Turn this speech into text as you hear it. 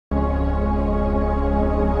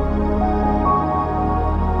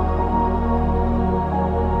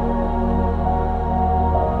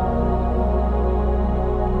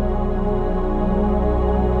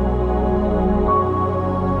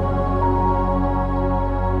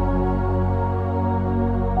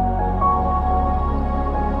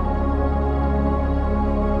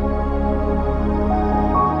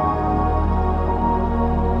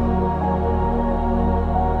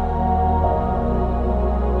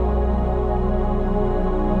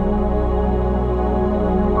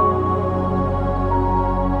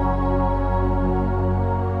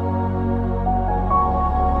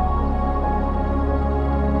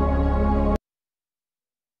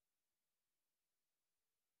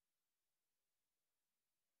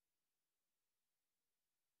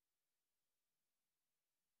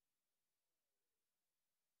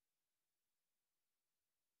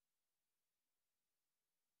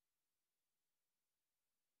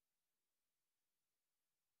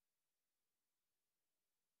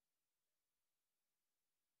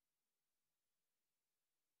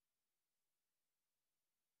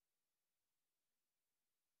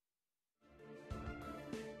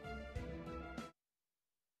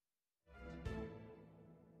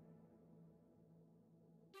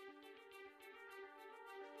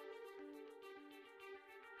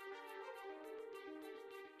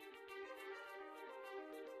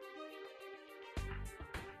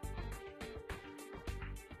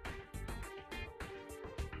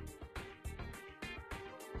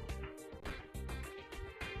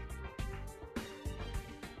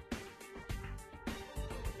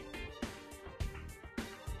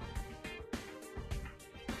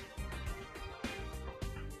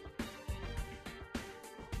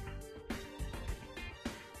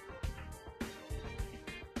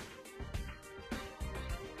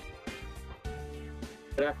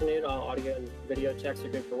Good afternoon. All audio and video checks are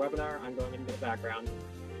good for webinar. I'm going into the background.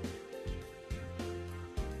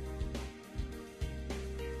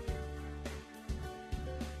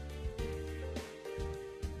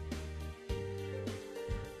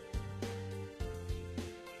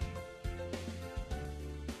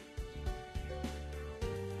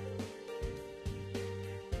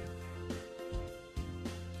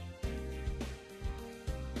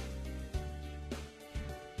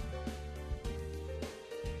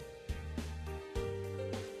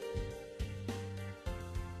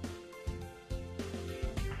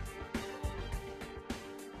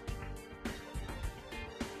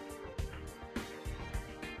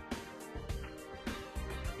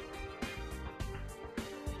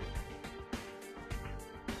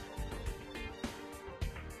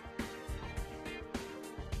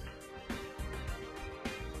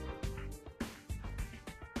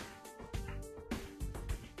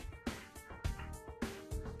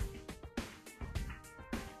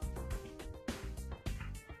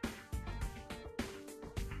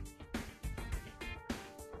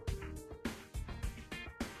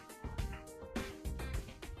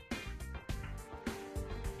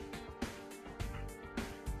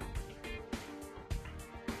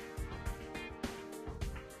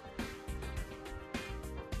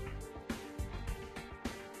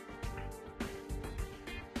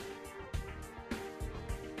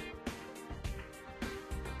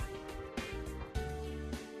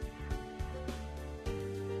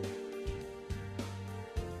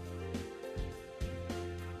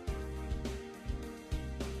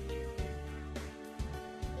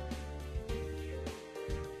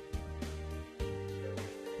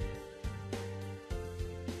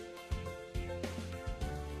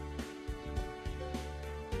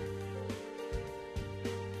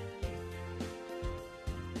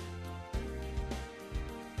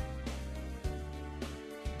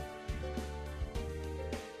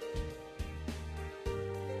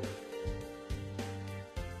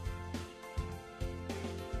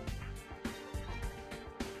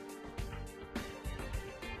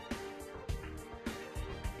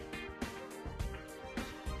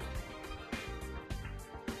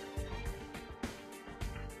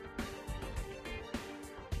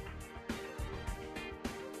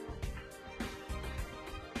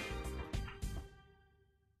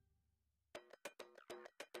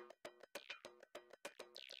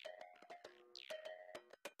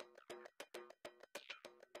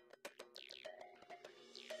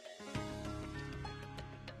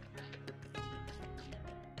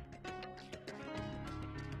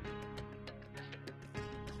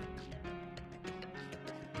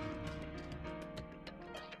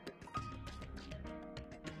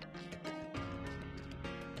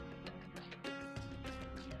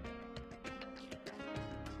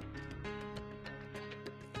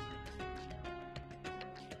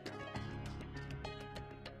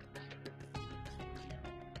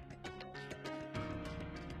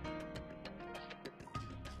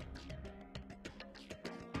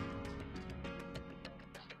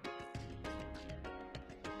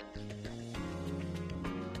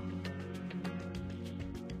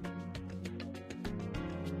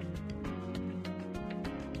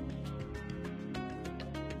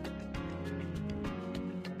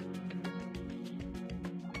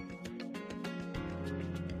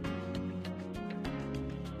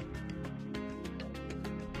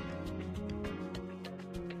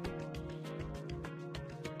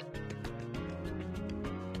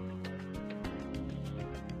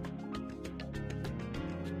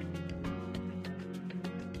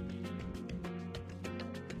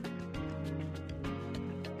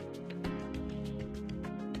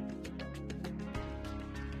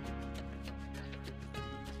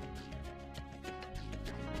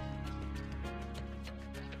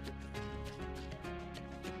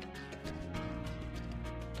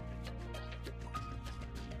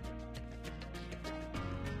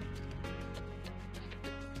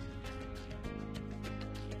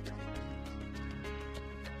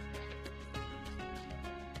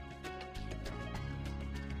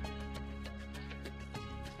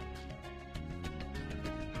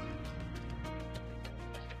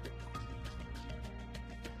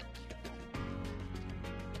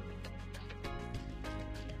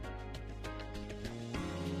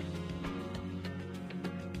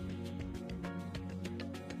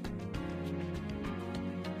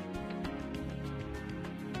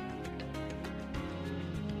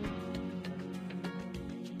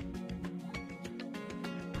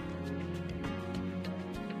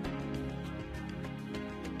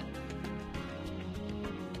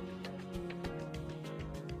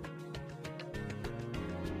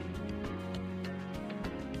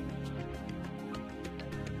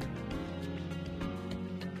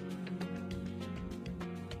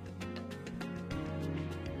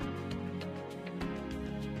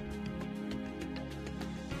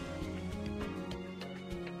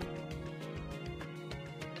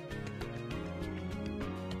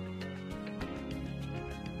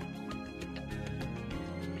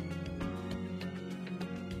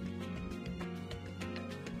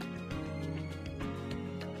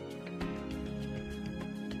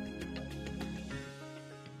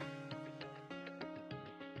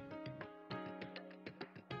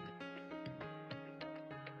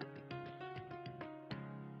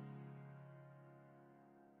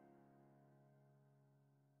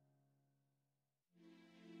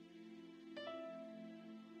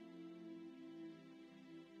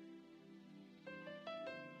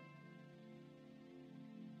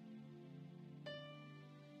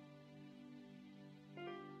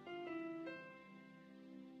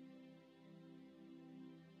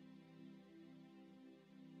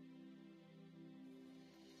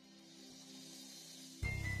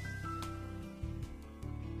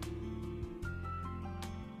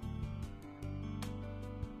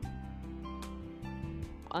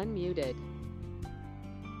 unmuted.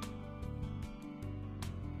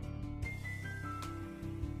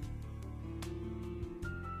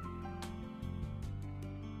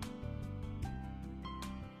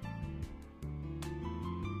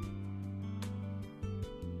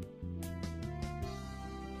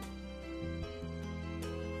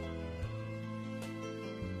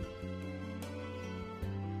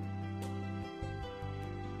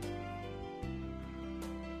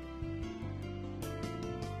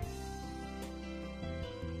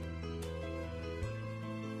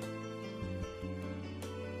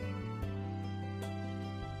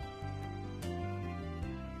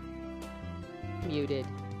 Muted.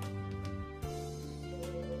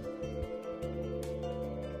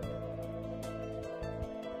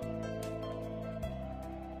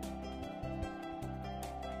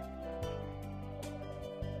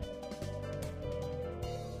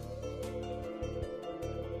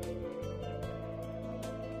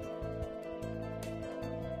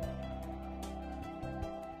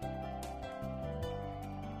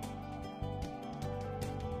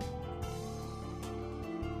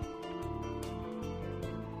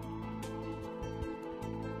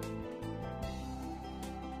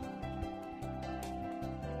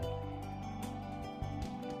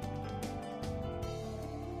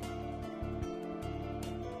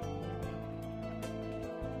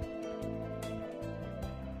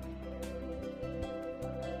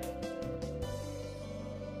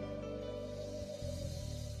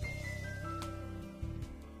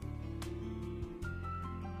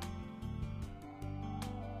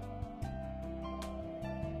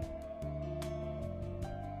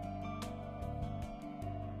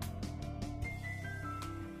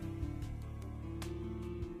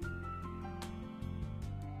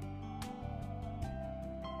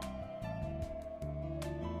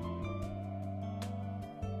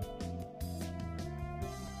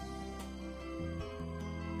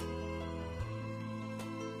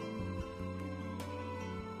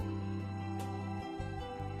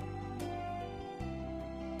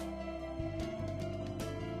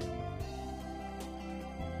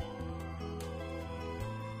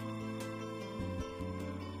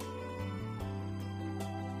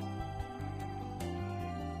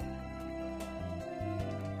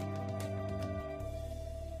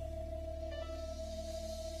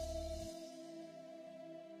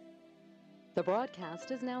 The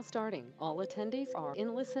broadcast is now starting. All attendees are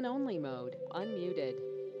in listen-only mode, unmuted.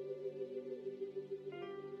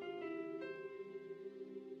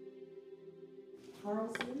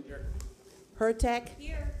 Carlson. Here. Hurtak.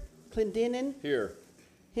 Here. Clendenin. Here.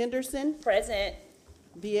 Henderson. Present.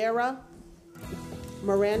 Vieira.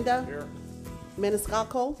 Miranda. Here.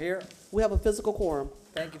 Maniscalco. Here. We have a physical quorum.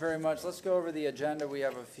 Thank you very much. Let's go over the agenda. We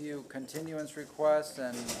have a few continuance requests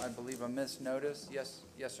and I believe a missed notice. Yes,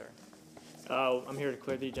 sir. I'm here to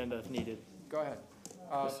clear the agenda if needed. Go ahead.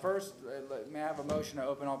 First, may I have a motion to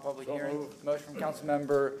open all public hearings? Motion from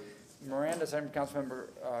Councilmember Miranda, second from Councilmember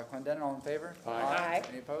Clendenin. All in favor? Aye.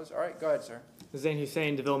 Any opposed? All right, go ahead, sir. Zain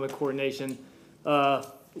Hussein, Development Coordination. I'd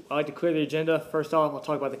like to clear the agenda. First off, I'll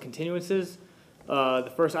talk about the continuances.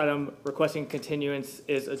 The first item requesting continuance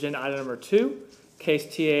is agenda item number 2, case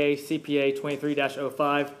TA CPA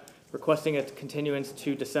 23-05, requesting a continuance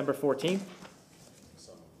to December 14th.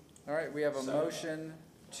 All right, we have a motion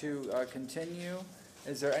to continue.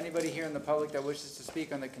 Is there anybody here in the public that wishes to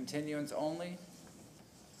speak on the continuance only?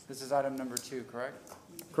 This is item number 2, correct?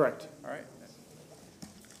 Correct. All right.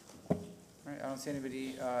 All right, I don't see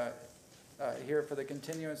anybody here for the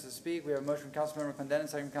continuance to speak. We have a motion from Councilmember Clendenin,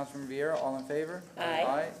 second from Councilmember Vieira. All in favor? Aye.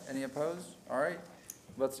 Aye. Any opposed? All right.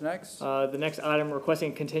 What's next? The next item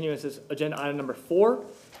requesting continuance is agenda item number 4,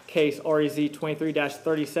 case REZ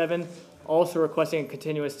 23-37, also requesting a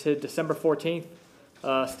continuance to December 14th.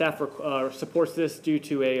 Staff supports this due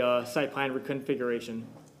to a site plan reconfiguration.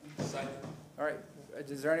 All right.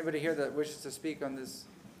 Is there anybody here that wishes to speak on this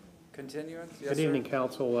continuance? Yes, Good sir? evening,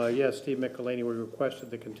 Council. Yes, Steve Michelini, we requested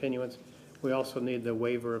the continuance. We also need the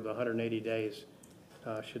waiver of the 180 days.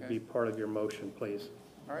 Should be part of your motion, please.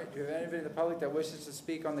 All right. Do you have anybody in the public that wishes to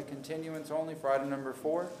speak on the continuance only for item number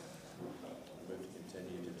 4? Move to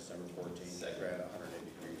continue to December 14th. Grant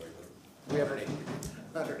 180-degree waiver. We have a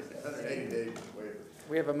 180-day waiver.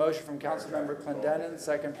 We have a motion from Councilmember Clendenin,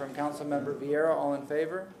 second from Councilmember Vieira. All in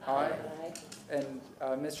favor? Aye. And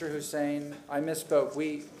Mr. Hussein, I misspoke.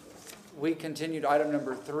 We continued item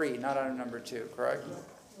number 3, not item number 2, correct?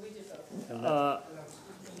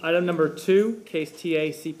 Item number 2, case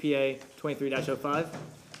TA CPA 23-05,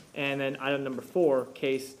 and then item number 4,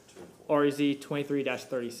 case REZ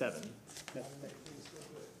 23-37.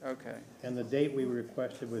 Okay. And the date we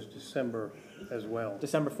requested was December as well.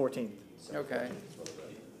 December 14th. Okay.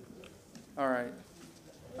 All right.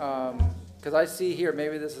 Because I see here,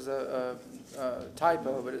 maybe this is a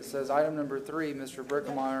typo, but it says item number 3, Mr.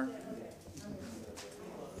 Brickemeyer.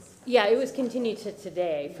 Yeah, it was continued to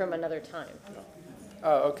today from another time.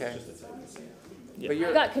 Oh, okay. But I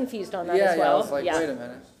you're, got confused on that yeah, as yeah, I well. was like, wait a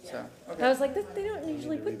minute, so, I okay. was like, they don't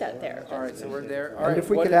usually put that there. All right, so we're there. All And right.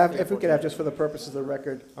 if we what could is have, the if we could have, just for the purposes of the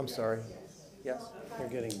record, I'm sorry. Yes. We're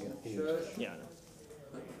getting confused. Yeah.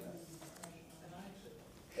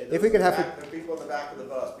 If we could have, The people in the back of the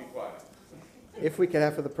bus, be quiet. if we could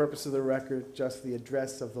have for the purpose of the record, just the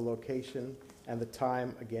address of the location and the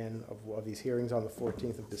time, again, of these hearings on the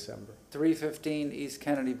 14th of December. 315 East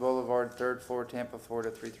Kennedy Boulevard, 3rd floor, Tampa,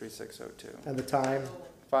 Florida, 33602. And the time,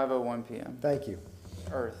 5:01 PM, thank you.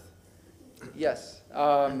 Earth. Yes,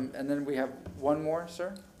 and then we have one more,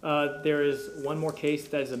 sir? There is one more case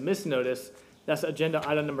that is a misnotice. That's agenda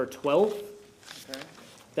item number 12. Okay.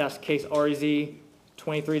 That's case REZ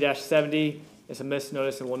 23-70. It's a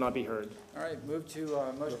misnotice and will not be heard. All right, motion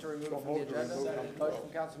to remove it from the agenda. Motion from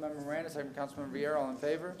Councilmember Miranda, second from Councilmember Vieira, all in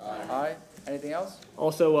favor? Aye. Anything else?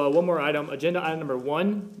 Also, one more item, agenda item number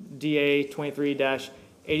 1, DA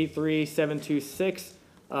 23-83726.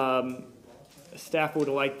 Staff would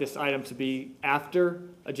like this item to be after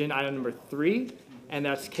agenda item number 3, and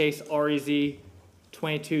that's case REZ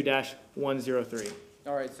 22-103.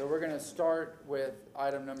 All right, so we're going to start with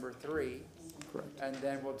item number 3, Correct. and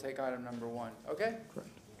then we'll take item number 1. Okay? Correct.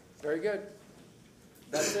 Very good.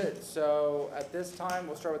 That's it. So at this time,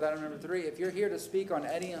 we'll start with item number 3. If you're here to speak on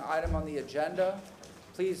any item on the agenda,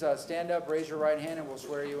 please stand up, raise your right hand, and we'll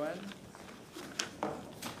swear you in.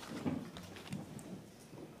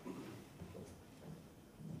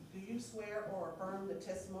 Do you swear or affirm the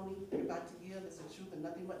testimony you're about to give is the truth and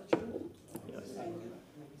nothing but the truth? Yes. Thank you. You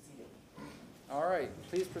may be seated. All right,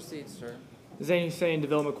 please proceed, sir. Zane Hussein,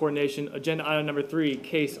 Development Coordination, agenda item number 3,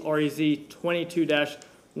 case REZ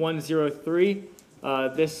 22-103.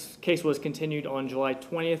 This case was continued on July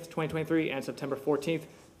 20th, 2023 and September 14th,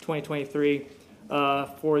 2023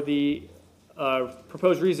 for the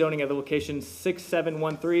proposed rezoning of the locations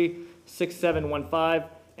 6713, 6715,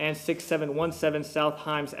 and 6717 South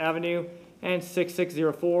Himes Avenue, and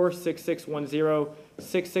 6604, 6610,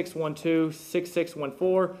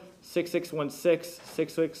 6612, 6614, 6616,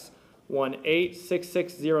 6618,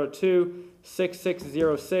 6602,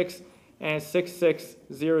 6606, and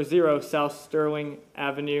 6600 South Sterling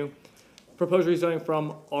Avenue. Proposed rezoning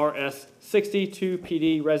from RS 60 to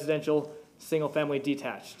PD Residential Single Family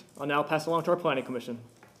Detached. I'll now pass along to our Planning Commission.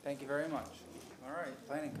 Thank you very much. All right,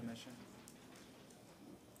 Planning Commission.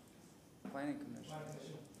 Planning Commission.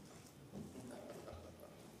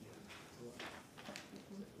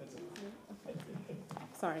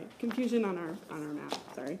 Sorry, confusion on our map,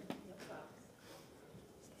 sorry.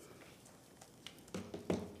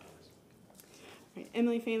 All right,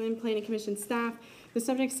 Emily Phelan, Planning Commission staff. The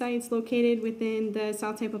subject site is located within the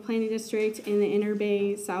South Tampa Planning District in the Inner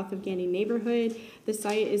Bay, south of Gandy neighborhood. The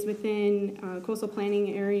site is within coastal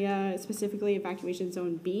planning area, specifically evacuation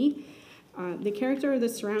zone B. The character of the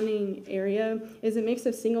surrounding area is a mix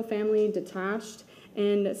of single-family detached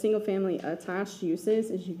and single-family attached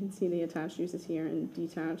uses. As you can see, the attached uses here and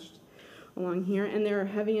detached along here. And there are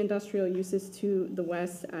heavy industrial uses to the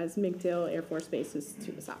west, as McDill Air Force Base is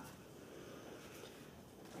to the south.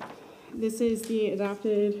 This is the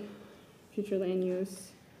adopted future land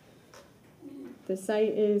use. The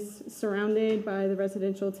site is surrounded by the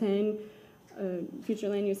residential 10 future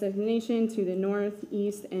land use designation to the north,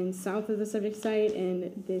 east, and south of the subject site,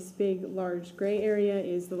 and this big, large gray area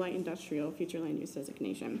is the light industrial future land use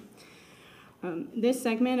designation. This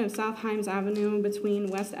segment of South Himes Avenue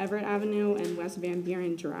between West Everett Avenue and West Van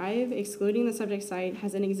Buren Drive, excluding the subject site,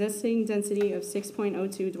 has an existing density of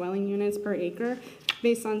 6.02 dwelling units per acre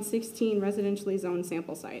based on 16 residentially zoned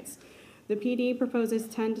sample sites. The PD proposes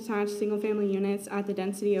 10 detached single-family units at the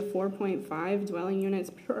density of 4.5 dwelling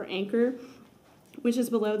units per acre, which is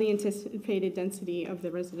below the anticipated density of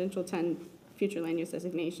the residential 10 future land use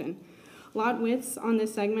designation. Lot widths on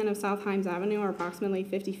this segment of South Himes Avenue are approximately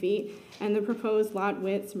 50 feet, and the proposed lot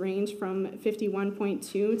widths range from 51.2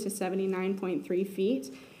 to 79.3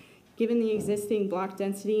 feet. Given the existing block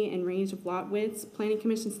density and range of lot widths, Planning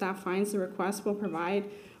Commission staff finds the request will provide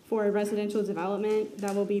for a residential development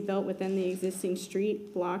that will be built within the existing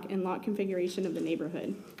street, block, and lot configuration of the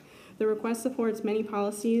neighborhood. The request supports many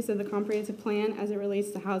policies of the comprehensive plan as it relates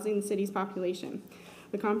to housing the city's population.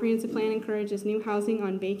 The comprehensive plan encourages new housing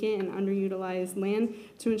on vacant and underutilized land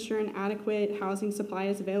to ensure an adequate housing supply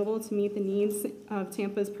is available to meet the needs of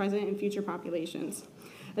Tampa's present and future populations.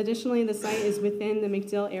 Additionally, the site is within the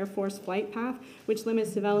MacDill Air Force Flight Path, which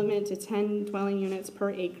limits development to 10 dwelling units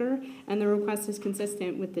per acre, and the request is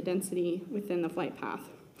consistent with the density within the flight path.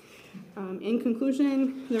 In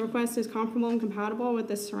conclusion, the request is comparable and compatible with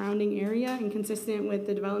the surrounding area and consistent with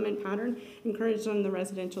the development pattern encouraged on the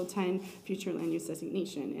residential 10 future land use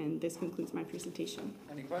designation. And this concludes my presentation.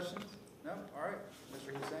 Any questions? No? All right.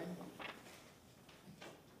 Mr. Hussein?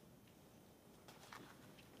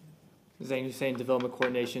 Zane Hussein, Development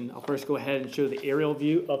Coordination. I'll first go ahead and show the aerial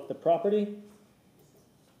view of the property.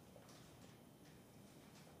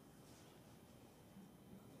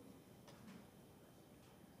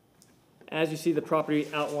 As you see the property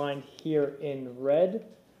outlined here in red,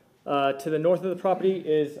 to the north of the property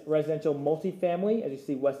is residential multifamily, as you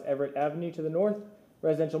see West Everett Avenue to the north,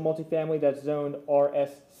 residential multifamily that's zoned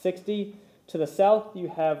RS60. To the south, you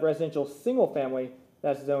have residential single family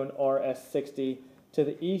that's zoned RS60. To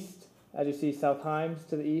the east, as you see South Himes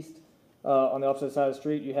to the east, on the opposite side of the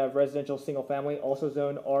street, you have residential single family, also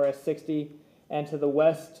zoned RS60. And to the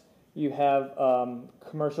west, you have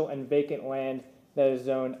commercial and vacant land that is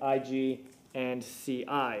zoned IG and CI.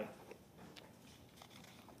 I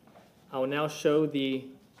will now show the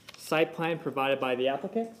site plan provided by the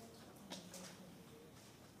applicant.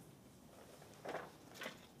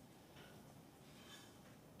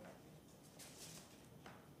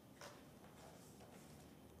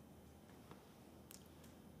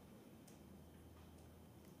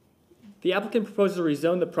 The applicant proposes to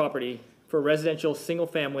rezone the property for residential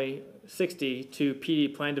single-family 60 to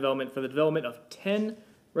PD plan development for the development of 10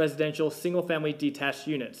 residential single-family detached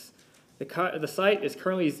units. The site is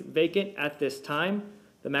currently vacant at this time.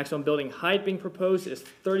 The maximum building height being proposed is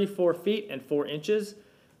 34 feet and 4 inches.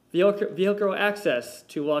 Vehicular access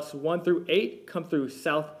to lots 1 through 8 come through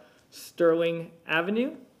South Sterling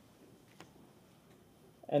Avenue.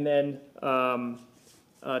 And then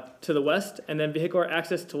to the west, and then vehicular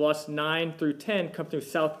access to lots 9 through 10 come through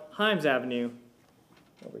South Himes Avenue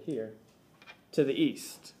over here to the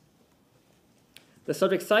east. The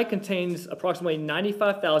subject site contains approximately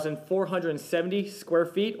 95,470 square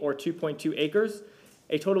feet or 2.2 acres.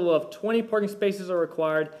 A total of 20 parking spaces are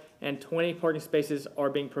required and 20 parking spaces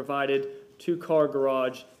are being provided, 2-car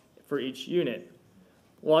garage for each unit.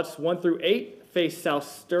 Lots 1 through 8 face South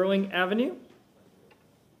Sterling Avenue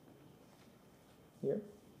here.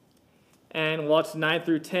 And lots 9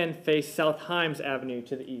 through 10 face South Himes Avenue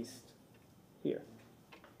to the east here.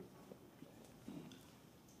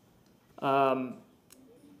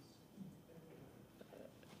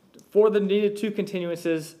 For the needed 2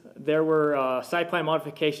 continuances, there were site plan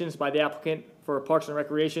modifications by the applicant for Parks and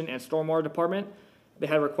Recreation and Stormwater Department. They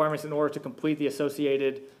had requirements in order to complete the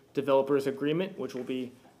associated developers agreement, which will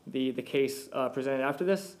be the case presented after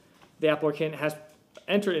this. The applicant has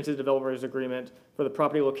entered into the developers agreement for the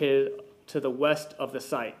property located to the west of the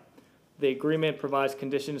site. The agreement provides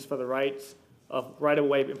conditions for the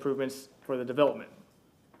right-of-way improvements for the development.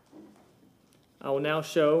 I will now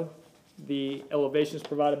show the elevations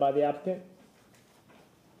provided by the applicant.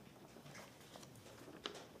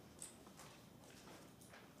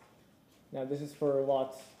 Now this is for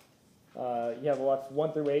lots, you have lots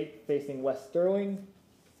 1 through 8 facing West Sterling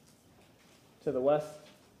to the west,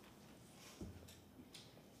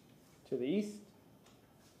 to the east,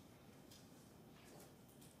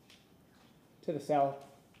 to the south,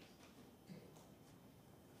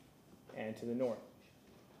 and to the north.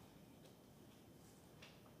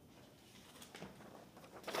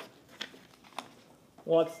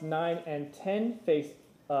 Lots 9 and 10 face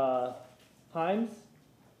Himes.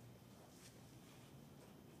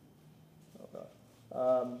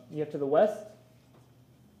 You have to the west,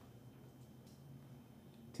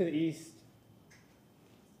 to the east,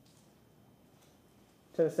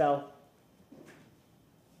 to the south,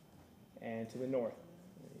 and to the north.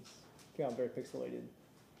 I'm very pixelated.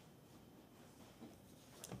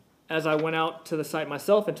 As I went out to the site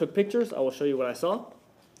myself and took pictures, I will show you what I saw.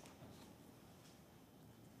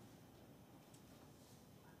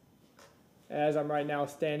 As I'm right now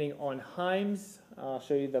standing on Himes, I'll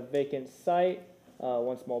show you the vacant site.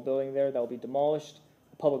 One small building there that will be demolished.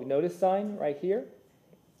 A public notice sign right here.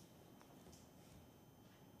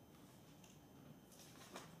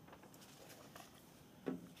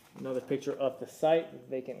 Another picture of the site,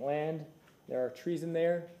 vacant land. There are trees in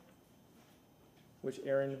there, which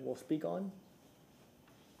Aaron will speak on.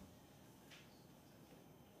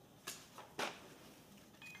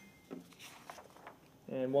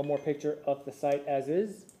 And one more picture of the site as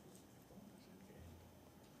is.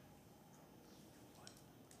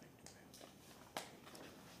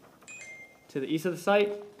 To the east of the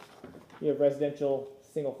site, you have residential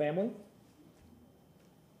single family.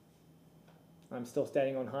 I'm still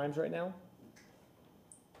standing on Himes right now.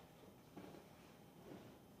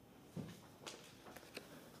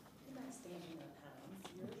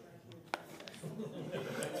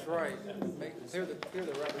 That's right. Clear the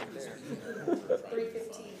record there.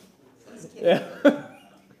 315. Yeah.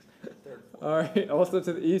 All right, also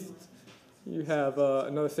to the east, you have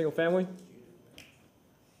another single family.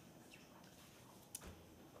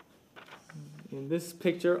 In this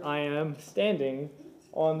picture, I am standing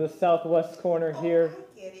on the southwest corner here. Oh,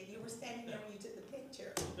 I get it. You were standing there when you took the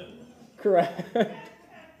picture. Correct.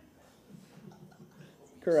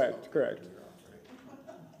 Correct.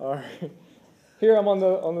 All right. Here I'm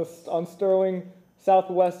on Sterling,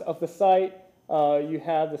 southwest of the site. You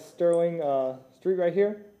have the Sterling street right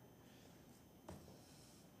here.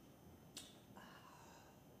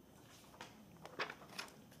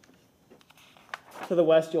 To the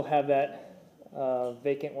west, you'll have that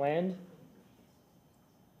vacant land.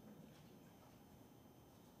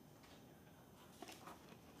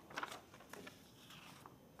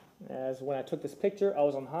 As when I took this picture, I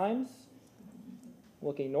was on Himes,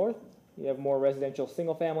 looking north. You have more residential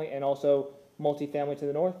single family and also multifamily to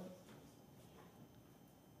the north.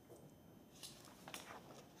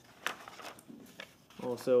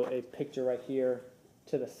 Also a picture right here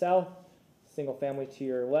to the south, single family to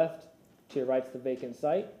your left, to your right is the vacant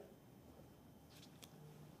site.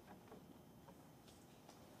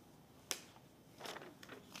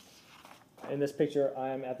 In this picture, I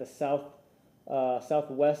am at the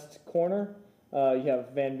southwest corner. You have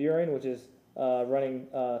Van Buren, which is running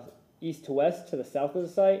east to west to the south of the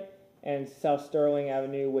site, and South Sterling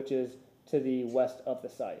Avenue, which is to the west of the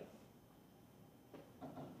site.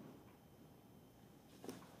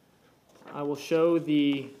 I will show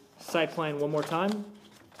the site plan one more time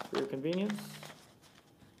for your convenience.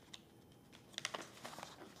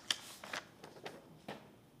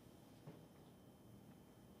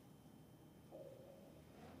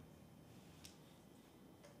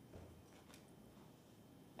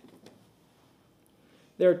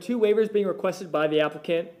 There are two waivers being requested by the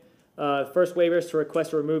applicant. The first waiver is to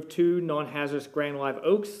request to remove 2 non-hazardous grand live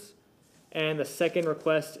oaks, and the second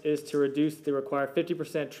request is to reduce the required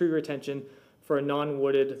 50% tree retention for a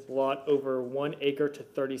non-wooded lot over 1 acre to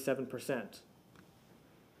 37%.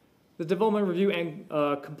 The Development Review and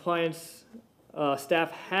Compliance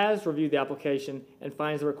staff has reviewed the application and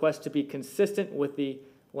finds the request to be consistent with the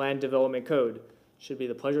Land Development Code. Should be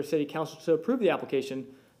the pleasure of City Council to approve the application.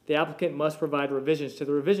 The applicant must provide revisions to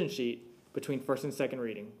the revision sheet between first and second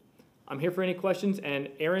reading. I'm here for any questions, and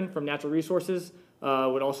Aaron from Natural Resources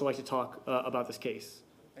would also like to talk about this case.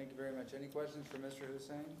 Thank you very much. Any questions for Mr.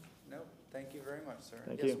 Hussein? No? Thank you very much, sir.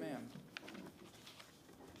 Thank Yes, you. ma'am.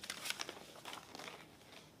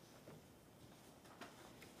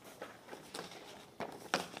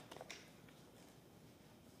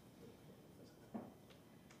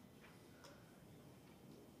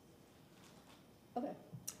 Okay.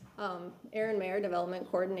 Erin Mayer, Development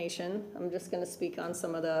Coordination. I'm just going to speak on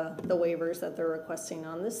some of the waivers that they're requesting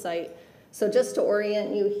on this site. So just to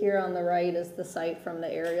orient you, here on the right is the site from the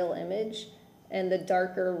aerial image, and the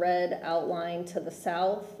darker red outline to the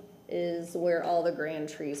south is where all the grand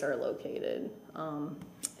trees are located.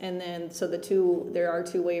 And then, so there are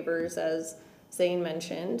 2 waivers, as Zane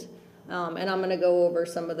mentioned, and I'm going to go over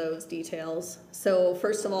some of those details. So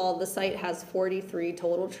first of all, the site has 43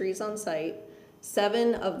 total trees on site.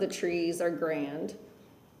 7 of the trees are grand.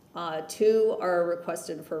 2 are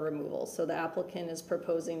requested for removal. So the applicant is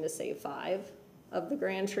proposing to save 5 of the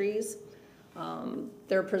grand trees.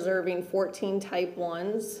 They're preserving 14 type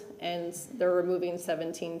 1s, and they're removing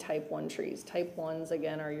 17 type 1 trees. Type 1s,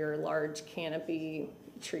 again, are your large canopy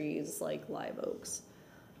trees like live oaks.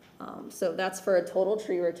 So that's for a total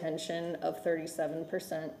tree retention of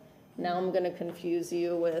 37%. Now I'm going to confuse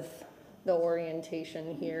you with the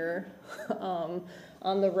orientation here.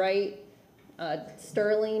 On the right,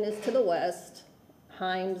 Sterling is to the west,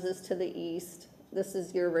 Himes is to the east. This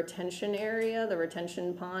is your retention area. The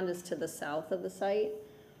retention pond is to the south of the site.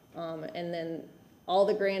 And then all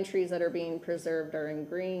the grand trees that are being preserved are in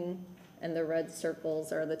green, and the red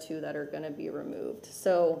circles are the 2 that are going to be removed.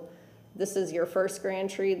 So this is your first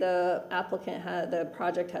grand tree the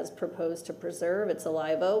project has proposed to preserve. It's a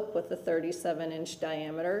live oak with a 37-inch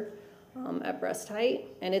diameter at breast height,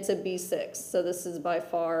 and it's a B6. So this is by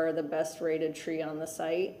far the best rated tree on the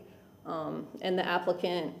site. And the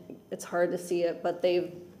applicant, it's hard to see it, but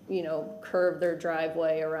they've, curved their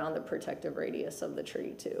driveway around the protective radius of the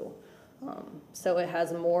tree too. So it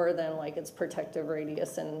has more than like its protective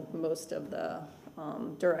radius in most of the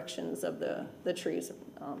directions of the tree's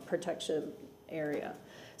protection area.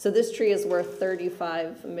 So this tree is worth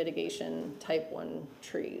 35 mitigation type 1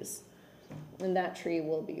 trees. And that tree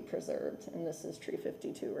will be preserved, and this is tree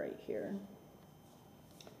 52 right here.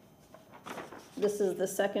 This is the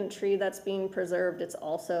second tree that's being preserved. It's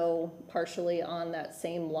also partially on that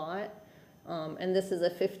same lot. And this is a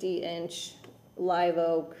 50-inch live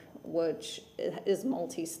oak, which is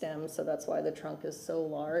multi-stem, so that's why the trunk is so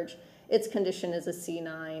large. Its condition is a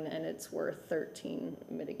C9, and it's worth 13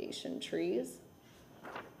 mitigation trees.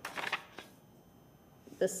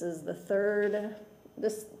 This is the third.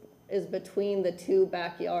 This is between the two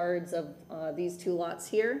backyards of these two lots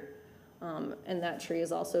here. And that tree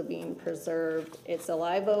is also being preserved. It's a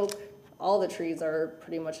live oak. All the trees are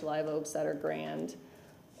pretty much live oaks that are grand.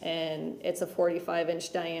 And it's a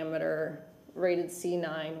 45-inch diameter, rated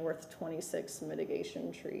C9, worth 26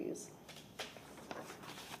 mitigation trees.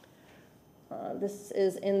 This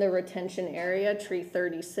is in the retention area, tree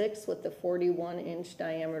 36 with the 41-inch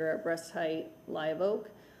diameter at breast height live oak,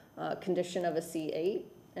 condition of a C8.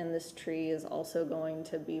 And this tree is also going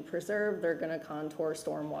to be preserved. They're going to contour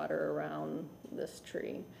stormwater around this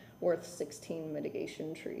tree, worth 16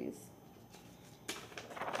 mitigation trees.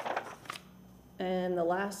 And the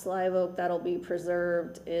last live oak that'll be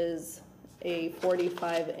preserved is a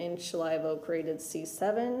 45-inch live oak rated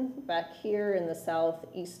C7 back here in the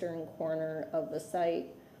southeastern corner of the site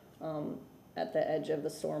at the edge of the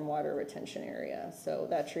stormwater retention area. So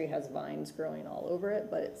that tree has vines growing all over it,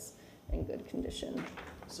 but it's in good condition.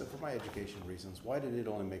 So for my education reasons, why did it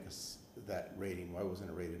only make us that rating? Why wasn't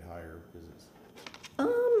it rated higher? Because it's,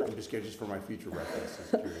 I'm just curious, just for my future reference, just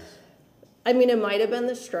curious. I mean, it might have been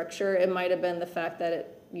the structure. It might have been the fact that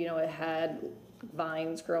it, you know, it had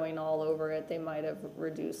vines growing all over it. They might have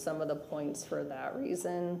reduced some of the points for that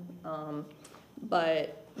reason.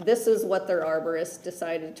 But this is what their arborist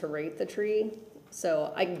decided to rate the tree.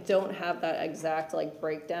 So I don't have that exact like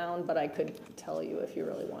breakdown, but I could tell you if you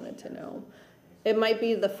really wanted to know. It might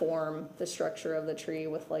be the form, the structure of the tree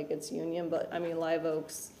with like its union, but I mean, live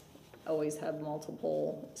oaks always have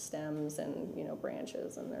multiple stems and, you know,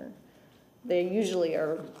 branches, and they usually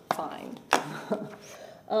are fine.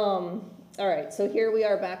 All right, so here we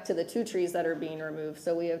are back to the two trees that are being removed.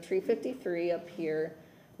 So we have tree 53 up here,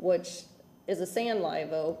 which is a sand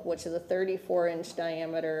live oak, which is a 34-inch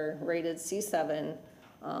diameter rated C7.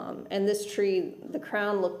 And this tree, the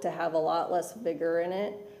crown looked to have a lot less vigor in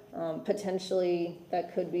it. Potentially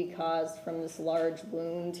that could be caused from this large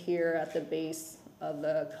wound here at the base of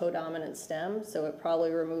the codominant stem. So it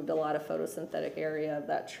probably removed a lot of photosynthetic area of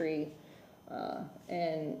that tree.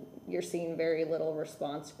 And you're seeing very little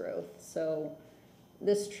response growth. So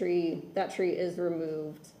this tree, that tree is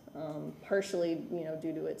removed, partially, you know,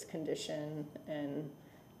 due to its condition, and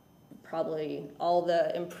probably all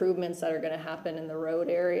the improvements that are going to happen in the road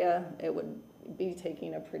area, it would be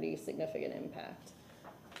taking a pretty significant impact.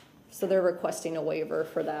 So they're requesting a waiver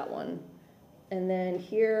for that one. And then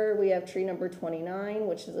here we have tree number 29,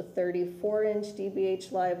 which is a 34-inch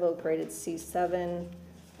DBH live oak rated C7.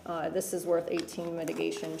 This is worth 18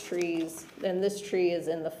 mitigation trees, and this tree is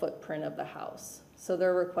in the footprint of the house. So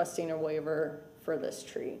they're requesting a waiver for this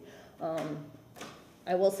tree.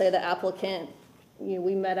 I will say the applicant, you know,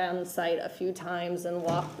 we met on site a few times and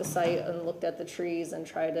walked the site and looked at the trees and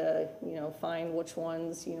tried to, you know, find which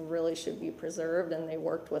ones, you know, really should be preserved, and they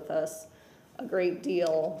worked with us a great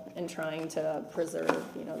deal in trying to preserve,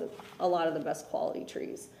 you know, a lot of the best quality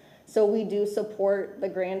trees. So we do support the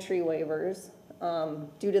grand tree waivers.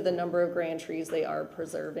 Due to the number of grand trees they are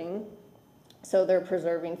preserving. So they're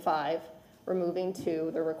preserving 5, removing 2,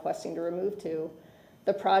 they're requesting to remove 2.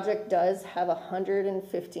 The project does have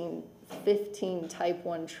 115 type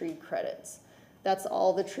 1 tree credits. That's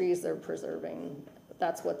all the trees they're preserving.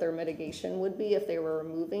 That's what their mitigation would be if they were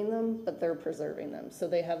removing them, but they're preserving them. So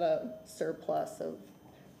they have a surplus of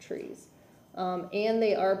trees. And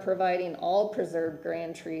they are providing all preserved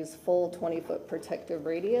grand trees full 20-foot protective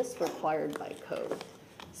radius required by code.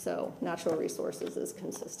 So Natural Resources is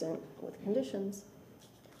consistent with conditions.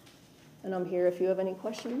 And I'm here if you have any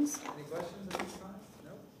questions. Any questions at this time?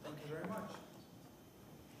 No? Thank you very much.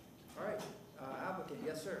 All right, applicant,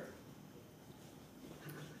 yes, sir.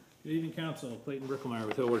 Good evening, Council. Clayton Bricklemeyer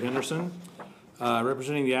with Hillward Henderson,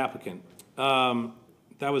 representing the applicant.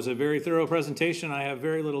 That was a very thorough presentation. I have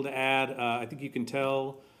very little to add. I think you can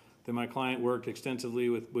tell that my client worked extensively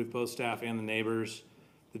with both staff and the neighbors.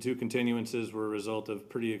 The 2 continuances were a result of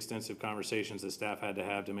pretty extensive conversations that staff had to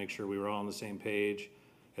have to make sure we were all on the same page.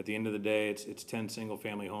 At the end of the day, it's 10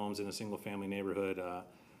 single-family homes in a single-family neighborhood.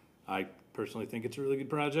 I personally think it's a really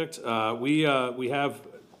good project. We have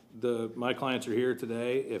my clients are here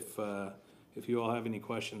today. If you all have any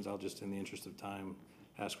questions, I'll just, in the interest of time,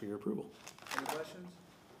 ask for your approval. Any questions?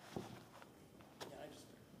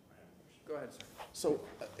 Go ahead, sir. So,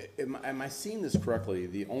 am I seeing this correctly?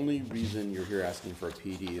 The only reason you're here asking for a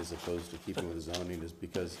PD as opposed to keeping with the zoning is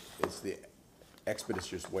because it's the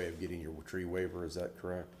expeditious way of getting your tree waiver, is that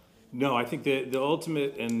correct? No, I think the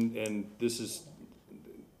ultimate, and this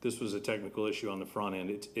was a technical issue on the front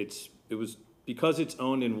end. It was because it's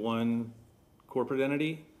owned in one corporate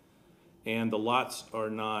entity, and the lots are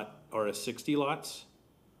a 60 lots.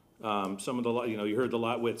 Some of the you heard the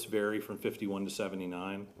lot widths vary from 51 to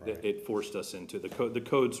 79. Right. It forced us into the code. The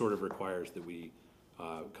code sort of requires that we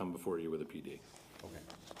come before you with a PD. Okay.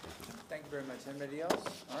 Thank you very much. Anybody else?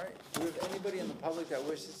 All right. Do we have anybody in the public that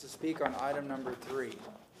wishes to speak on item number 3?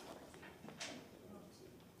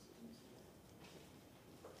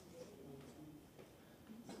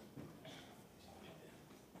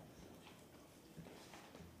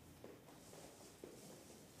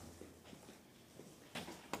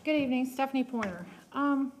 Good evening, Stephanie Pointer.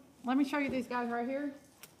 Let me show you these guys right here.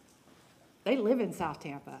 They live in South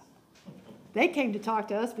Tampa. They came to talk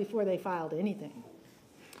to us before they filed anything.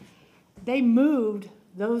 They moved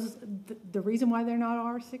those, the reason why they're not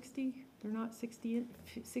R60, they're not 60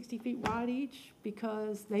 feet wide each,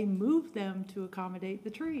 because they moved them to accommodate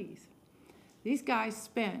the trees. These guys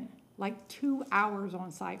spent like 2 hours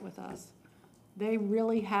on site with us. They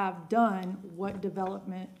really have done what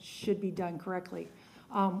development should be done correctly.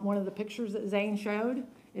 One of the pictures that Zane showed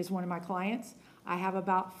is one of my clients. I have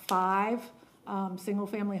about 5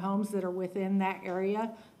 single-family homes that are within that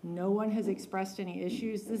area. No one has expressed any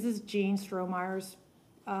issues. This is Jean Strohmeyer's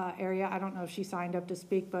area. I don't know if she signed up to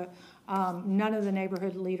speak, but none of the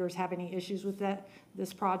neighborhood leaders have any issues with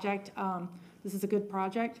this project. This is a good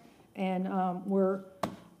project, and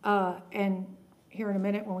and here in a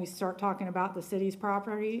minute when we start talking about the city's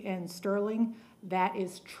property and Sterling, that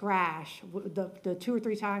is trash. The 2 or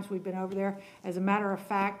 3 times we've been over there, as a matter of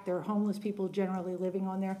fact, there are homeless people generally living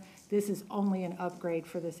on there. This is only an upgrade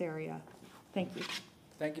for this area. Thank you.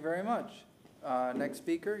 Thank you very much. Next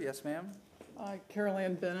speaker, yes, ma'am. Carol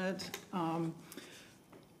Ann Bennett.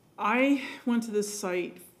 I went to this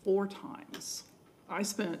site 4 times. I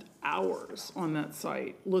spent hours on that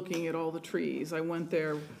site looking at all the trees. I went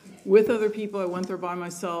there with other people. I went there by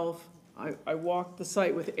myself. I walked the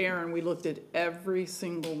site with Aaron. We looked at every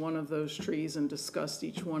single one of those trees and discussed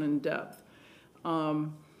each one in depth.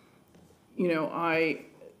 The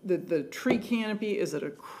tree canopy is at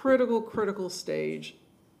a critical stage.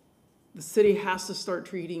 The city has to start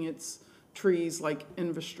treating its trees like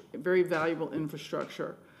very valuable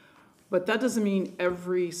infrastructure. But that doesn't mean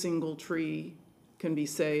every single tree can be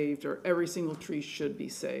saved or every single tree should be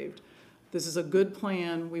saved. This is a good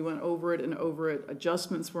plan. We went over it and over it.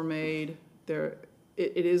 Adjustments were made. It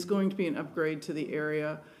is going to be an upgrade to the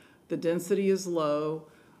area. The density is low.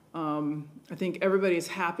 I think everybody's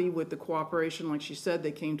happy with the cooperation. Like she said,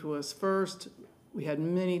 they came to us first. We had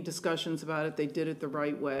many discussions about it. They did it the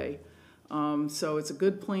right way. So it's a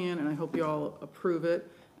good plan, and I hope you all approve it.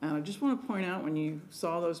 And I just want to point out, when you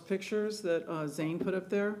saw those pictures that Zane put up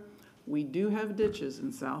there, we do have ditches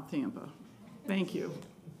in South Tampa. Thank you.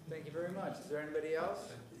 Thank you very much. Is there anybody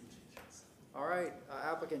else? All right,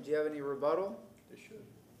 applicant, do you have any rebuttal? They should.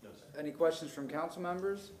 Any questions from council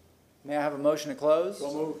members? May I have a motion to close?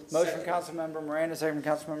 So moved. Motion from Councilmember Miranda, second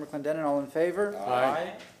from Councilmember Clendenin. All in favor?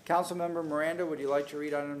 Aye. Councilmember Miranda, would you like to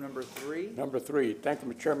read item number 3? Number 3, thank you,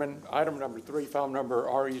 Mr. Chairman. Item number 3, file number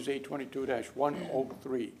REZ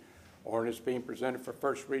 22-103. Ordinance being presented for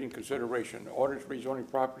first reading consideration. Ordinance rezoning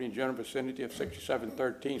property in general vicinity of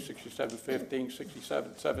 6713, 6715,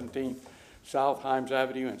 6717 South Himes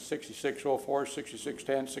Avenue, and 6604,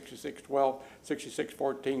 6610, 6612,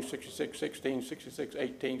 6614, 6616,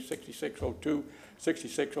 6618, 6602,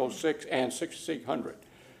 6606, and 6600.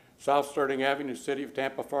 South Sterling Avenue, City of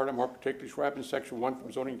Tampa, Florida, more particularly described in Section 1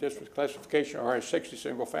 from zoning district classification RS60,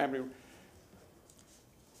 single family,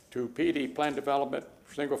 to PD, planned development,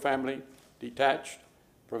 single family, detached,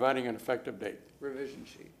 providing an effective date. Revision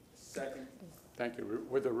sheet. Second. Thank you.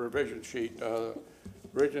 With the revision sheet,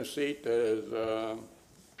 revision sheet is,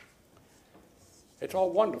 it's all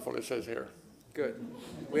wonderful, it says here. Good.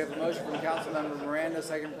 We have a motion from Councilmember Miranda,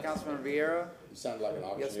 second from Councilmember Vieira. You sound like an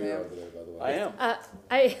Yes, auctioneer ma'am. over there, by the way.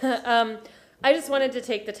 I am. I just wanted to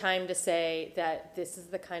take the time to say that this is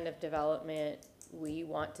the kind of development we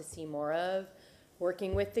want to see more of,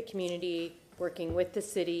 working with the community, working with the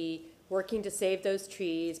city, working to save those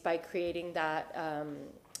trees by creating that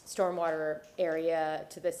stormwater area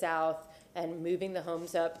to the south and moving the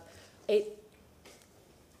homes up.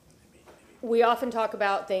 We often talk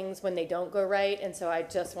about things when they don't go right, and so I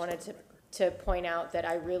just wanted to to point out that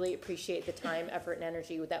I really appreciate the time, effort, and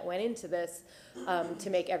energy that went into this to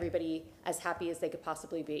make everybody as happy as they could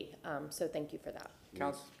possibly be. So thank you for that.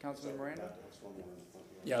 Councilman Miranda?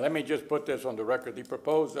 Yeah, let me just put this on the record. The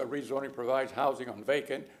proposed rezoning provides housing on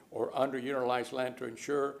vacant or underutilized land to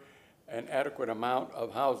ensure an adequate amount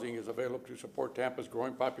of housing is available to support Tampa's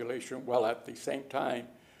growing population, while at the same time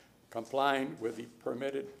complying with the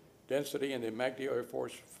permitted density in the MACD Air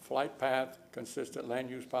Force Flight Path Consistent Land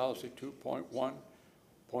Use Policy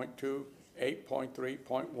 2.1.2,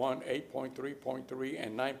 8.3.1, 8.3.3,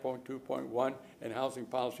 and 9.2.1, and Housing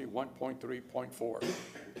Policy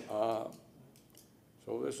 1.3.4.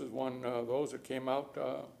 So this is one of those that came out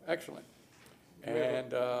excellent.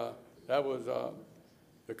 And that was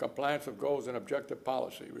the compliance of goals and objective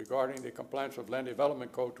policy. Regarding the compliance of Land Development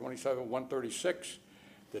Code 27136,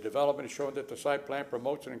 the development is shown that the site plan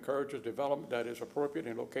promotes and encourages development that is appropriate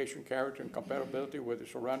in location, character, and compatibility with the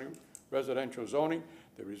surrounding residential zoning.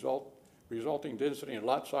 The resulting density and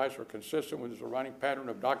lot size are consistent with the surrounding pattern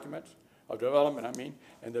of development,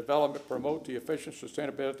 and development promote the efficient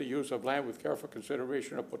sustainability use of land with careful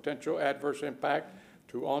consideration of potential adverse impact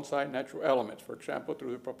to on-site natural elements. For example,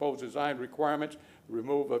 through the proposed design requirements,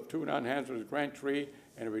 removal of 2 non-hazardous grand tree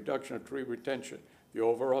and a reduction of tree retention. The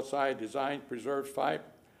overall site design preserves 5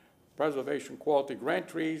 preservation quality grand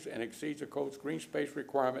trees and exceeds the code's green space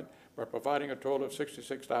requirement by providing a total of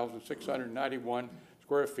 66,691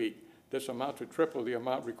 square feet. This amounts to triple the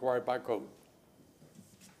amount required by code.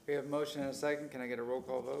 We have a motion and a second. Can I get a roll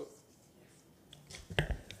call vote?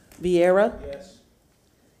 Vieira. Yes.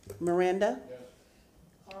 Miranda.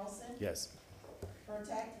 Carlson. Yes.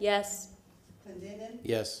 Hurtak. Yes. Clendenin.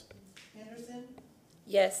 Yes. Henderson.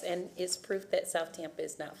 Yes, and it's proof that South Tampa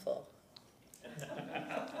is not full.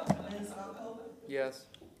 Maniscalco. Yes.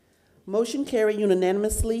 Motion carried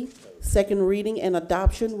unanimously. Second reading and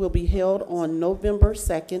adoption will be held on November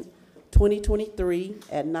 2nd, 2023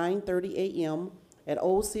 at 9:30 a.m. at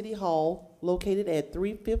Old City Hall, located at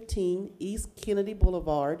 315 East Kennedy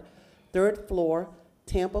Boulevard, 3rd floor,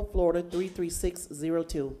 Tampa, Florida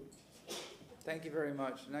 33602. Thank you very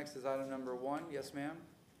much. Next is item number 1. Yes, ma'am.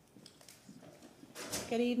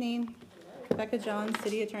 Good evening. Becca Jones,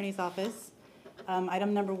 City Attorney's Office.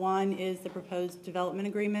 Item number 1 is the proposed development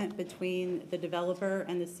agreement between the developer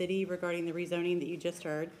and the city regarding the rezoning that you just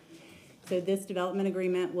heard. So this development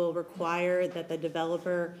agreement will require that the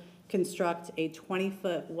developer construct a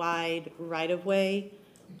 20-foot wide right-of-way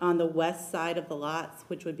on the west side of the lots,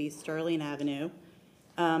 which would be Sterling Avenue,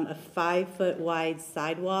 a 5-foot wide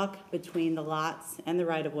sidewalk between the lots and the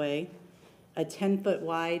right-of-way, a 10-foot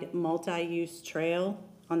wide multi-use trail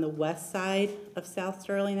on the west side of South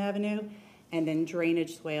Sterling Avenue, and then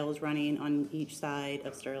drainage swales running on each side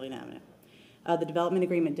of Sterling Avenue. The development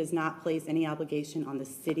agreement does not place any obligation on the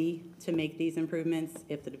city to make these improvements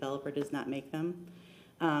if the developer does not make them.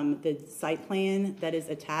 The site plan that is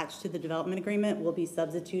attached to the development agreement will be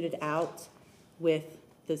substituted out with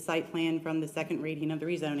the site plan from the second reading of the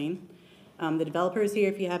rezoning. The developer is here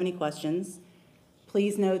if you have any questions.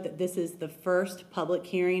 Please note that this is the first public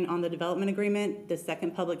hearing on the development agreement. The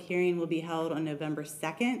second public hearing will be held on November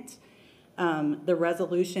 2nd. The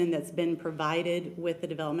resolution that's been provided with the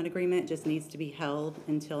development agreement just needs to be held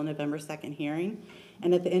until November 2nd hearing.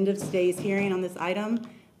 And at the end of today's hearing on this item,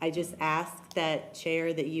 I just ask that,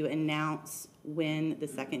 Chair, that you announce when the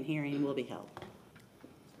second hearing will be held.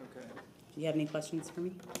 Okay. Do you have any questions for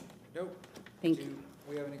me? Nope. Thank Do you.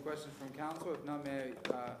 we have any questions from council? If not, may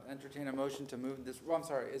I entertain a motion to move this? Well, I'm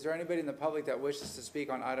sorry. Is there anybody in the public that wishes to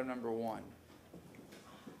speak on item number 1?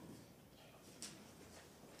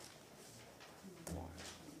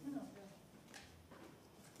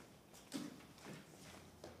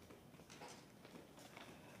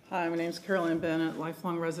 Hi, my name's Carolyn Bennett,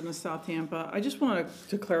 lifelong resident of South Tampa. I just wanted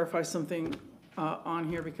to clarify something on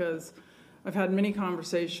here because I've had many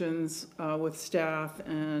conversations with staff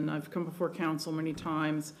and I've come before council many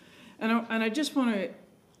times. And I just wanted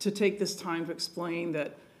to take this time to explain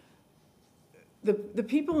that the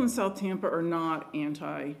people in South Tampa are not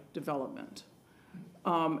anti-development.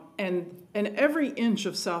 And every inch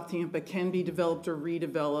of South Tampa can be developed or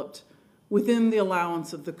redeveloped within the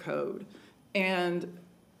allowance of the code. And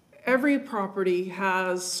every property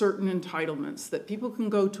has certain entitlements that people can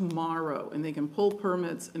go tomorrow and they can pull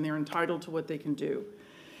permits and they're entitled to what they can do.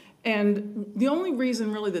 And the only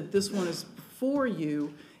reason really that this one is for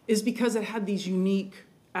you is because it had these unique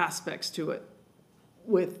aspects to it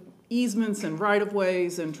with easements and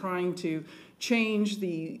right-of-ways and trying to change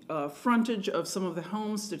the frontage of some of the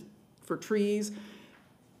homes for trees.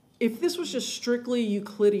 If this was just strictly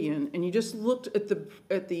Euclidean and you just looked at the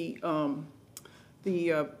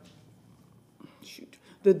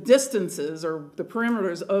the distances or the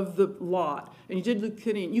parameters of the lot, and you did look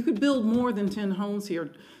at it, you could build more than 10 homes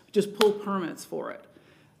here, just pull permits for it.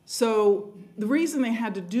 So the reason they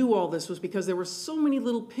had to do all this was because there were so many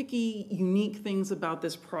little picky, unique things about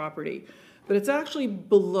this property. But it's actually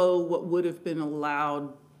below what would have been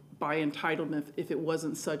allowed by entitlement if it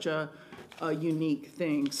wasn't such a unique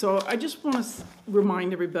thing. So I just want to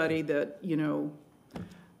remind everybody that, you know,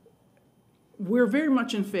 we're very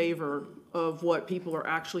much in favor of what people are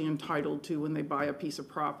actually entitled to when they buy a piece of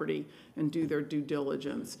property and do their due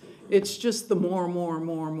diligence. It's just the more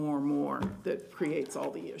that creates all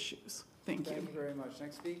the issues. Thank you. Thank you very much.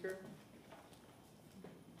 Next speaker.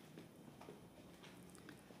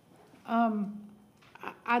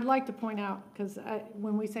 I'd like to point out, because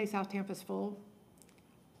when we say South Tampa's full,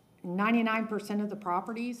 99% of the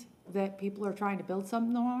properties that people are trying to build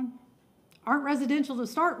something on aren't residential to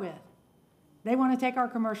start with. They want to take our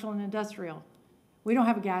commercial and industrial. We don't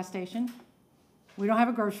have a gas station. We don't have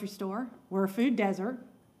a grocery store. We're a food desert,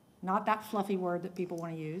 not that fluffy word that people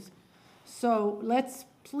want to use. So let's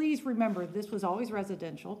please remember this was always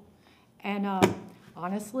residential. And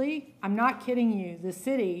honestly, I'm not kidding you, the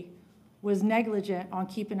city was negligent on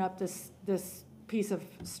keeping up this piece of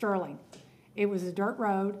Sterling. It was a dirt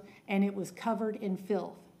road and it was covered in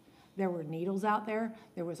filth. There were needles out there.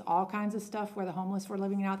 There was all kinds of stuff where the homeless were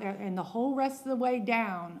living out there. And the whole rest of the way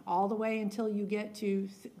down, all the way until you get to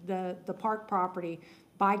the park property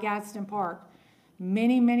by Gadsden Park,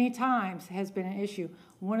 many times has been an issue.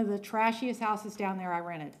 One of the trashiest houses down there I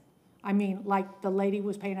rented. I mean, like the lady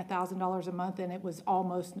was paying $1,000 a month and it was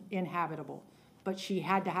almost inhabitable. But she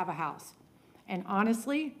had to have a house. And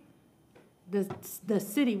honestly, the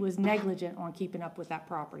city was negligent on keeping up with that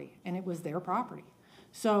property, and it was their property.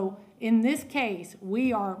 So in this case,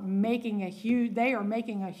 they are making a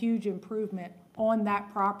huge improvement on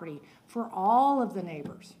that property for all of the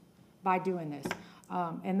neighbors by doing this.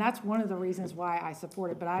 And that's one of the reasons why I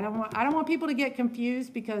support it. But I don't want people to get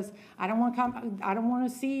confused, because I don't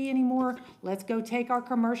want to see anymore. Let's go take our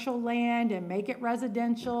commercial land and make it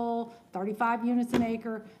residential, 35 units an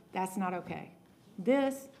acre. That's not okay.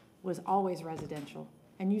 This was always residential.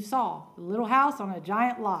 And you saw a little house on a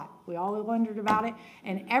giant lot. We all wondered about it.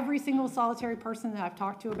 And every single solitary person that I've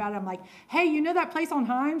talked to about it, I'm like, hey, you know that place on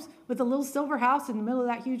Himes with the little silver house in the middle of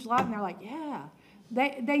that huge lot? And they're like, yeah.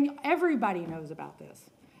 Everybody knows about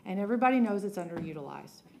this. And everybody knows it's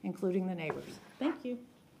underutilized, including the neighbors. Thank you.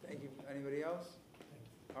 Thank you. Anybody else?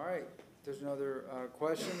 All right. If there's no other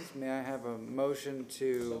questions, may I have a motion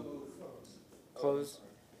to close?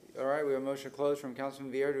 All right, we have a motion to close from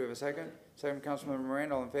Councilman Vieira. Do we have a second? Second from Councilman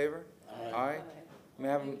Miranda. All in favor? Aye. May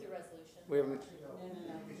I have we have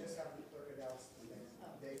We just have the clerk announce the next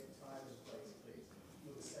date, time, and place, please.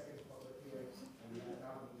 Move the second public hearing, and then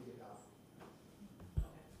that will be adopted.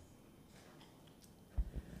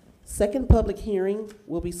 Second public hearing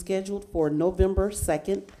will be scheduled for November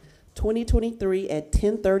 2nd, 2023 at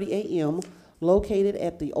 10:30 a.m. located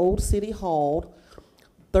at the Old City Hall,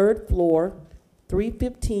 3rd floor,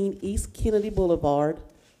 315 East Kennedy Boulevard,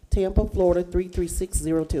 Tampa, Florida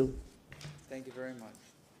 33602. Thank you very much.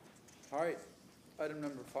 All right, item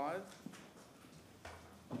number 5.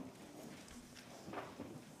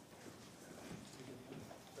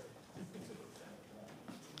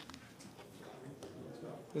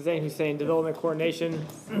 Zain Hussein, Development Coordination.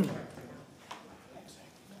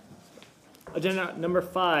 Agenda number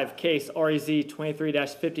 5, case REZ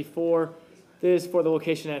 23-54. This is for the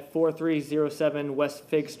location at 4307 West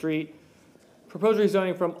Fig Street. Proposed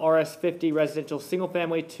rezoning from RS 50 residential single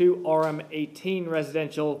family to RM 18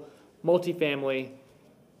 residential multifamily.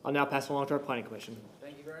 I'll now pass along to our Planning Commission.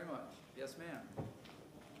 Thank you very much. Yes, ma'am.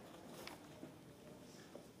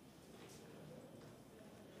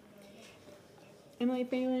 Emily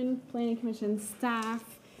Phelan, Planning Commission staff.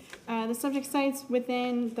 The subject site's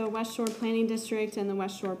within the West Shore Planning District and the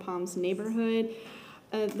West Shore Palms neighborhood.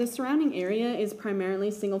 The surrounding area is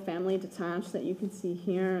primarily single-family detached that you can see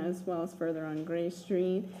here, as well as further on Gray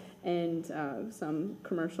Street, and some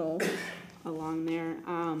commercial along there.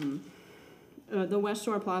 The West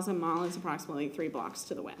Shore Plaza Mall is approximately 3 blocks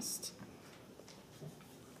to the west.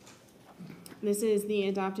 This is the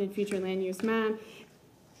adopted future land use map.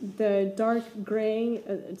 The dark gray,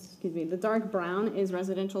 the dark brown is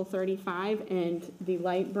residential 35, and the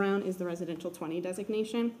light brown is the residential 20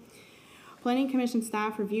 designation. Planning Commission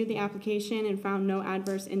staff reviewed the application and found no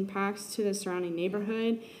adverse impacts to the surrounding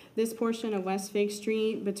neighborhood. This portion of West Fig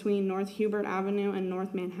Street between North Hubert Avenue and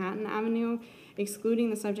North Manhattan Avenue, excluding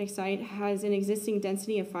the subject site, has an existing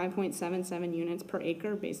density of 5.77 units per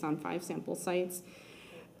acre based on 5 sample sites.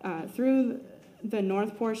 Through the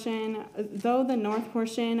north portion, though the north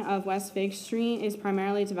portion of West Fig Street is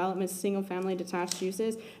primarily developed as single-family detached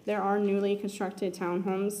uses, there are newly constructed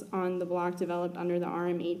townhomes on the block developed under the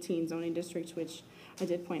RM18 zoning district, which I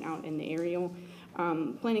did point out in the aerial.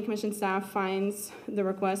 Planning Commission staff finds the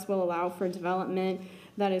request will allow for development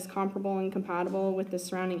that is comparable and compatible with the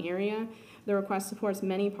surrounding area. The request supports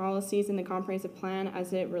many policies in the comprehensive plan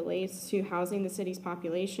as it relates to housing the city's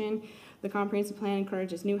population. The comprehensive plan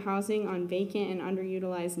encourages new housing on vacant and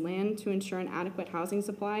underutilized land to ensure an adequate housing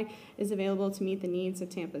supply is available to meet the needs of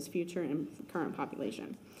Tampa's future and current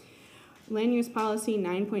population. Land use policy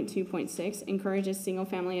 9.2.6 encourages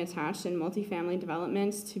single-family attached and multifamily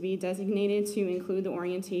developments to be designated to include the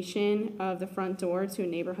orientation of the front door to a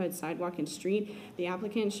neighborhood sidewalk and street. The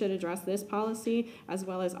applicant should address this policy as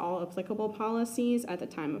well as all applicable policies at the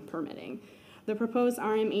time of permitting. The proposed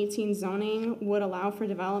RM18 zoning would allow for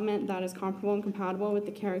development that is comparable and compatible with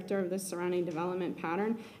the character of the surrounding development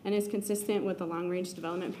pattern and is consistent with the long-range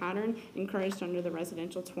development pattern encouraged under the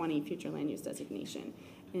residential 20 future land use designation.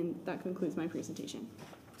 And that concludes my presentation.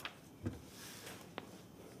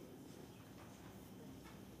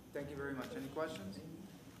 Thank you very much. Any questions?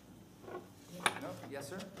 No? Yes,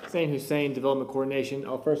 sir? Hussein Hussein, Development Coordination.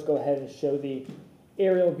 I'll first go ahead and show the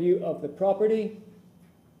aerial view of the property.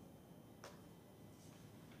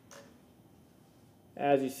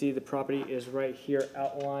 As you see, the property is right here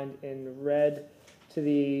outlined in red. To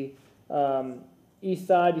the east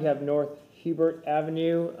side, you have North Hubert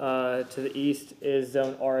Avenue. To the east is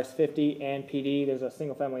zone RS50 and PD. There's a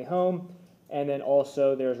single family home. And then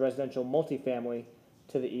also there's residential multifamily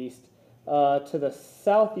to the east. To the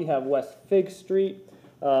south, you have West Fig Street.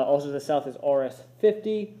 Also to the south is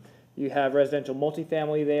RS50. You have residential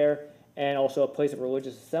multifamily there and also a place of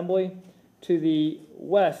religious assembly. To the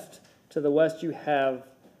west, you have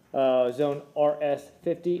zone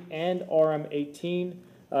RS50 and RM18.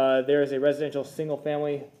 There is a residential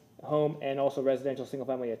single-family home and also residential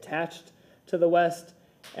single-family attached to the west.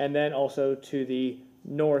 And then also to the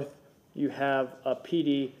north, you have a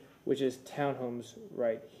PD, which is townhomes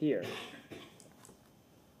right here.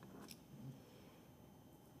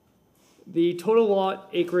 The total lot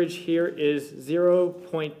acreage here is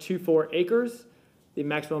 0.24 acres. The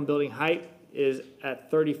maximum building height is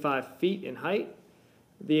at 35 feet in height.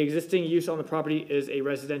 The existing use on the property is a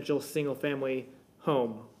residential single-family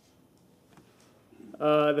home.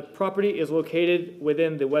 The property is located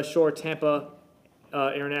within the West Shore Tampa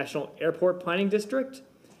International Airport Planning District.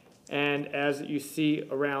 And as you see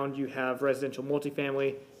around, you have residential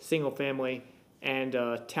multifamily, single-family, and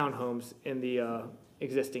townhomes in the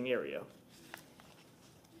existing area.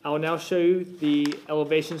 I will now show you the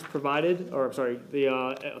elevations provided, or I'm sorry,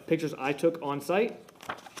 the pictures I took on site.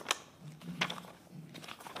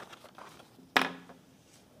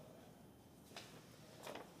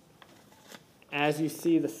 As you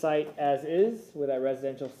see the site as is, with that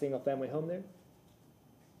residential single-family home there.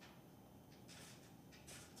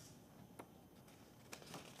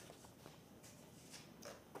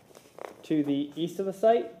 To the east of the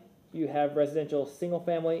site, you have residential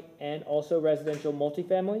single-family and also residential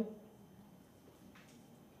multifamily.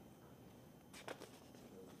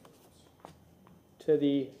 To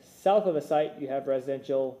the south of the site, you have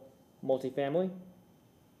residential multifamily.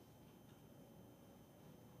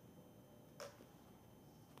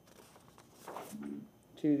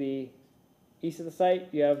 To the east of the site,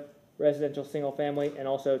 you have residential single-family and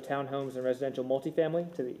also townhomes and residential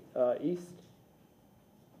multifamily to the east.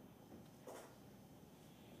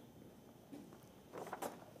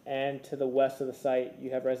 And to the west of the site,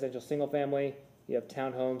 you have residential single-family, you have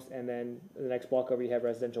townhomes, and then the next block over, you have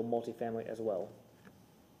residential multifamily as well.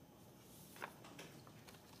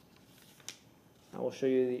 I will show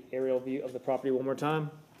you the aerial view of the property one more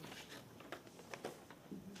time.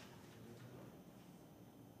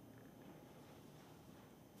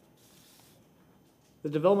 The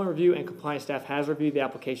Development Review and Compliance staff has reviewed the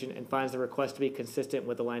application and finds the request to be consistent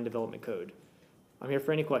with the Land Development Code. I'm here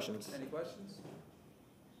for any questions. Any questions?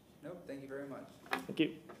 Nope, thank you very much. Thank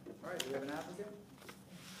you. All right, do we have an applicant?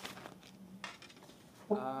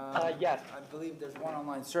 Yes. I believe there's one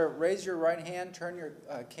online. Sir, raise your right hand, turn your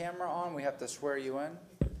camera on. We have to swear you in.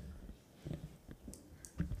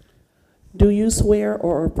 Do you swear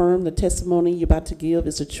or affirm the testimony you're about to give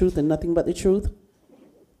is the truth and nothing but the truth?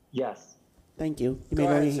 Yes. Thank you. You Go may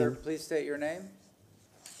ahead, raise your sir. hand. Please state your name.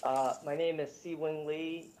 My name is Si-Wing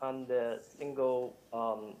Lee. I'm the single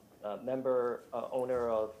member owner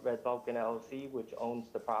of Red Falcon LLC, which owns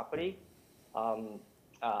the property.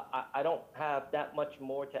 I don't have that much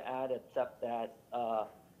more to add except that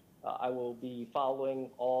I will be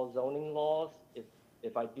following all zoning laws. If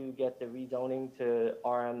if I do get the rezoning to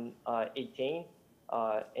RM 18,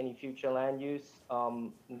 any future land use.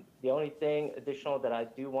 The only thing additional that I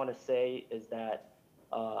do want to say is that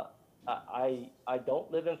I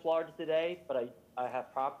don't live in Florida today, but I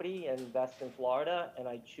have property and invest in Florida, and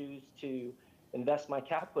I choose to invest my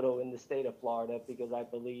capital in the state of Florida because I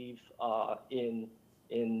believe in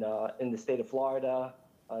the state of Florida,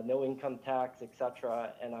 no income tax,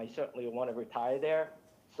 etc. And I certainly want to retire there.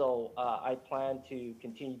 So I plan to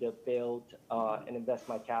continue to build and invest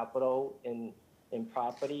my capital in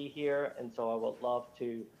property here, and so I would love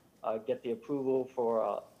to get the approval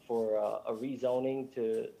for a rezoning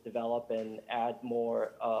to develop and add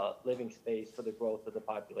more living space for the growth of the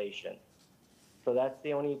population. So that's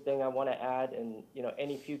the only thing I want to add, and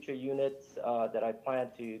any future units that I plan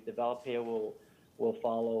to develop here will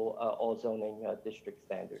follow all zoning district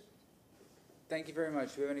standards. Thank you very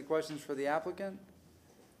much. Do we have any questions for the applicant?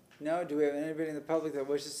 No? Do we have anybody in the public that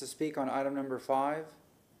wishes to speak on item number 5?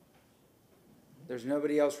 There's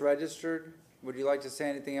nobody else registered. Would you like to say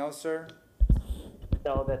anything else, sir?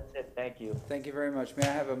 No, that's it. Thank you. Thank you very much. May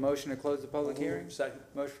I have a motion to close the public hearing? Second.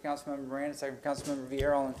 Motion for Councilmember Miranda, second for Councilmember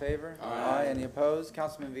Vieira. All in favor? Aye. Any opposed?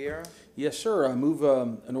 Councilman Vieira? Yes, sir. I move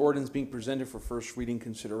an ordinance being presented for first reading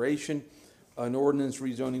consideration. An ordinance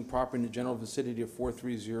rezoning property in the general vicinity of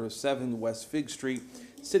 4307 West Fig Street,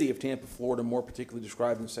 City of Tampa, Florida, more particularly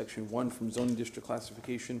described in Section 1 from zoning district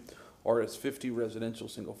classification RS50 residential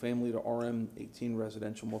single family to RM 18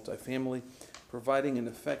 residential multifamily, providing an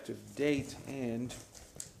effective date and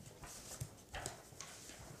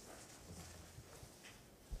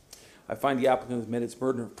I find the applicant has met its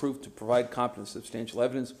burden of proof to provide competent substantial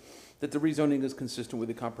evidence that the rezoning is consistent with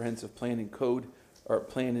the comprehensive plan and code or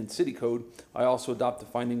plan and city code. I also adopt the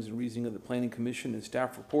findings and reasoning of the planning commission and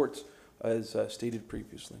staff reports as stated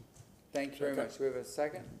previously. Thank you very much. Do we have a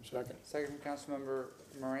second? Second. Second from Councilmember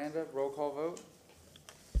Miranda. Roll call vote.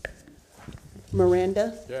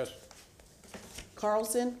 Miranda, Yes.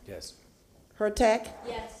 Carlson, Yes. Hurtak,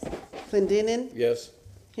 Yes. Clendenin, Yes.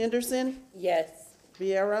 Henderson, Yes.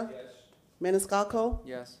 Vieira, Maniscalco.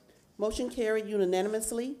 Yes. Motion carried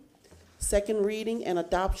unanimously. Second reading and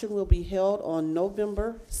adoption will be held on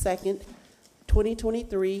November 2nd,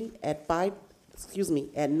 2023 at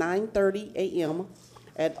 9:30 a.m.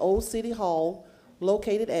 at Old City Hall,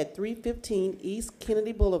 located at 315 East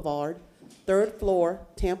Kennedy Boulevard, 3rd floor,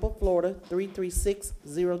 Tampa, Florida,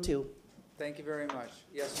 33602. Thank you very much.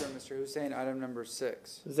 Yes, sir, Mr. Hussein, item number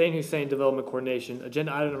 6. Zane Hussein, Development Coordination.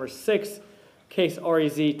 Agenda item number 6, case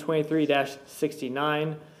REZ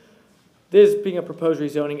 23-69. This being a proposed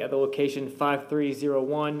rezoning at the location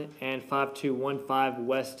 5301 and 5215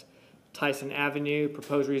 West Tyson Avenue.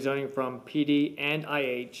 Proposed rezoning from PD and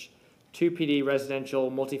IH to PD residential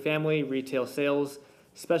multifamily, retail sales,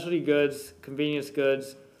 specialty goods, convenience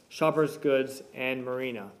goods, shoppers goods, and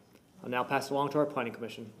marina. I'll now pass it along to our planning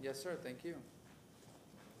commission. Yes, sir, thank you.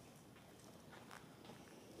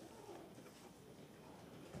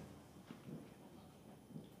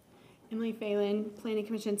 Emily Phelan, Planning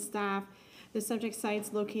Commission staff. The subject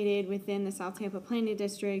site's located within the South Tampa Planning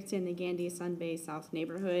District in the Gandy Sun Bay South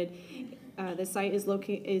neighborhood. The site is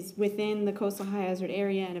within the coastal high hazard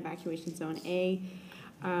area and evacuation zone A.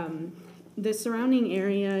 The surrounding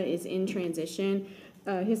area is in transition.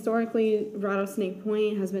 Historically, Rattlesnake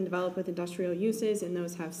Point has been developed with industrial uses, and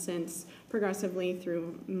those have since progressively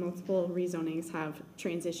through multiple rezonings have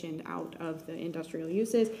transitioned out of the industrial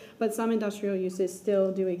uses, but some industrial uses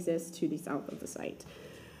still do exist to the south of the site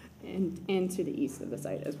and to the east of the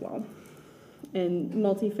site as well. And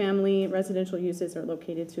multifamily residential uses are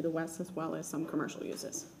located to the west as well as some commercial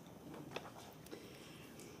uses.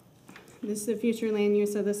 This is the future land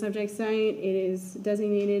use of the subject site. It is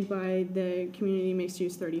designated by the Community Mixed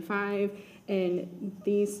Use 35, and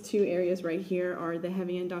these two areas right here are the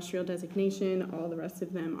heavy industrial designation. All the rest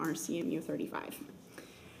of them are CMU 35.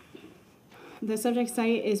 The subject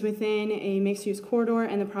site is within a mixed-use corridor,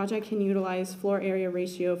 and the project can utilize floor area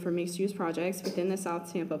ratio for mixed-use projects within the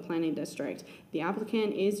South Tampa Planning District. The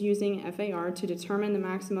applicant is using FAR to determine the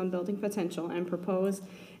maximum building potential and proposes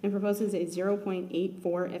a 0.84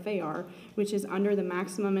 FAR, which is under the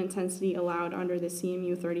maximum intensity allowed under the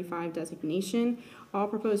CMU 35 designation. All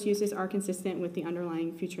proposed uses are consistent with the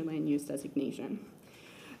underlying future land use designation.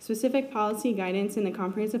 Specific policy guidance in the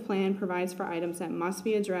comprehensive plan provides for items that must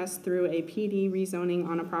be addressed through a PD rezoning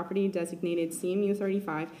on a property designated CMU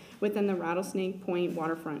 35 within the Rattlesnake Point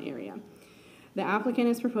waterfront area. The applicant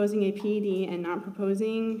is proposing a PD and not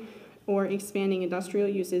proposing or expanding industrial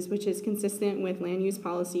uses, which is consistent with land use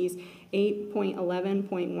policies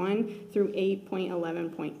 8.11.1 through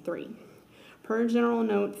 8.11.3. Per General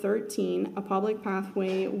Note 13, a public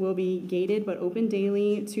pathway will be gated but open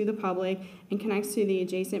daily to the public and connects to the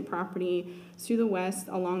adjacent property to the west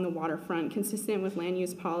along the waterfront, consistent with land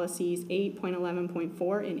use policies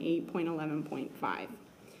 8.11.4 and 8.11.5.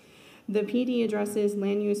 The PD addresses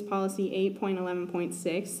land use policy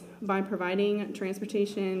 8.11.6 by providing a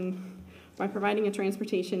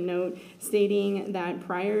transportation note stating that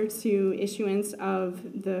prior to issuance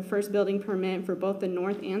of the first building permit for both the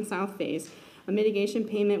north and south phase, a mitigation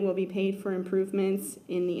payment will be paid for improvements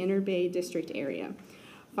in the Inner Bay District area.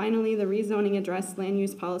 Finally, the rezoning addressed land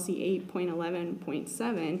use policy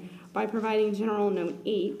 8.11.7 by providing General Note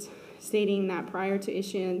 8 stating that prior to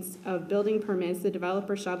issuance of building permits, the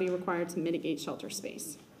developer shall be required to mitigate shelter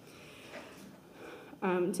space.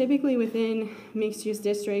 Typically within mixed-use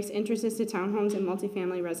districts, entrances to townhomes and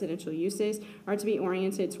multifamily residential uses are to be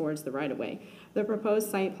oriented towards the right-of-way. The proposed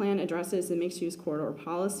site plan addresses the mixed-use corridor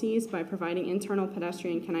policies by providing internal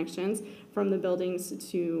pedestrian connections from the buildings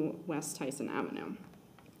to West Tyson Avenue.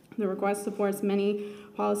 The request supports many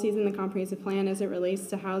policies in the comprehensive plan as it relates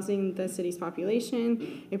to housing the city's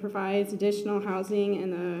population. It provides additional housing in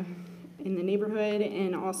the neighborhood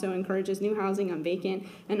and also encourages new housing on vacant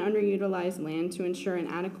and underutilized land to ensure an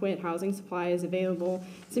adequate housing supply is available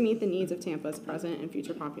to meet the needs of Tampa's present and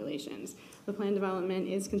future populations. The plan development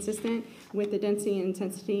is consistent with the density and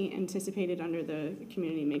intensity anticipated under the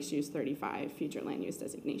Community Mixed Use 35 future land use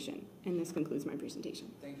designation. And this concludes my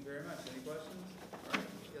presentation. Thank you very much. Any questions? All right.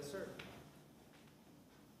 Yes, sir.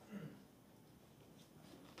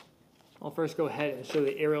 I'll first go ahead and show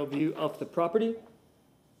the aerial view of the property.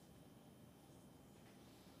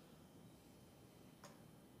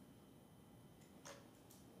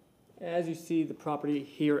 As you see the property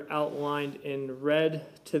here outlined in red,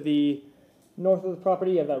 to the north of the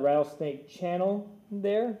property you have that Rattlesnake Channel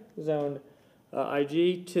there, zoned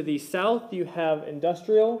IG. To the south you have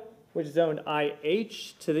industrial, which is zoned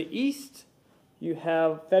IH. To the east you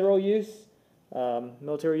have federal use,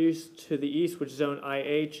 military use to the east, which is zoned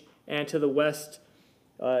IH. And to the west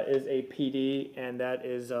is a PD, and that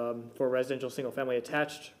is for residential single-family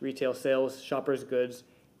attached, retail sales, shoppers, goods,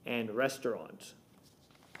 and restaurants.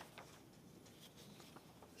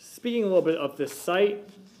 Speaking a little bit of this site,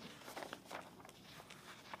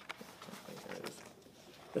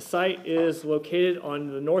 the site is located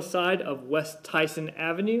on the north side of West Tyson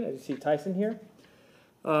Avenue, as you see Tyson here.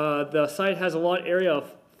 The site has a lot area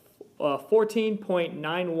of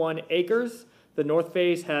 14.91 acres. The north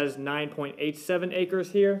face has 9.87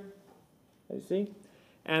 acres here, as you see,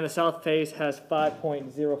 and the south face has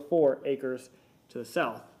 5.04 acres to the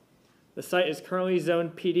south. The site is currently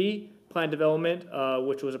zoned PD, plan development,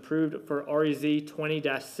 which was approved for REZ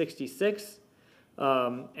 20-66,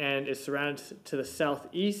 and is surrounded to the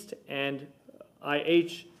southeast, and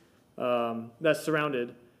IH that's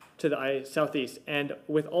surrounded to the southeast, and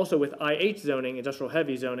also with IH zoning, industrial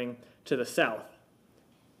heavy zoning, to the south.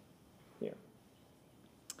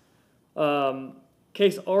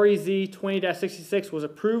 Case REZ 20-66 was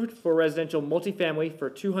approved for residential multifamily for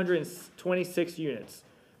 226 units,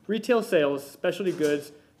 retail sales, specialty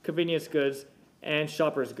goods, convenience goods, and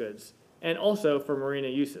shoppers goods, and also for marina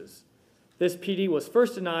uses. This PD was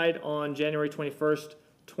first denied on January 21st,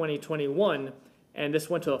 2021, and this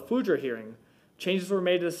went to a FLUDRA hearing. Changes were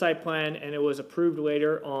made to the site plan, and it was approved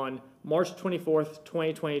later on March 24th,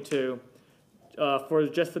 2022, for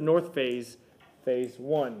just the north phase, phase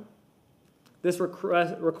 1. This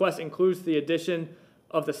request includes the addition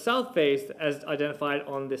of the south face as identified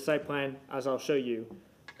on the site plan, as I'll show you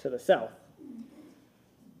to the south.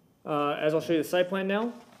 As I'll show you the site plan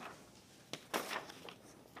now.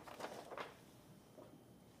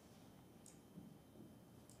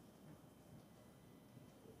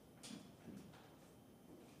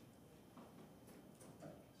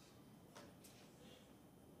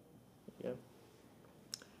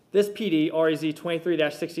 This PD, REZ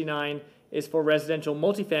 23-69, is for residential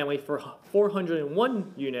multifamily for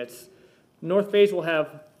 401 units. North phase will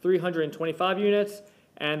have 325 units,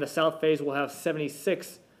 and the south phase will have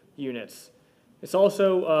 76 units. It's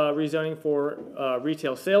also rezoning for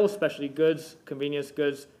retail sales, specialty goods, convenience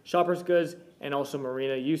goods, shoppers goods, and also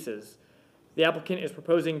marina uses. The applicant is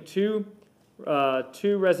proposing two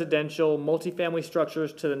residential multifamily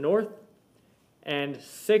structures to the north and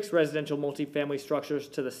 6 residential multifamily structures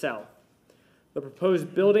to the south. The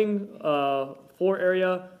proposed building floor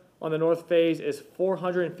area on the north phase is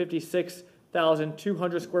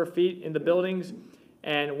 456,200 square feet in the buildings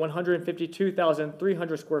and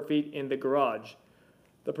 152,300 square feet in the garage.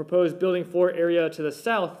 The proposed building floor area to the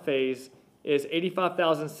south phase is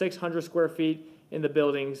 85,600 square feet in the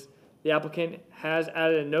buildings. The applicant has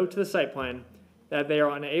added a note to the site plan that they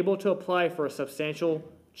are unable to apply for a substantial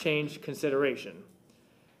change consideration.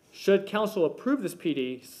 Should council approve this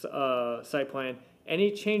PD site plan,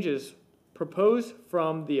 any changes proposed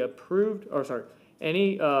from the approved,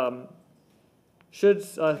 should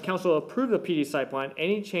council approve the PD site plan,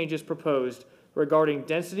 any changes proposed regarding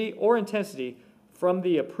density or intensity from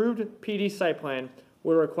the approved PD site plan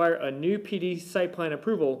will require a new PD site plan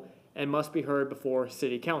approval and must be heard before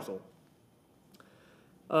City Council.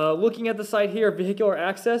 Looking at the site here, vehicular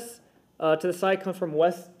access to the site comes from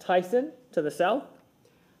West Tyson to the south.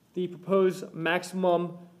 The proposed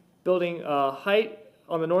maximum building height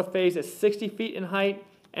on the north phase is 60 feet in height,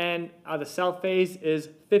 and the south phase is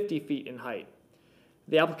 50 feet in height.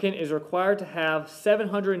 The applicant is required to have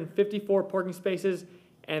 754 parking spaces,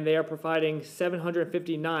 and they are providing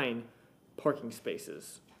 759 parking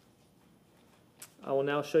spaces. I will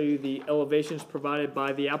now show you the elevations provided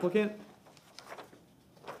by the applicant.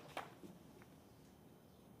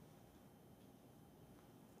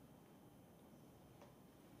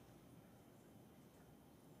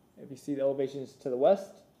 If you see the elevations to the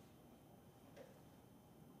west,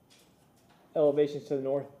 elevations to the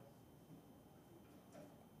north,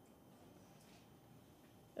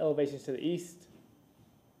 elevations to the east,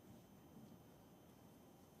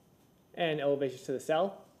 and elevations to the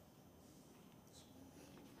south.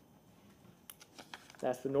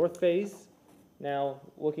 That's the north phase. Now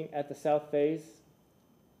looking at the south phase,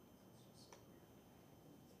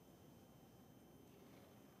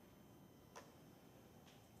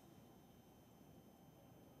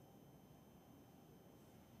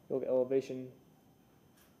 look at elevation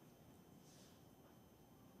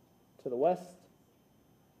to the west.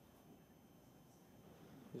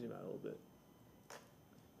 Zoom out a little bit.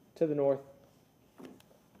 To the north.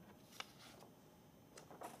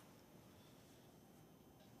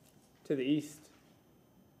 To the east.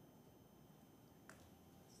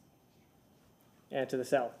 And to the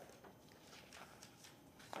south.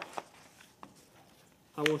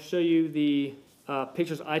 I will show you the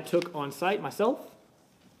pictures I took on site myself.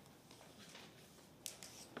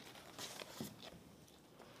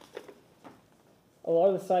 A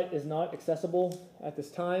lot of the site is not accessible at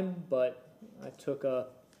this time, but I took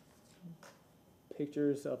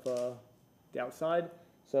pictures of the outside.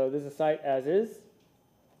 So this is the site as is.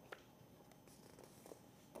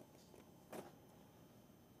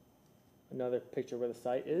 Another picture where the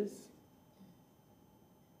site is.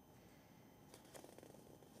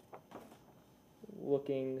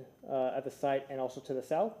 Looking at the site and also to the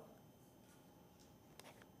south.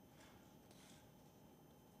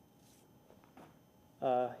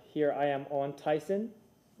 Here I am on Tyson,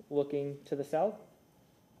 looking to the south.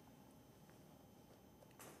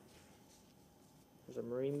 There's a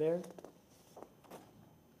marine there.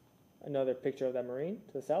 Another picture of that marine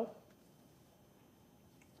to the south.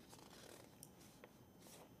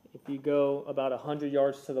 If you go about 100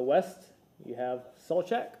 yards to the west, you have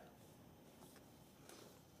Solchak.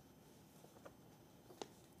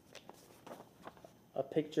 A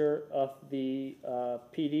picture of the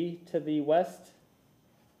PD to the west.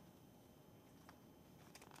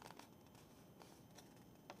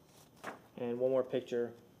 And one more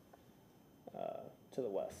picture to the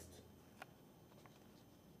west.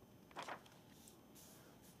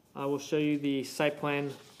 I will show you the site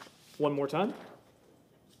plan one more time.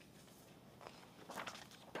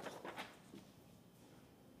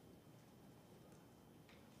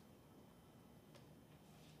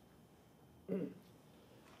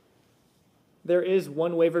 There is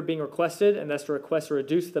one waiver being requested, and that's to request to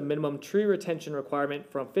reduce the minimum tree retention requirement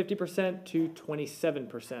from 50% to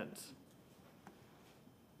 27%.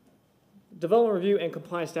 Development Review and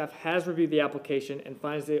Compliance staff has reviewed the application and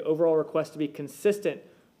finds the overall request to be consistent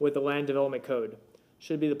with the Land Development Code.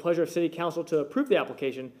 Should it be the pleasure of City Council to approve the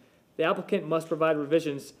application, the applicant must provide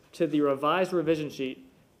revisions to the revised revision sheet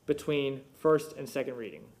between first and second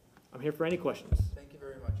reading. I'm here for any questions. Thank you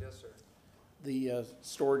very much. Yes, sir. The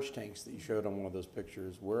storage tanks that you showed on one of those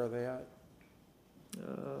pictures, where are they at?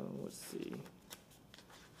 Let's see.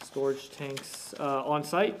 Storage tanks on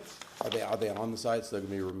site. Are they on the site, so they're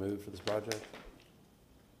gonna be removed for this project?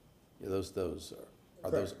 Yeah, are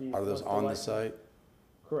those on the site?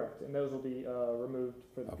 Correct, and those will be removed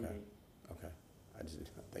for the Okay. meeting. Okay,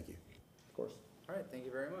 thank you. Of course. All right, thank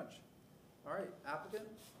you very much. All right, applicant?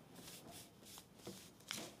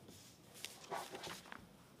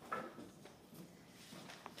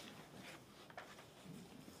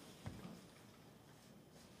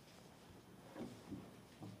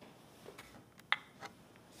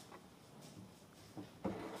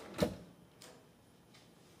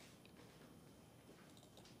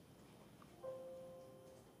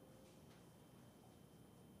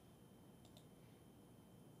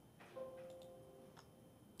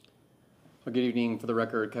 Good evening. For the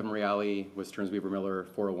record, Kevin Reale with Stearns Weaver Miller,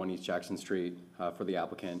 401 East Jackson Street, for the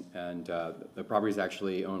applicant. And the property is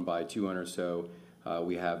actually owned by two owners, so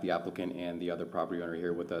we have the applicant and the other property owner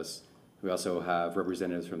here with us. We also have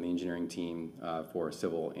representatives from the engineering team for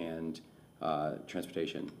civil and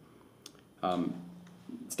transportation.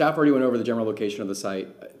 Staff already went over the general location of the site.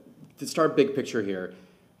 To start big picture here,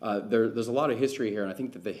 there's a lot of history here, and I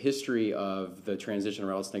think that the history of the transition of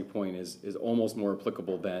Rattlesnake Point is almost more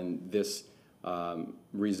applicable than this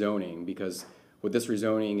rezoning, because what this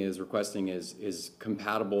rezoning is requesting is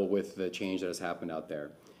compatible with the change that has happened out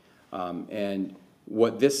there. And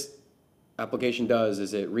what this application does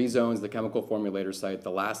is it rezones the chemical formulator site,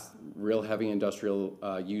 the last real heavy industrial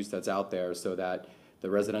use that's out there, so that the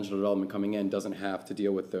residential development coming in doesn't have to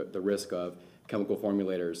deal with the risk of chemical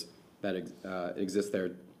formulators that exist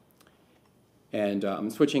there. And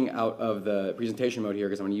I'm switching out of the presentation mode here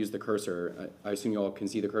because I'm going to use the cursor. I assume you all can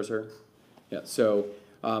see the cursor? Yeah, so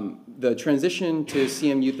the transition to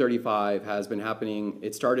CMU 35 has been happening.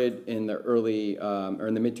 It started in the early, or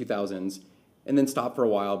in the mid-2000s, and then stopped for a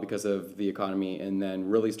while because of the economy, and then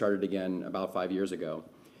really started again about 5 years ago.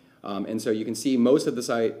 And so you can see most of the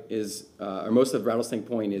site is, or most of Rattlesnake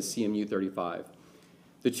Point is CMU 35.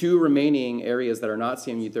 The two remaining areas that are not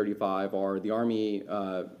CMU 35 are the Army,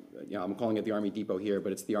 I'm calling it the Army Depot here,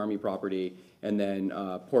 but it's the Army property, and then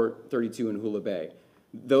Port 32 in Hula Bay.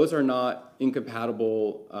 Those are not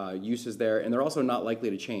incompatible uses there, and they're also not likely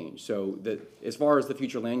to change. So that as far as the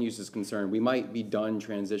future land use is concerned, we might be done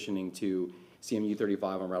transitioning to CMU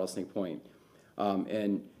 35 on Rattlesnake Point.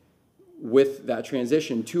 And with that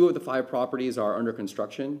transition, 2 of the 5 properties are under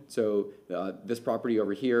construction. So this property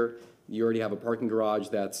over here, you already have a parking garage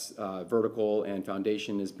that's vertical and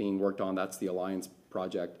foundation is being worked on. That's the Alliance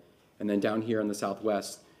project. And then down here in the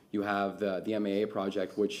southwest, you have the MAA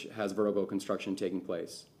project, which has vertical construction taking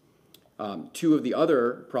place. 2 of the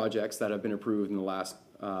other projects that have been approved in the last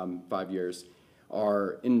 5 years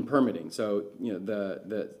are in permitting. So, you know,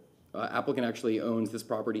 the applicant actually owns this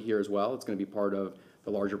property here as well. It's going to be part of the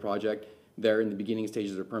larger project. They're in the beginning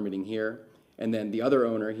stages of permitting here. And then the other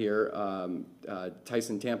owner here,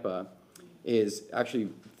 Tyson Tampa, is actually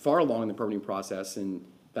far along in the permitting process, and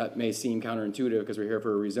that may seem counterintuitive because we're here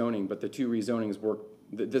for a rezoning, but the 2 rezonings work.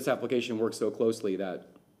 This application works so closely that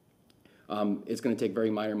it's going to take very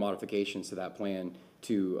minor modifications to that plan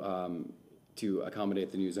to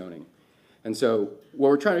accommodate the new zoning. And so what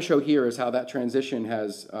we're trying to show here is how that transition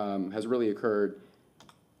has really occurred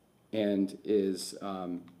and is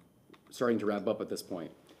starting to wrap up at this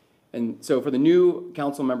point. And so for the new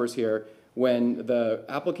council members here, when the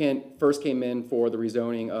applicant first came in for the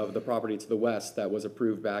rezoning of the property to the west that was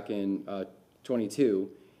approved back in 22,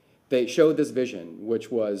 they showed this vision, which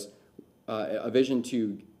was a vision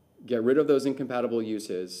to get rid of those incompatible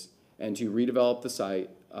uses and to redevelop the site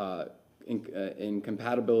in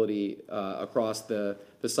compatibility across the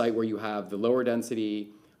site where you have the lower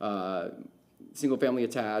density, single-family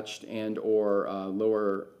attached and or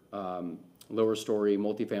lower story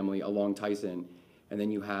multifamily along Tyson, and then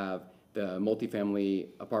you have the multifamily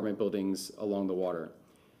apartment buildings along the water.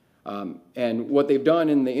 And what they've done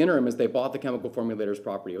in the interim is they bought the chemical formulators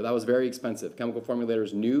property. Well, that was very expensive. Chemical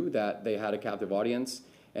formulators knew that they had a captive audience,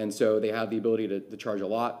 and so they had the ability to charge a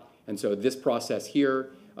lot. And so this process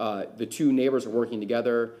here, the 2 neighbors are working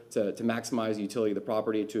together to maximize the utility of the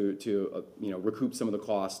property to recoup some of the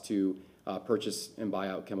costs to purchase and buy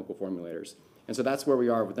out chemical formulators. And so that's where we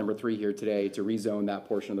are with number 3 here today, to rezone that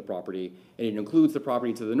portion of the property. And it includes the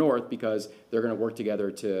property to the north because they're going to work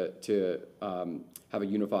together to have a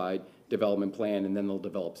unified development plan, and then they'll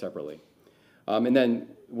develop separately. And then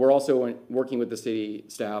we're also working with the city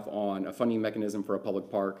staff on a funding mechanism for a public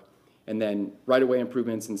park. And then right-of-way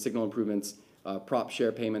improvements and signal improvements, prop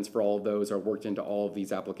share payments for all of those are worked into all of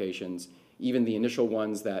these applications. Even the initial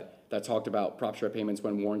ones that talked about prop share payments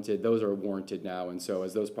when warranted, those are warranted now. And so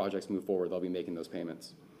as those projects move forward, they'll be making those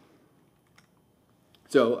payments.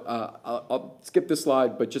 So I'll skip this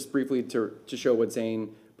slide, but just briefly to show what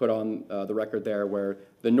Zane put on the record there, where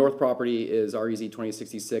the north property is REZ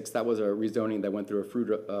 2066. That was a rezoning that went through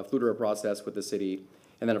a FLUDRA process with the city.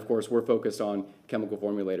 And then, of course, we're focused on chemical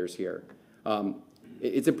formulators here.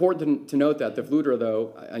 It's important to note that the FLUDRA,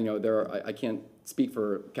 though, I can't speak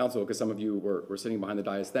for council because some of you were sitting behind the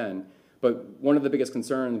dais then, but one of the biggest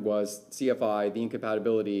concerns was CFI, the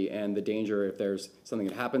incompatibility, and the danger if there's something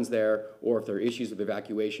that happens there or if there are issues with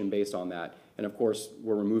evacuation based on that. And of course,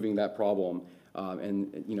 we're removing that problem.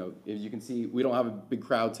 And as you can see, we don't have a big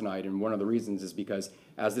crowd tonight, and one of the reasons is because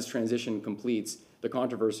as this transition completes, the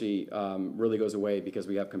controversy really goes away because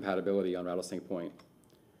we have compatibility on Rattlesnake Point.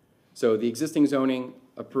 So the existing zoning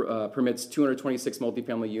permits 226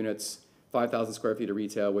 multifamily units, 5,000 square feet of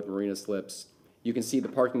retail with marina slips. You can see the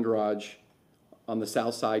parking garage on the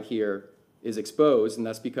south side here is exposed, and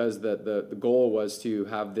that's because the goal was to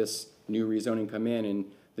have this new rezoning come in, and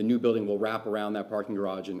the new building will wrap around that parking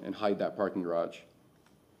garage and hide that parking garage.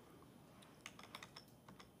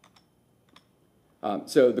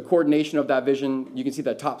 So the coordination of that vision, you can see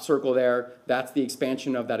that top circle there, that's the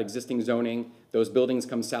expansion of that existing zoning. Those buildings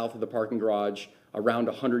come south of the parking garage. Around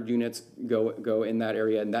 100 units go in that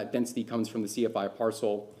area, and that density comes from the CFI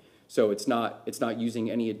parcel. So it's not using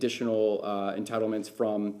any additional entitlements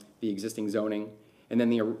from the existing zoning. And then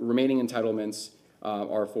the remaining entitlements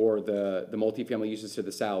are for the multifamily uses to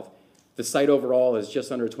the south. The site overall is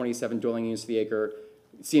just under 27 dwelling units to the acre.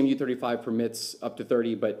 CMU 35 permits up to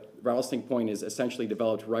 30, but Rattlesnake Point is essentially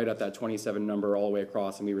developed right at that 27 number all the way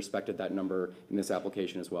across, and we respected that number in this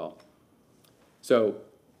application as well. So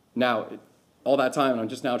now, all that time, and I'm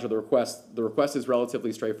just now to the request. The request is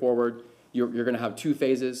relatively straightforward. You're going to have two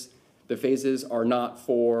phases. The phases are not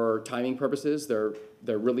for timing purposes. They're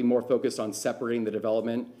really more focused on separating the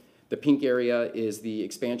development. The pink area is the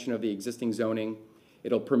expansion of the existing zoning.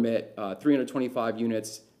 It'll permit 325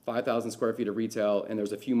 units, 5,000 square feet of retail, and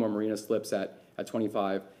there's a few more marina slips at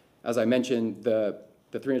 25. As I mentioned, the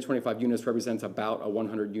 325 units represents about a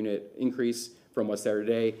 100 unit increase from what's there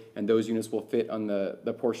today, and those units will fit on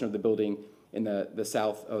the portion of the building in the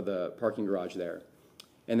south of the parking garage there.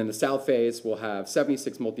 And then the south phase will have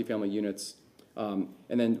 76 multifamily units, and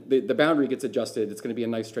then the boundary gets adjusted. It's going to be a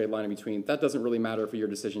nice straight line in between. That doesn't really matter for your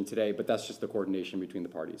decision today, but that's just the coordination between the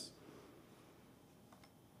parties.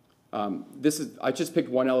 I just picked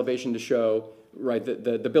one elevation to show, right,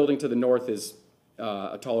 the building to the north is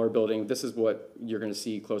a taller building. This is what you're going to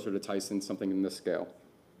see closer to Tyson, something in this scale.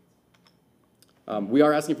 We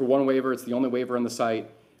are asking for one waiver. It's the only waiver on the site,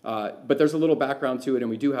 but there's a little background to it, and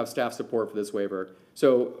we do have staff support for this waiver.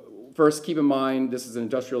 So first, keep in mind, this is an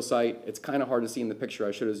industrial site. It's kind of hard to see in the picture.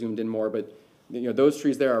 I should have zoomed in more, but those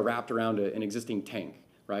trees there are wrapped around an existing tank,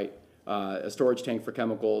 right? A storage tank for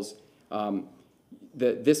chemicals.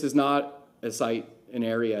 This is not a site, an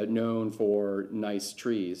area known for nice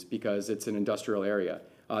trees because it's an industrial area.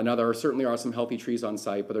 Now, there certainly are some healthy trees on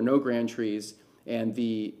site, but there are no grand trees, and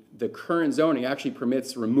the current zoning actually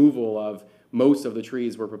permits removal of most of the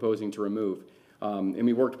trees we're proposing to remove. And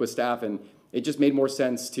we worked with staff, and it just made more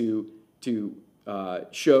sense to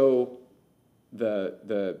show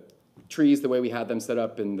the trees the way we had them set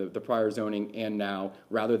up in the prior zoning and now,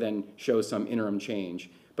 rather than show some interim change.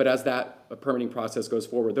 But as that permitting process goes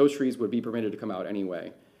forward, those trees would be permitted to come out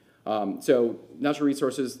anyway. So Natural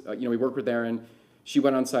Resources, we worked with Erin. She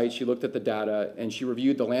went on site, she looked at the data, and she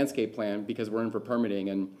reviewed the landscape plan because we're in for permitting.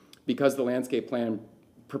 And because the landscape plan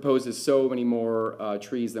proposes so many more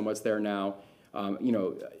trees than what's there now,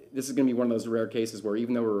 this is going to be one of those rare cases where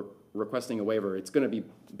even though we're requesting a waiver, it's going to be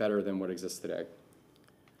better than what exists today.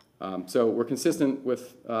 So we're consistent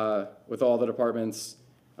with all the departments.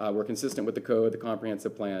 We're consistent with the code, the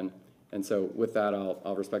comprehensive plan. And so with that,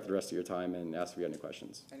 I'll respect the rest of your time and ask if you have any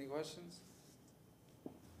questions. Any questions?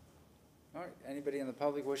 All right, anybody in the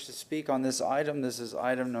public wish to speak on this item? This is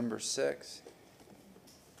item number 6.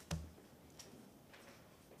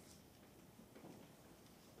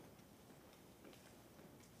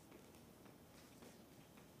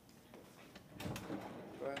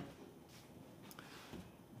 Go ahead.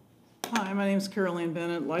 Hi, my name is Carol Ann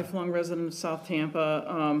Bennett, lifelong resident of South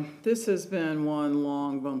Tampa. This has been one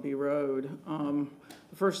long, bumpy road.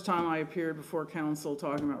 The first time I appeared before council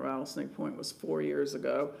talking about Rattlesnake Point was 4 years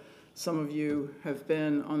ago. Some of you have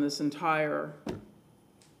been on this entire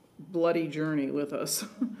bloody journey with us.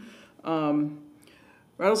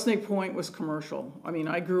 Rattlesnake Point was commercial. I mean,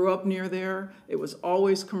 I grew up near there. It was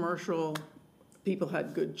always commercial. People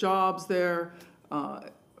had good jobs there,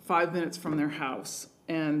 5 minutes from their house.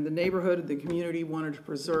 And the neighborhood, the community wanted to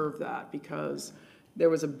preserve that because there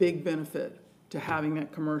was a big benefit to having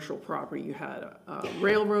that commercial property. You had a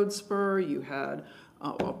railroad spur, you had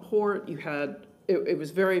a port, it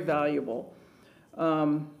was very valuable.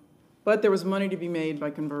 But there was money to be made by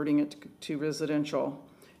converting it to residential.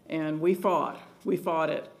 And we fought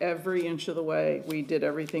it every inch of the way. We did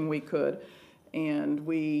everything we could. And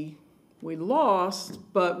we lost,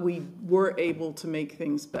 but we were able to make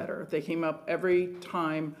things better. They came up every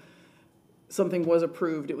time something was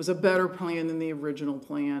approved. It was a better plan than the original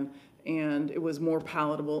plan, and it was more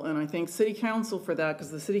palatable. And I thank City Council for that,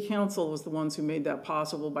 because the City Council was the ones who made that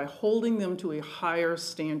possible by holding them to a higher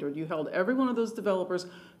standard. You held every one of those developers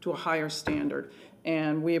to a higher standard,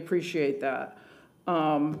 and we appreciate that.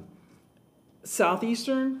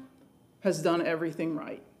 Southeastern has done everything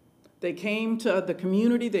right. They came to the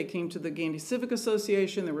community, they came to the Gandy Civic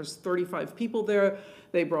Association, there was 35 people there.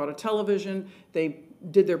 They brought a television, they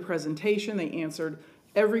did their presentation, they answered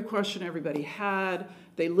every question everybody had.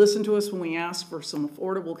 They listened to us when we asked for some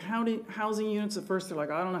affordable housing units. At first, they're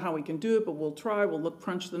like, I don't know how we can do it, but we'll try, we'll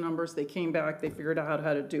crunch the numbers. They came back, they figured out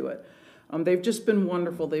how to do it. They've just been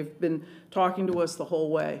wonderful. They've been talking to us the whole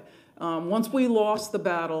way. Once we lost the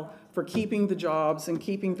battle for keeping the jobs and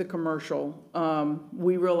keeping the commercial,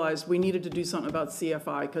 we realized we needed to do something about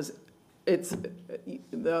CFI because it's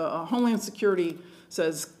the Homeland Security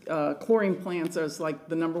says chlorine plants as like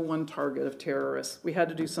the #1 target of terrorists. We had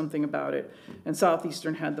to do something about it, and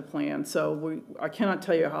Southeastern had the plan. So I cannot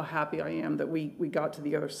tell you how happy I am that we got to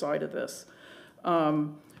the other side of this.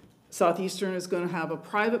 Southeastern is going to have a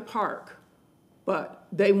private park, but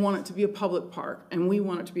they want it to be a public park, and we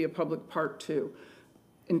want it to be a public park too.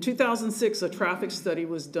 In 2006, a traffic study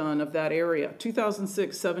was done of that area.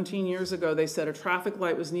 2006, 17 years ago, they said a traffic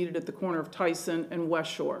light was needed at the corner of Tyson and West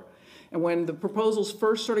Shore. And when the proposals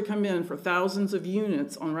first started coming in for thousands of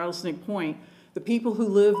units on Rattlesnake Point, the people who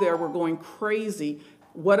live there were going crazy.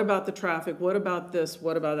 What about the traffic? What about this?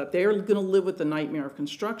 What about that? They're going to live with the nightmare of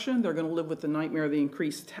construction. They're going to live with the nightmare of the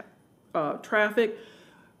increased traffic.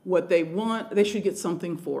 What they want, they should get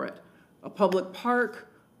something for it. A public park,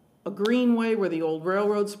 a greenway where the old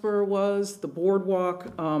railroad spur was, the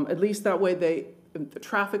boardwalk, at least that way the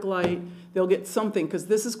traffic light, they'll get something because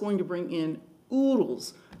this is going to bring in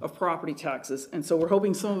oodles of property taxes. And so we're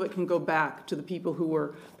hoping some of it can go back to the people who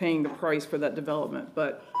were paying the price for that development.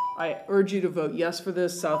 But I urge you to vote yes for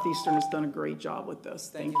this. Southeastern has done a great job with this.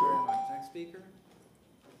 Thank you very much. Next speaker.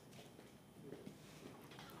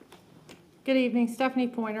 Good evening, Stephanie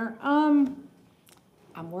Pointer. I'm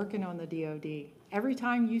working on the DOD. Every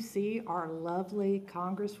time you see our lovely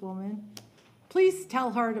Congresswoman, please tell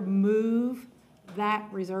her to move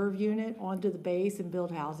that reserve unit onto the base and build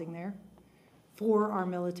housing there for our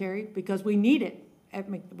military because we need it.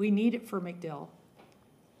 We need it for MacDill.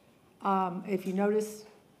 If you notice,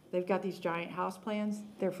 they've got these giant house plans.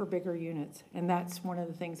 They're for bigger units, and that's one of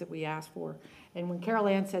the things that we asked for. And when Carol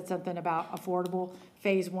Ann said something about affordable,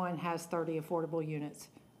 Phase 1 has 30 affordable units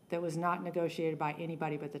that was not negotiated by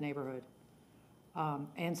anybody but the neighborhood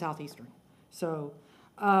and Southeastern. So,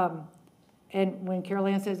 and when Carol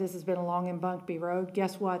Ann says this has been along in Bunkby Road,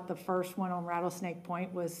 guess what? The first one on Rattlesnake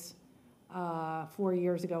Point was 4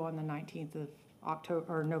 years ago on the 19th of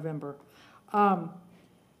October or November.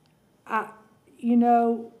 You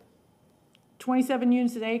know, 27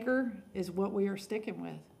 units an acre is what we are sticking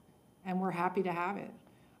with, and we're happy to have it.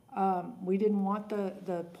 We didn't want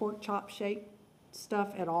the pork chop shake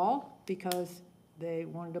stuff at all because they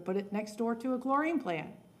wanted to put it next door to a chlorine plant.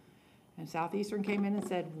 And Southeastern came in and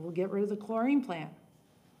said, we'll get rid of the chlorine plant.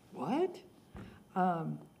 What?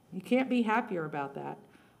 You can't be happier about that.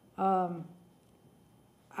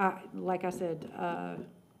 Like I said, I'm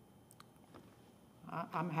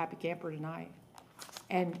a happy camper tonight.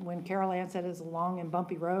 And when Carol Ann said it's a long and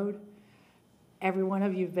bumpy road, every one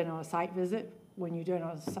of you have been on a site visit when you're doing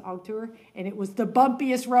a SOG tour, and it was the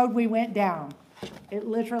bumpiest road we went down. It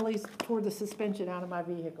literally tore the suspension out of my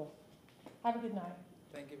vehicle. Have a good night.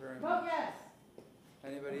 Thank you very much. Vote yes.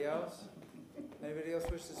 Anybody else? Anybody else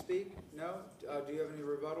wish to speak? No? Do you have any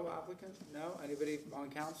rebuttal, applicant? No? Anybody on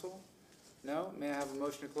council? No? May I have a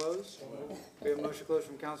motion to close? We have a motion to close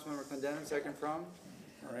from Councilmember Clendenin, second from?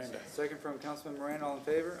 Miranda. Second from Councilman Miranda, all in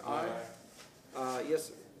favor? Aye.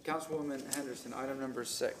 Yes, Councilwoman Henderson, item number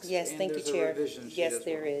 6. Yes, And thank you, there's a Chair. revision sheet Yes, as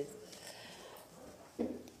there well. is.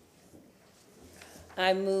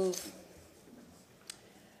 I move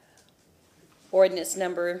ordinance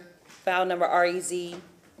number, file number REZ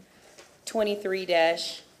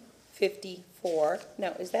 23-54.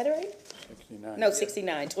 No, is that right? 69. No,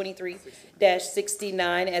 69,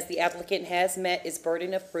 23-69, as the applicant has met its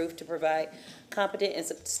burden of proof to provide competent and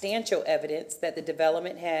substantial evidence that the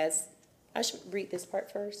development has, I should read this part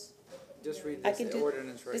first. Just read I this, can the do,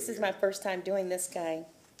 ordinance right this is here. my first time doing this, guy.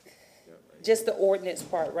 Just the ordinance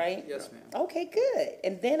part, right? Yes, ma'am. Okay, good.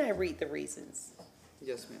 And then I read the reasons.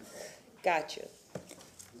 Yes, ma'am. Gotcha.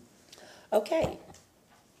 Okay.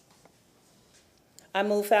 I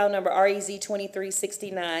move file number REZ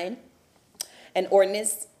 2369, an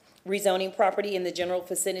ordinance rezoning property in the general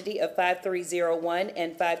vicinity of 5301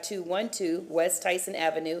 and 5212 West Tyson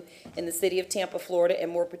Avenue in the city of Tampa, Florida,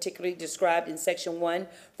 and more particularly described in section 1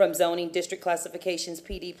 from zoning district classifications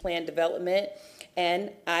PD plan development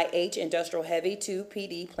and IH industrial heavy to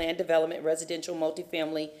PD plan development residential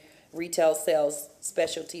multifamily retail sales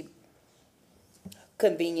specialty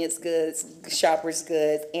convenience goods, shoppers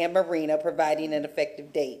goods, and marina, providing an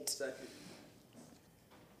effective date. Second.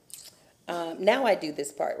 Now I do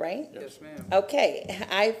this part, right? Yes, ma'am. Okay,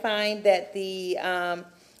 I find that I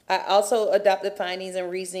also adopt the findings and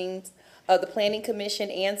reasonings of the Planning Commission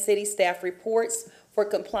and city staff reports for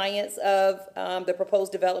compliance of the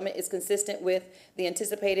proposed development is consistent with the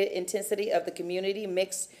anticipated intensity of the community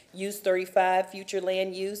mixed use 35 future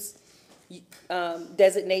land use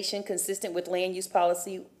designation consistent with land use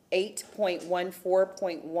policy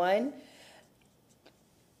 8.14.1.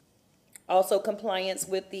 Also compliance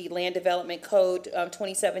with the Land Development Code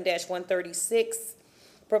 27-136.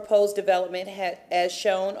 Proposed development as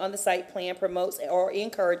shown on the site plan promotes or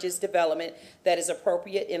encourages development that is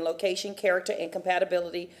appropriate in location, character, and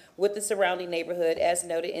compatibility with the surrounding neighborhood as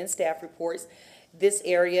noted in staff reports. This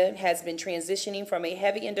area has been transitioning from a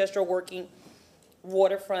heavy industrial working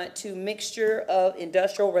waterfront to mixture of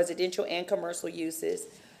industrial, residential, and commercial uses.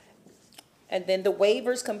 And then the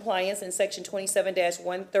waivers compliance in section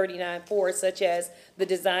 27-139.4, such as the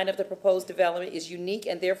design of the proposed development is unique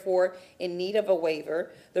and therefore in need of a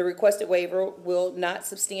waiver. The requested waiver will not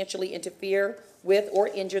substantially interfere with or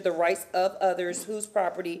injure the rights of others whose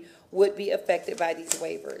property would be affected by these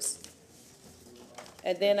waivers.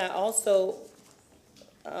 And then I also,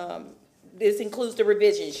 this includes the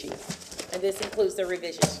revision sheet. And this includes the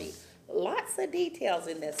revision sheet. Lots of details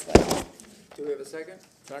in this one. Do we have a second?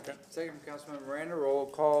 Second. Second from Councilmember Miranda. Roll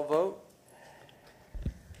call vote.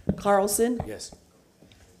 Carlson, Yes.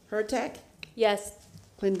 Hurtak, Yes.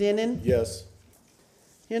 Clendenin, Yes.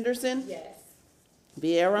 Henderson, Yes.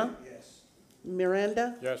 Vieira,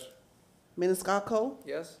 Miranda, Yes. Maniscalco.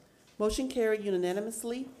 Yes. Motion carried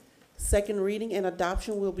unanimously. Second reading and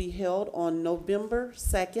adoption will be held on November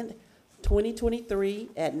 2nd,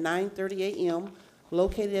 2023 at 9:30 a.m.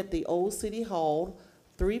 located at the Old City Hall,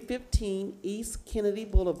 315 East Kennedy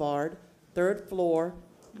Boulevard, 3rd floor,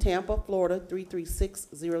 Tampa, Florida,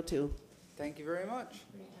 33602. Thank you very much.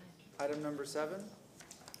 Item number 7.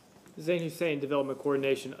 Zain Hussein, Development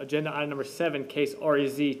Coordination. Agenda item number 7, case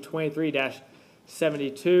REZ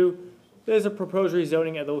 23-72. There's a proposed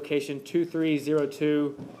rezoning at the location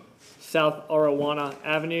 2302 South Arawana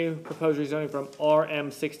Avenue. Proposed rezoning from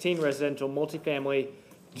RM16 residential multifamily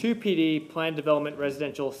to PD planned development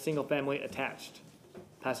residential single family attached.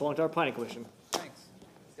 Pass along to our planning commission. Thanks.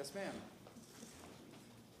 Yes, ma'am.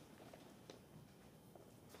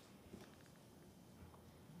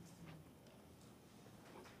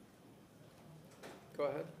 Go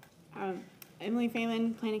ahead. Emily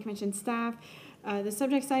Phelan, Planning Commission staff. The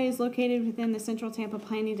subject site is located within the Central Tampa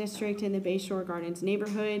Planning District in the Bayshore Gardens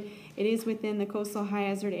neighborhood. It is within the coastal high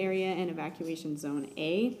hazard area and evacuation zone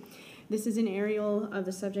A. This is an aerial of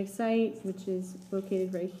the subject site, which is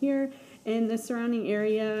located right here. And the surrounding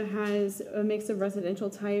area has a mix of residential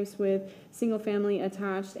types with single family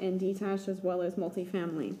attached and detached as well as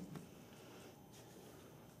multifamily.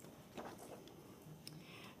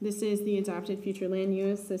 This is the adopted future land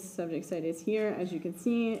use. This subject site is here. As you can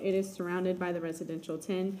see, it is surrounded by the residential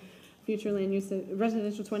 10 future land use,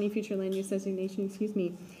 residential 20 future land use designation, excuse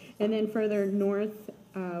me. And then further north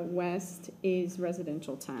west is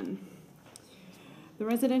residential 10. The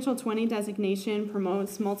residential 20 designation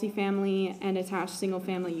promotes multifamily and attached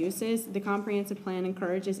single-family uses. The comprehensive plan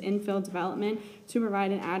encourages infill development to provide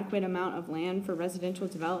an adequate amount of land for residential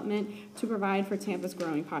development to provide for Tampa's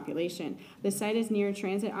growing population. The site is near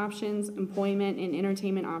transit options, employment, and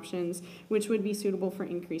entertainment options, which would be suitable for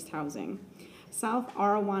increased housing. South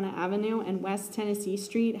Arawana Avenue and West Tennessee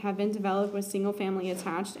Street have been developed with single-family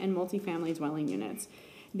attached and multifamily dwelling units.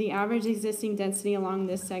 The average existing density along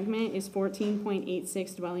this segment is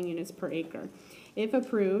 14.86 dwelling units per acre. If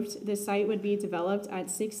approved, the site would be developed at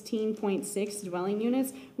 16.6 dwelling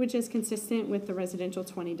units, which is consistent with the residential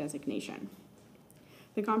 20 designation.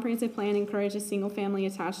 The comprehensive plan encourages single-family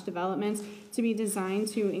attached developments to be designed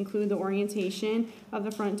to include the orientation of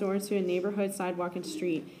the front door to a neighborhood sidewalk and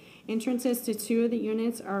street. Entrances to 2 of the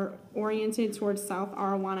units are oriented towards South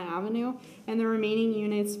Arawana Avenue, and the remaining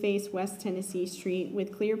units face West Tennessee Street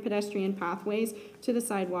with clear pedestrian pathways to the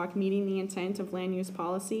sidewalk, meeting the intent of Land Use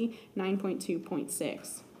Policy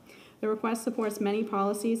 9.2.6. The request supports many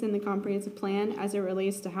policies in the comprehensive plan as it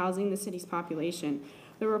relates to housing the city's population.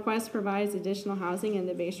 The request provides additional housing in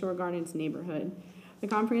the Bayshore Gardens neighborhood. The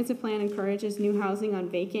comprehensive plan encourages new housing on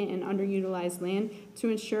vacant and underutilized land to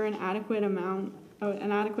ensure an adequate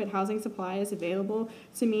housing supply is available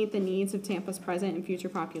to meet the needs of Tampa's present and future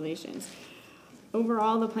populations.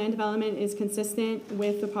 Overall, the plan development is consistent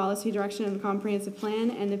with the policy direction of the comprehensive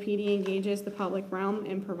plan, and the PD engages the public realm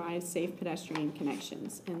and provides safe pedestrian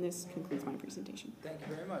connections. And this concludes my presentation. Thank you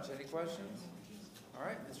very much. Any questions? All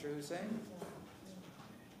right, Mr. Hussein.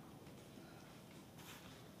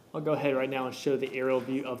 I'll go ahead right now and show the aerial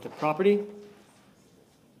view of the property.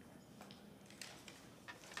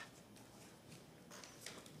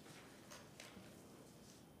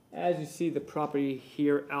 As you see the property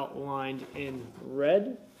here outlined in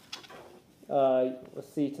red,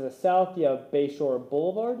 let's see, to the south you have Bayshore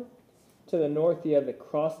Boulevard. To the north you have the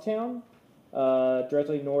Crosstown.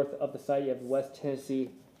 Directly north of the site you have West Tennessee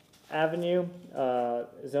Avenue,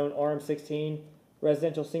 zone RM16,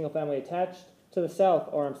 residential single family attached. To the south,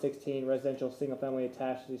 RM16, residential single family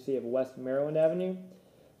attached, as you see, of West Maryland Avenue.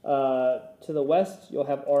 To the west, you'll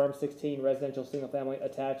have RM16, residential single family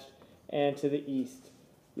attached. And to the east,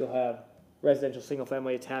 you'll have residential single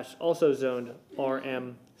family attached, also zoned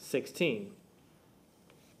RM16.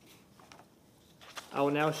 I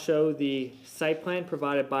will now show the site plan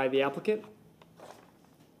provided by the applicant.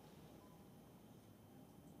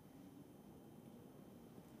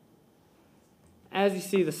 As you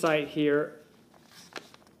see the site here,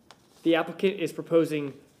 the applicant is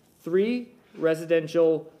proposing 3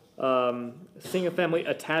 residential single-family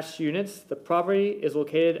attached units. The property is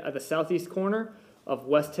located at the southeast corner of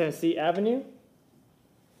West Tennessee Avenue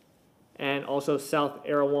and also South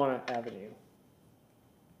Arawana Avenue.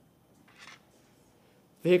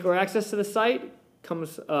 Vehicular access to the site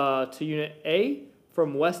comes to Unit A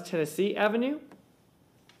from West Tennessee Avenue,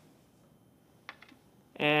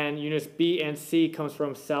 and Units B and C comes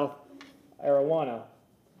from South Arawana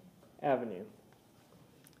Avenue.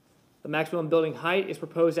 The maximum building height is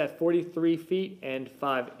proposed at 43 feet and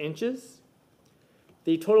 5 inches.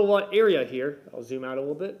 The total lot area here, I'll zoom out a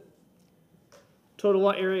little bit. Total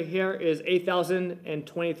lot area here is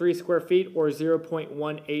 8,023 square feet or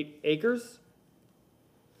 0.18 acres.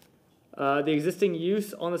 The existing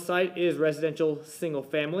use on the site is residential single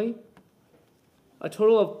family. A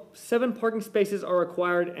total of 7 parking spaces are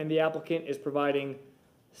required, and the applicant is providing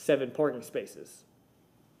 7 parking spaces.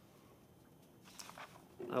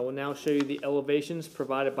 I will now show you the elevations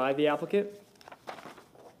provided by the applicant.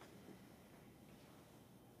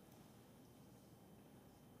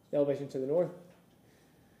 The elevation to the north,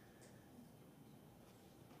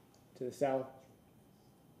 to the south,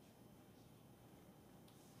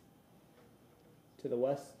 to the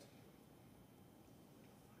west,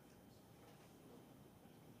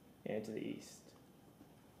 and to the east.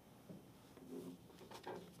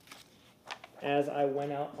 As I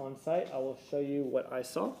went out on site, I will show you what I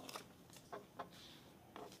saw.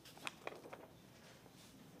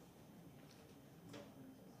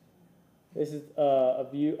 This is a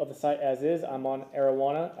view of the site as is. I'm on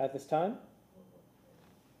Arawana at this time.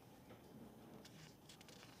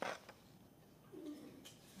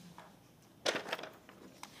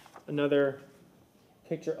 Another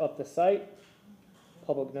picture of the site,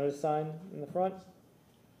 public notice sign in the front.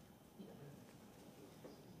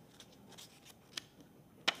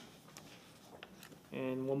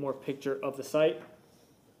 And one more picture of the site.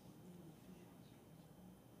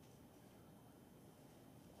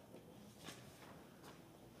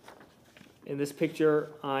 In this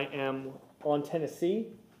picture, I am on Tennessee,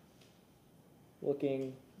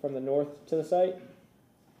 looking from the north to the site.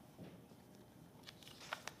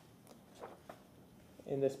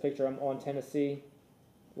 In this picture, I'm on Tennessee,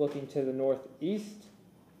 looking to the northeast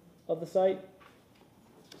of the site.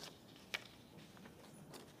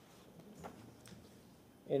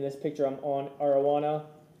 In this picture, I'm on Arawana,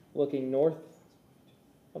 looking north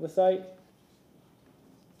of the site.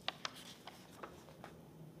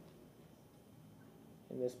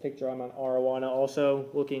 In this picture, I'm on Arawana, also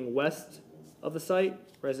looking west of the site,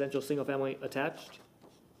 residential single family attached.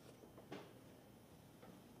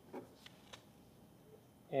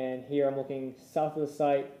 And here I'm looking south of the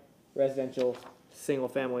site, residential single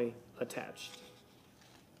family attached.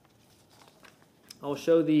 I'll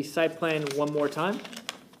show the site plan one more time.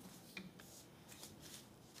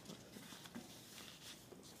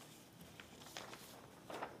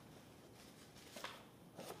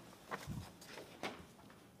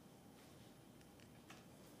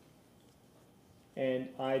 And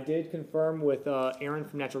I did confirm with Aaron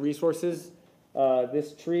from Natural Resources,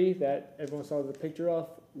 this tree that everyone saw the picture of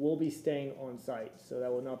will be staying on site, so that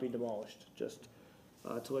will not be demolished, just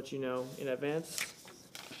to let you know in advance.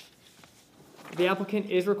 The applicant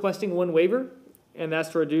is requesting one waiver, and that's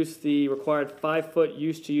to reduce the required 5-foot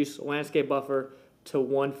use-to-use landscape buffer to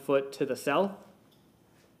 1 foot to the south.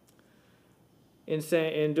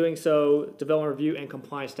 In doing so, Development Review and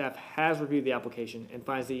Compliance staff has reviewed the application and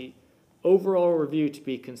finds the overall review to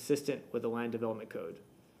be consistent with the Land Development Code.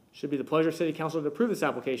 Should be the pleasure of City Council to approve this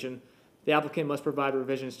application, the applicant must provide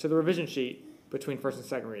revisions to the revision sheet between first and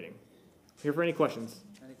second reading. Here for any questions.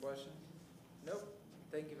 Any questions? Nope.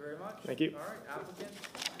 Thank you very much. Thank you. All right, applicant.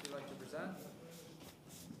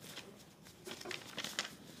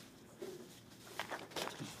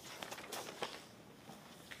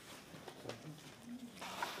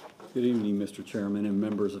 Good evening, Mr. Chairman and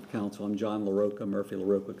members of council. I'm John LaRocca, Murphy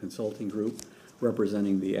LaRocca Consulting Group,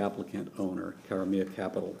 representing the applicant owner, Caramia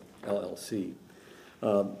Capital LLC.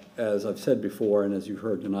 As I've said before, and as you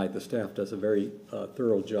heard tonight, the staff does a very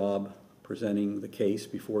thorough job presenting the case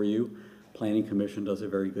before you. Planning Commission does a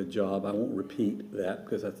very good job. I won't repeat that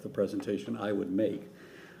because that's the presentation I would make.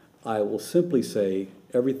 I will simply say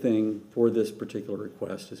everything for this particular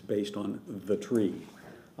request is based on the tree.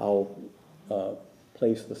 I'll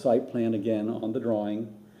place the site plan again on the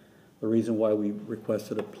drawing. The reason why we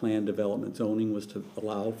requested a plan development zoning was to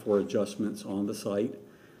allow for adjustments on the site.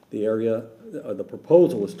 The area, the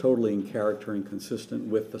proposal was totally in character and consistent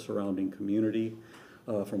with the surrounding community.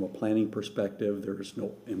 From a planning perspective, there's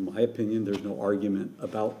no, in my opinion, there's no argument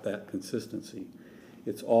about that consistency.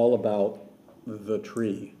 It's all about the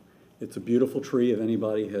tree. It's a beautiful tree. If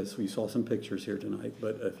anybody has, we saw some pictures here tonight,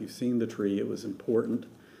 but if you've seen the tree, it was important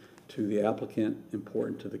to the applicant,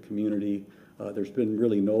 important to the community. There's been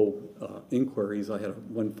really no inquiries. I had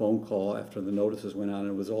one phone call after the notices went out, and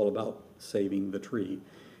it was all about saving the tree.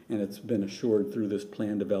 And it's been assured through this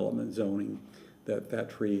plan development zoning that that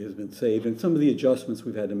tree has been saved. And some of the adjustments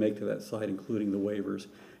we've had to make to that site, including the waivers,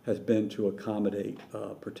 has been to accommodate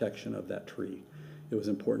protection of that tree. It was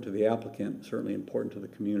important to the applicant, certainly important to the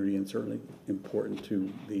community, and certainly important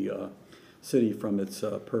to the city from its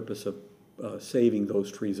purpose of saving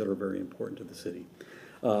those trees that are very important to the city.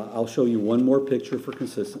 I'll show you one more picture for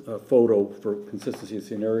photo for consistency. It's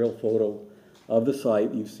an aerial photo of the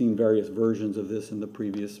site. You've seen various versions of this in the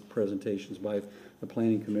previous presentations by the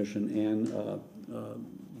Planning Commission and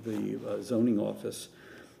the zoning office.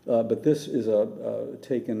 But this is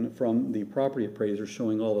taken from the property appraiser,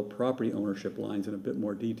 showing all the property ownership lines in a bit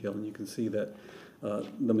more detail. And you can see that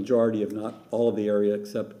the majority, if not all of the area,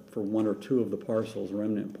 except for one or two of the parcels,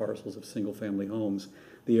 remnant parcels of single-family homes,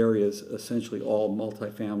 the area is essentially all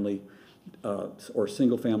multifamily or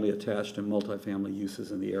single-family attached and multifamily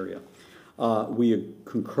uses in the area. We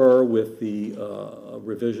concur with the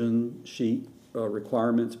revision sheet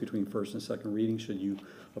requirements between first and second reading should you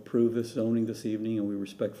approve this zoning this evening, and we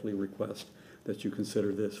respectfully request that you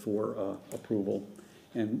consider this for approval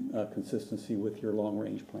and consistency with your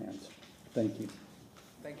long-range plans. Thank you.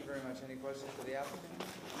 Thank you very much. Any questions for the applicant?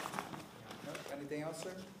 No? Anything else,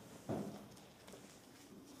 sir?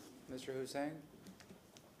 Mr. Hussein?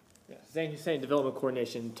 Yeah, Zane Hussein, Development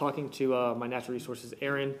Coordination, talking to my Natural Resources,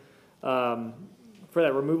 Aaron, for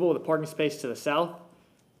that removal of the parking space to the south.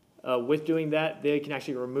 With doing that, they can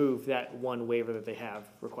actually remove that one waiver that they have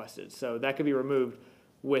requested. So that could be removed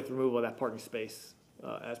with removal of that parking space,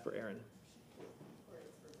 as per Aaron.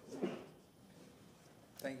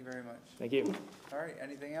 Thank you very much. Thank you. All right,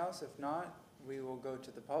 anything else? If not, we will go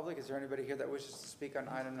to the public. Is there anybody here that wishes to speak on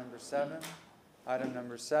item number 7? Item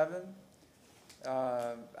number 7.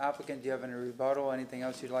 Applicant, do you have any rebuttal? Anything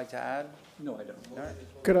else you'd like to add? No, I don't. All right.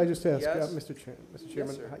 Could I just ask, Yes? Mr.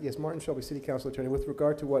 Chairman? sir. Yes, Martin Shelby, City Council Attorney. With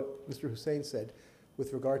regard to what Mr. Hussein said,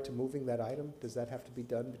 with regard to moving that item, does that have to be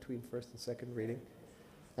done between first and second reading?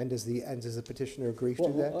 And does the petitioner agree to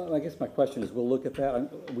that? Well, I guess my question is, we'll look at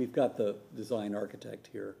that. We've got the design architect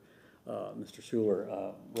here, Mr.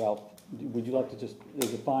 Schuler. Ralph, would you like to just,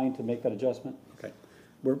 is it fine to make that adjustment? Okay.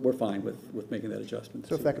 We're fine with making that adjustment.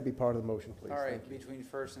 So if that could be part of the motion, please. All right, between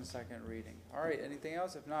first and second reading. All right, anything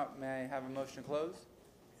else? If not, may I have a motion to close?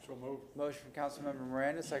 So moved. Motion from Councilmember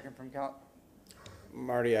Miranda, second from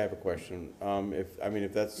Marty, I have a question.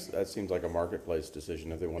 If that seems like a marketplace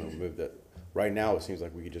decision, if they want to remove that. Right now, it seems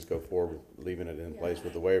like we could just go forward with leaving it in place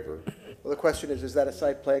with the waiver. Well, the question is that a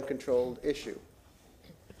site plan controlled issue?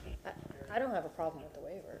 I don't have a problem with the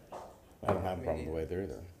waiver. I don't have a problem with the waiver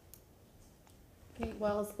either. Kate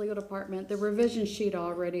Wells, Legal Department. The revision sheet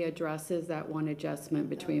already addresses that one adjustment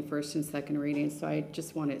between first and second reading, so I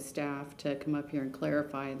just wanted staff to come up here and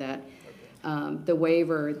clarify that the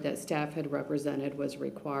waiver that staff had represented was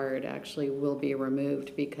required actually will be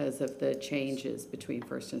removed because of the changes between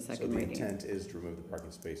first and second reading. So the intent is to remove the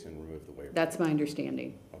parking space and remove the waiver? That's my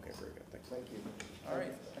understanding. Okay, very good. Thanks. Thank you. All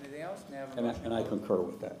right, anything else? May I have a motion? And I concur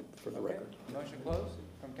with that, for the Okay. record. Motion closed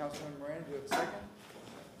from Councilmember Miranda. Do we have a second?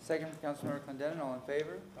 Second from Councilmember Clendenin. All in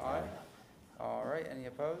favor? Aye. All right, any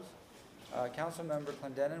opposed? Councilmember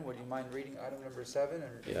Clendenin, would you mind reading item number 7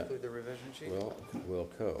 and include the revision sheet?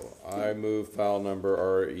 Wilco. I move file number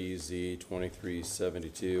REZ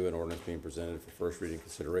 2372, an ordinance being presented for first reading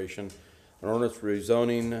consideration. An ordinance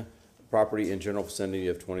rezoning property in general vicinity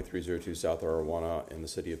of 2302 South Arawana in the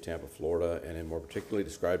city of Tampa, Florida, and in more particularly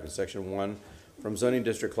described in section 1 from zoning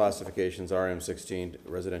district classifications RM16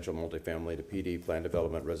 residential multifamily to PD plan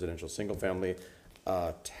development residential single family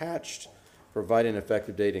attached, providing an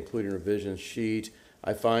effective date including revision sheet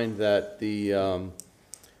I find that in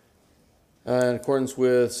accordance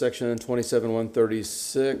with section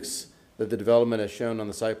 27-136, that the development as shown on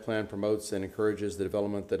the site plan promotes and encourages the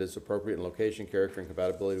development that is appropriate in location, character, and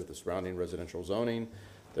compatibility with the surrounding residential zoning.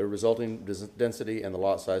 The resulting density and the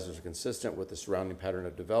lot sizes are consistent with the surrounding pattern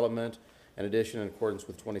of development. In addition, in accordance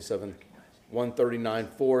with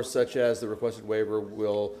 27-139-4, such as the requested waiver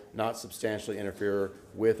will not substantially interfere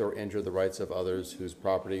with or injure the rights of others whose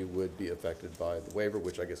property would be affected by the waiver,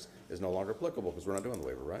 which I guess is no longer applicable because we're not doing the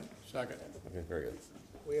waiver, right? Second. Okay, very good.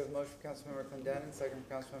 We have a motion from Councilmember Clendenin, second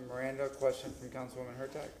from Councilmember Miranda. Question from Councilwoman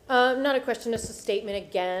Hurtak. Not a question, just a statement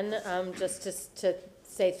again, just to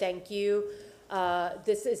say thank you.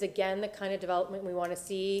 This is again the kind of development we want to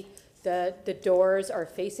see. The doors are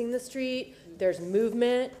facing the street. There's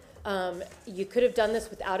movement. You could have done this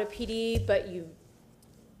without a PD, but you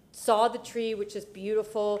saw the tree, which is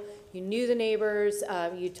beautiful. You knew the neighbors.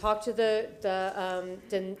 You talked to the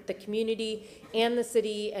community and the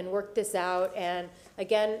city and worked this out. And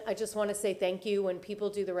again, I just want to say thank you. When people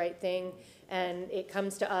do the right thing and it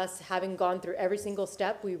comes to us, having gone through every single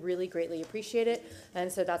step, we really greatly appreciate it. And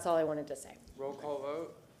so that's all I wanted to say. Roll call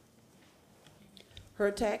vote.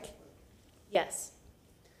 Hurtak, Yes.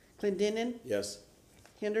 Clendenin, Yes.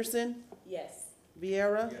 Henderson, Yes.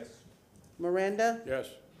 Vieira, Miranda, Yes.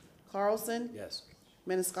 Carlson, Yes.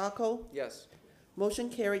 Maniscalco. Yes. Motion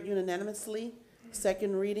carried unanimously.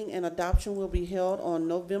 Second reading and adoption will be held on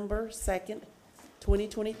November 2nd,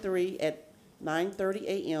 2023 at 9:30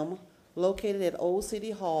 a.m. located at Old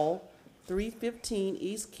City Hall, 315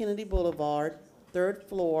 East Kennedy Boulevard, 3rd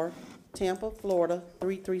floor, Tampa, Florida,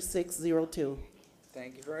 33602.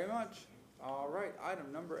 Thank you very much. All right,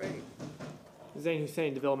 item number 8. Zane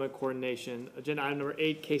Hussein, Development Coordination. Agenda item number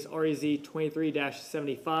 8, case REZ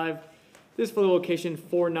 23-75. This is for the location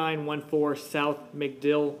 4914 South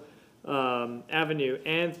McDill Avenue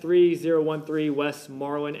and 3013 West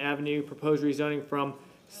Marlin Avenue. Proposed rezoning from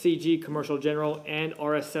CG Commercial General and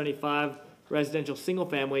RS 75 Residential Single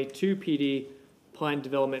Family to PD Planned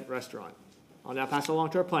Development Restaurant. I'll now pass it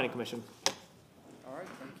along to our Planning Commission. All right,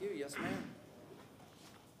 thank you. Yes, ma'am.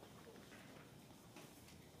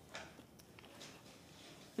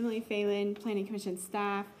 Emily Phelan, Planning Commission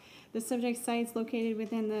staff. The subject site is located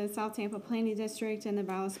within the South Tampa Planning District and the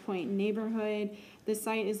Ballast Point neighborhood. The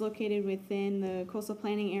site is located within the Coastal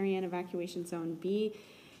Planning Area and Evacuation Zone B.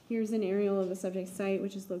 Here's an aerial of the subject site,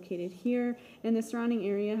 which is located here. And the surrounding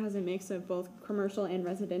area has a mix of both commercial and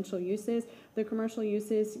residential uses. The commercial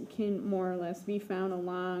uses can more or less be found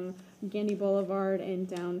along Gandy Boulevard and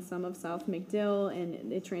down some of South McDill,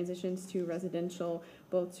 and it transitions to residential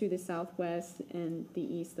both to the southwest and the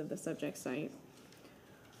east of the subject site.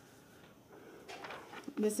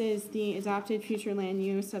 This is the adopted future land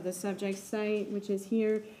use of the subject site, which is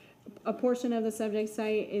here. A portion of the subject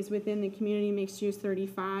site is within the community mixed use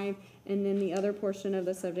 35, and then the other portion of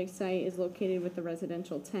the subject site is located with the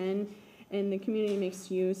residential 10. And the community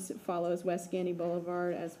mixed use follows West Gandy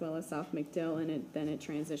Boulevard as well as South McDill, and then it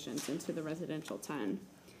transitions into the residential 10.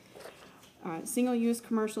 Single-use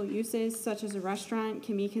commercial uses such as a restaurant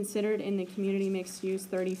can be considered in the community mixed use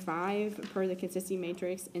 35 per the consistency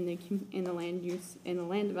matrix in the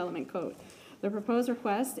land development code. The proposed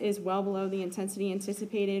request is well below the intensity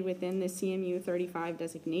anticipated within the CMU 35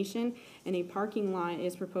 designation, and a parking lot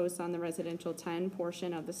is proposed on the residential 10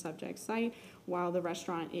 portion of the subject site, while the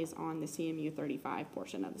restaurant is on the CMU 35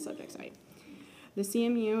 portion of the subject site. The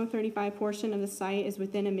CMU 35 portion of the site is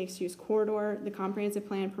within a mixed-use corridor. The comprehensive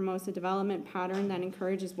plan promotes a development pattern that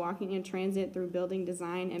encourages walking and transit through building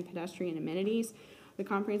design and pedestrian amenities. The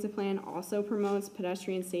comprehensive plan also promotes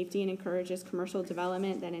pedestrian safety and encourages commercial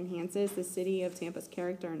development that enhances the city of Tampa's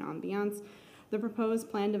character and ambiance. The proposed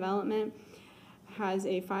plan development has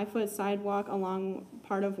a 5-foot sidewalk along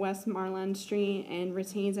part of West Marlin Street and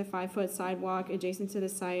retains a 5-foot sidewalk adjacent to the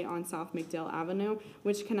site on South McDill Avenue,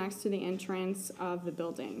 which connects to the entrance of the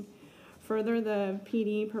building. Further, the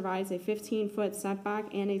PD provides a 15-foot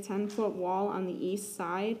setback and a 10-foot wall on the east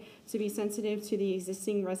side to be sensitive to the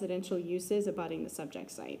existing residential uses abutting the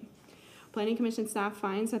subject site. Planning Commission staff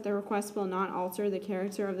finds that the request will not alter the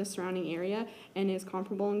character of the surrounding area and is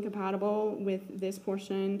comparable and compatible with this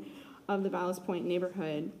portion of the Ballast Point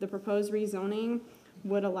neighborhood. The proposed rezoning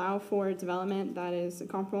would allow for development that is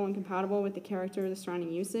comparable and compatible with the character of the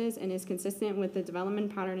surrounding uses and is consistent with the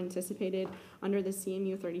development pattern anticipated under the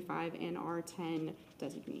CMU 35 and R10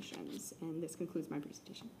 designations. And this concludes my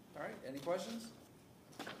presentation. All right, any questions?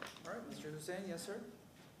 All right, Mr. Hussein, yes, sir?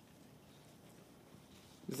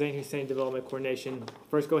 Zane Hussein, Development Coordination.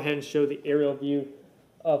 First, go ahead and show the aerial view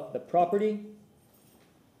of the property.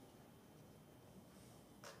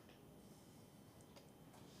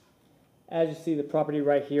 As you see the property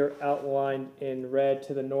right here outlined in red,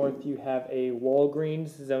 to the north you have a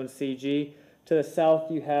Walgreens, zone CG. To the south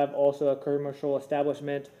you have also a commercial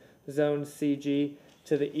establishment, zone CG.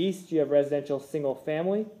 To the east you have residential single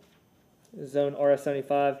family, zone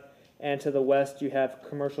RS75. And to the west you have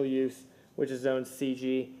commercial use, which is zone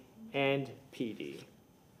CG and PD.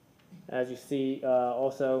 As you see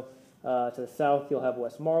also to the south you'll have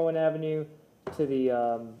West Marwin Avenue. To the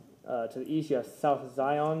east you have South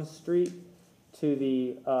Zion Street. To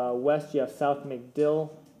the west you have South McDill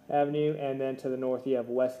Avenue, and then to the north you have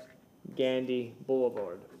West Gandy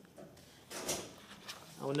Boulevard.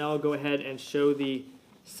 I will now go ahead and show the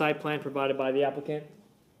site plan provided by the applicant.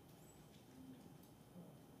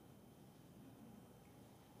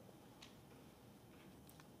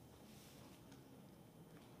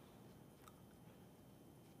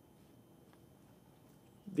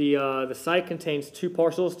 The site contains two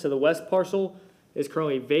parcels. To the west parcel is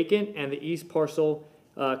currently vacant, and the east parcel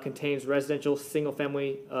contains residential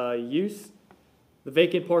single-family use. The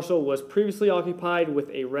vacant parcel was previously occupied with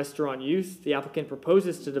a restaurant use. The applicant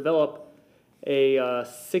proposes to develop a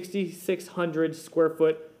 6,600 square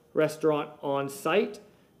foot restaurant on site.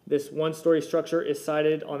 This one-story structure is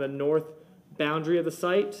sited on the north boundary of the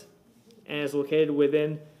site and is located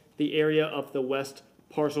within the area of the west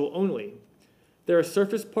parcel only. There is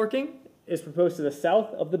surface parking is proposed to the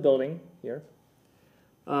south of the building here.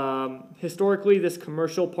 Historically, this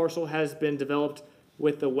commercial parcel has been developed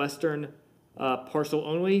with the western parcel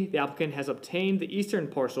only. The applicant has obtained the eastern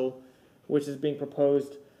parcel, which is being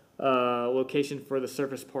proposed location for the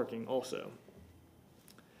surface parking also.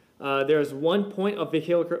 There is one point of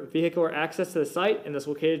vehicular access to the site, and that's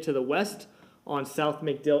located to the west on South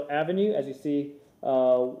McDill Avenue, as you see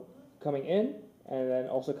coming in, and then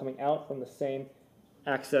also coming out from the same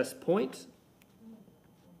access point.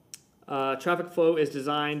 Traffic flow is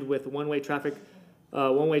designed with one-way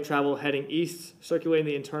travel heading east, circulating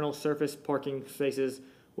the internal surface parking spaces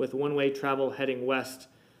with one-way travel heading west,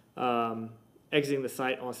 exiting the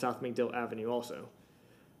site on South McDill Avenue also.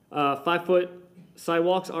 5-foot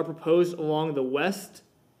sidewalks are proposed along the west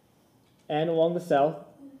and along the south.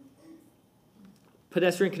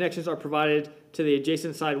 Pedestrian connections are provided to the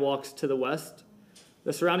adjacent sidewalks to the west.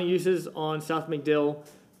 The surrounding uses on South McDill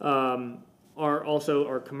are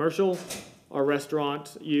commercial, are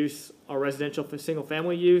restaurant use, are residential for single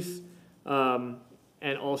family use,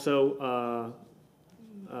 and also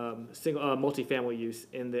multifamily use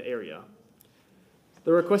in the area.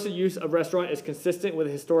 The requested use of restaurant is consistent with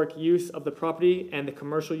the historic use of the property and the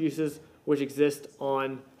commercial uses which exist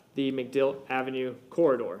on the McDill Avenue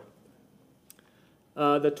corridor.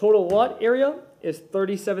 The total lot area is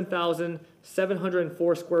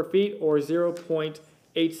 37,704 square feet, or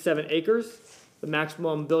 0.87 acres. The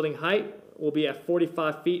maximum building height will be at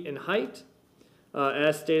 45 feet in height.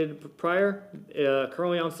 As stated prior,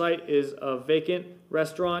 currently on site is a vacant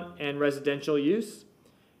restaurant and residential use.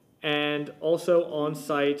 And also on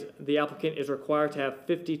site, the applicant is required to have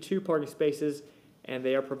 52 parking spaces, and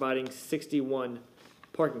they are providing 61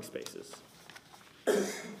 parking spaces.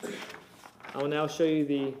 I will now show you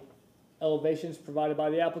the elevations provided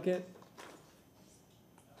by the applicant.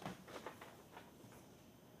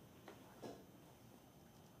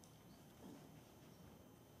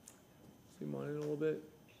 Zoom on in a little bit.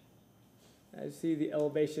 As you see, the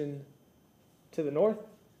elevation to the north.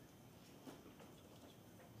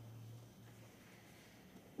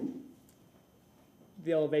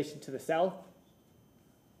 The elevation to the south.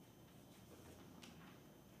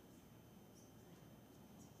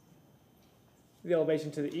 The elevation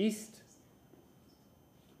to the east.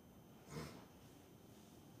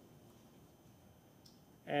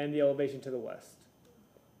 And the elevation to the west.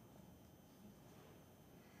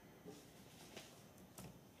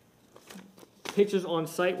 Pictures on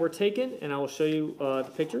site were taken, and I will show you the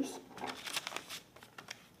pictures.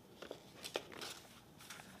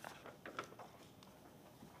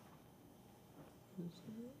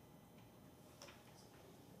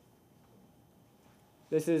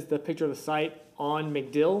 This is the picture of the site on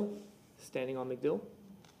McDill, standing on McDill.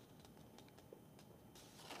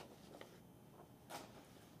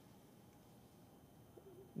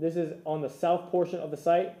 This is on the south portion of the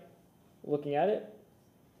site, looking at it.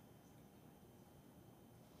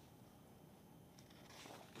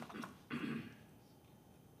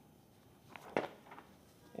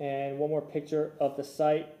 And one more picture of the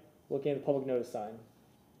site, looking at the public notice sign.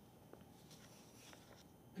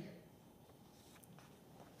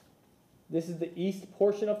 This is the east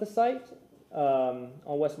portion of the site on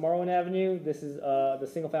West Marwin Avenue. This is the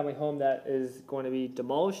single-family home that is going to be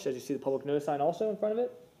demolished, as you see the public notice sign also in front of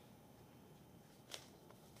it.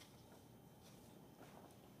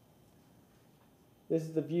 This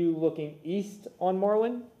is the view looking east on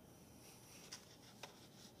Marlin.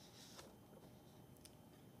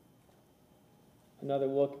 Another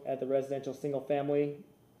look at the residential single family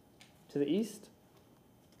to the east.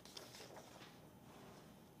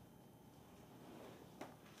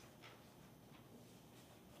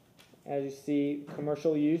 As you see,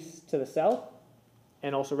 commercial use to the south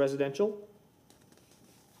and also residential.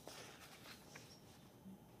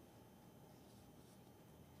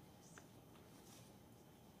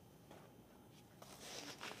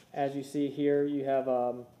 As you see here, you have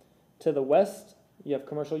to the west, you have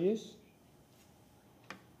commercial use.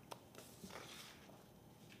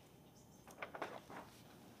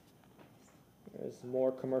 There's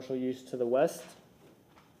more commercial use to the west.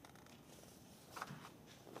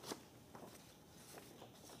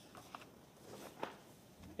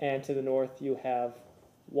 And to the north, you have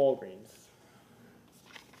Walgreens.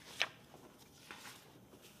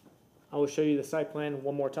 I will show you the site plan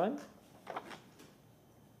one more time.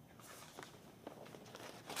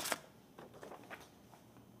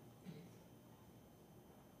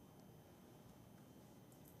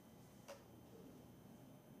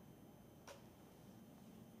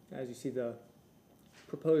 As you see, the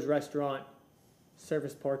proposed restaurant,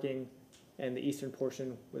 surface parking, and the eastern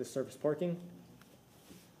portion with the surface parking.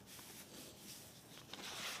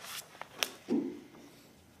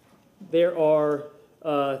 There are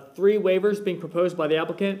 3 waivers being proposed by the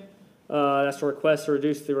applicant. That's a request to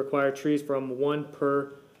reduce the required trees from 1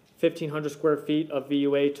 per 1,500 square feet of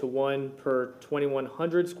VUA to 1 per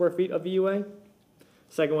 2,100 square feet of VUA.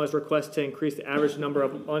 Second one is request to increase the average number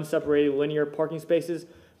of unseparated linear parking spaces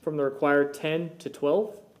from the required 10 to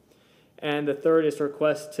 12. And the third is to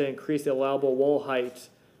request to increase the allowable wall height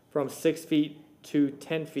from 6 feet to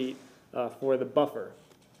 10 feet for the buffer.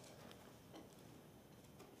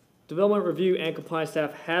 Development Review and Compliance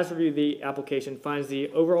staff has reviewed the application, finds the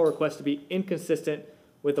overall request to be inconsistent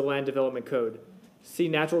with the Land Development Code. See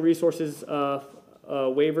Natural Resources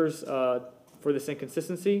waivers for this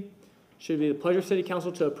inconsistency. Should it be the pleasure of City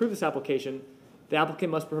Council to approve this application, the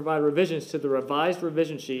applicant must provide revisions to the revised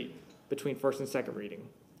revision sheet between first and second reading.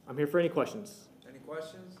 I'm here for any questions. Any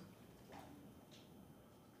questions?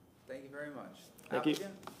 Thank you very much. Thank you.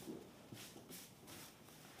 Applicant?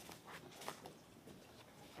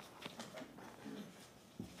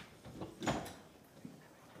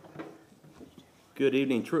 Good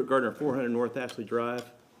evening, Truett Gardner, 400 North Ashley Drive.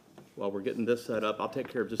 While we're getting this set up, I'll take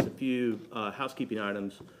care of just a few housekeeping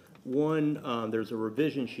items. One, there's a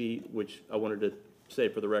revision sheet, which I wanted to say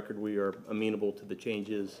for the record, we are amenable to the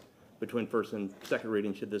changes between first and second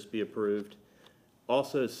reading should this be approved.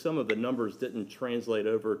 Also, some of the numbers didn't translate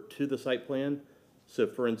over to the site plan. So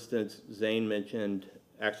for instance, Zane mentioned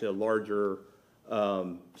actually a larger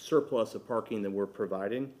surplus of parking than we're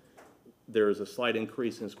providing. There is a slight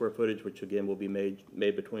increase in square footage, which again will be made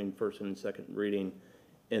between first and second reading.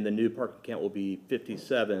 And the new parking count will be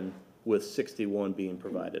 57 with 61 being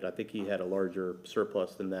provided. I think he had a larger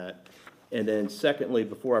surplus than that. And then secondly,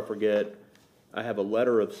 before I forget, I have a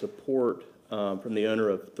letter of support from the owner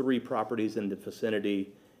of 3 properties in the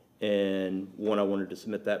vicinity. And one, I wanted to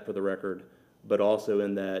submit that for the record, but also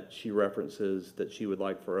in that she references that she would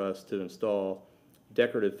like for us to install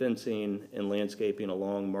decorative fencing and landscaping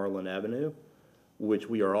along Marlin Avenue, which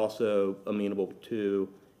we are also amenable to.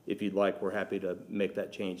 If you'd like, we're happy to make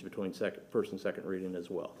that change between first and second reading as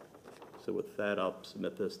well. So with that, I'll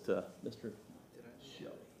submit this to Mr.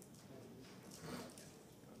 Shelley.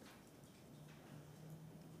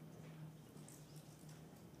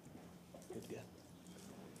 Good to go.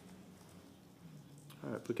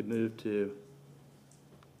 All right, if we could move to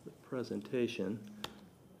the presentation.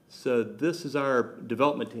 So this is our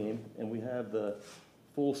development team, and we have the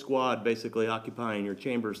full squad basically occupying your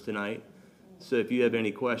chambers tonight. So if you have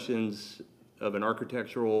any questions of an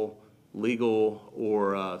architectural, legal,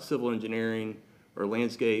 or civil engineering or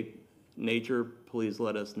landscape nature, please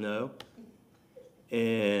let us know.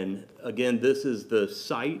 And again, this is the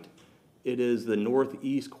site. It is the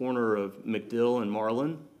northeast corner of McDill and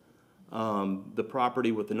Marlin. The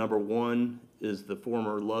property with the number 1 is the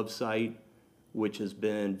former Love site, which has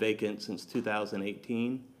been vacant since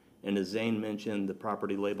 2018. And as Zane mentioned, the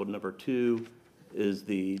property labeled number 2 is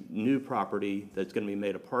the new property that's going to be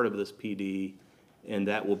made a part of this PD, and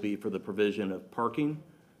that will be for the provision of parking,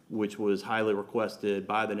 which was highly requested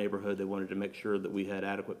by the neighborhood. They wanted to make sure that we had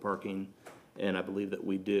adequate parking, and I believe that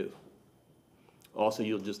we do. Also,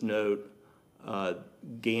 you'll just note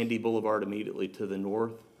Gandy Boulevard immediately to the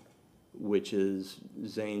north, which is,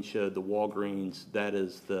 Zane showed the Walgreens, that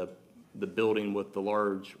is the building with the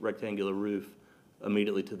large rectangular roof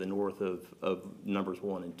immediately to the north of numbers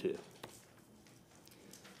 1 and 2.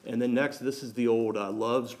 And then next, this is the old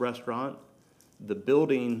Love's Restaurant. The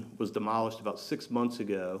building was demolished about 6 months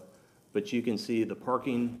ago, but you can see the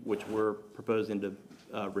parking, which we're proposing to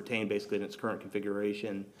retain basically in its current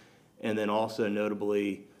configuration. And then also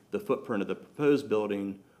notably, the footprint of the proposed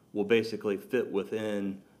building will basically fit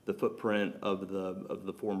within the footprint of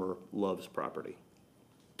the former Love's property.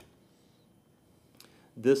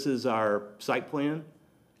 This is our site plan.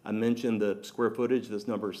 I mentioned the square footage. This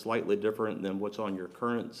number is slightly different than what's on your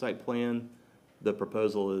current site plan. The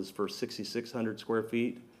proposal is for 6,600 square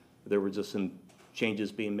feet. There were just some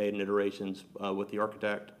changes being made in iterations with the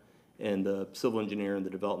architect and the civil engineer and the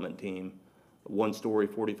development team. 1 story,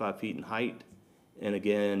 45 feet in height. And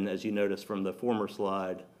again, as you noticed from the former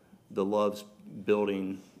slide, the Love's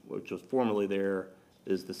building, which was formerly there,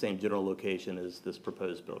 is the same general location as this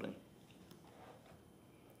proposed building.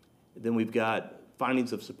 Then we've got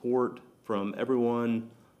findings of support from everyone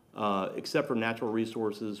except for Natural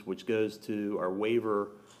Resources, which goes to our waiver,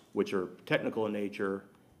 which are technical in nature,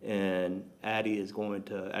 and Addie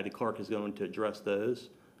Clark is going to address those,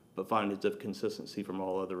 but findings of consistency from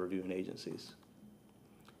all other reviewing agencies.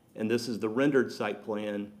 And this is the rendered site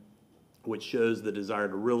plan, which shows the desire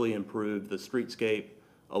to really improve the streetscape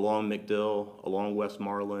along McDill, along West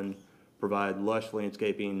Marlin, provide lush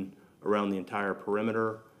landscaping around the entire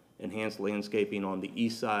perimeter, enhance landscaping on the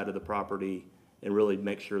east side of the property, and really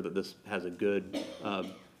make sure that this has a good,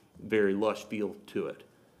 very lush feel to it.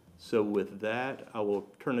 So with that, I will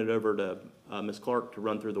turn it over to Ms. Clark to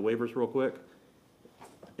run through the waivers real quick,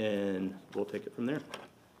 and we'll take it from there.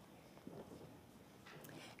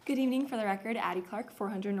 Good evening. For the record, Addie Clark,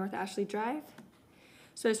 400 North Ashley Drive.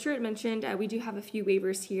 So as Stuart mentioned, we do have a few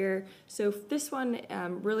waivers here. So this one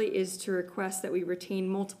really is to request that we retain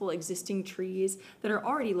multiple existing trees that are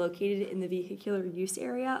already located in the vehicular use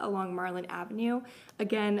area along Marlin Avenue.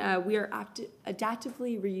 Again, we are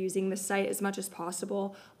adaptively reusing the site as much as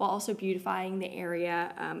possible while also beautifying the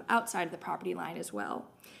area outside of the property line as well.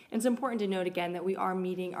 And it's important to note again that we are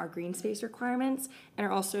meeting our green space requirements and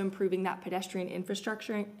are also improving that pedestrian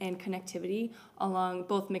infrastructure and connectivity along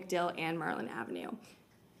both McDill and Marlin Avenue.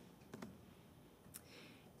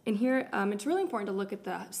 And here, it's really important to look at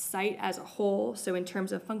the site as a whole. So in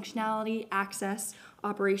terms of functionality, access,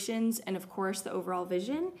 operations, and of course the overall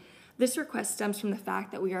vision. This request stems from the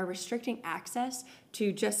fact that we are restricting access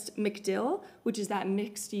to just McDill, which is that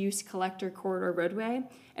mixed-use collector corridor roadway,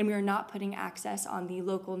 and we are not putting access on the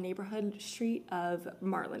local neighborhood street of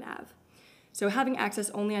Marlin Ave. So having access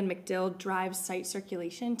only on McDill drives site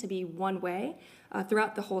circulation to be one way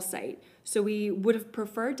throughout the whole site. So we would have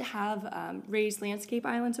preferred to have raised landscape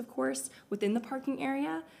islands, of course, within the parking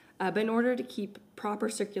area, but in order to keep proper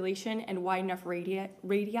circulation and wide enough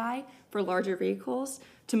radii for larger vehicles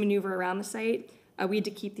to maneuver around the site, we had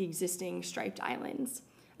to keep the existing striped islands.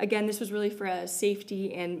 Again, this was really for a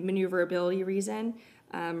safety and maneuverability reason,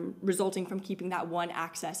 resulting from keeping that one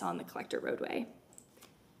access on the collector roadway.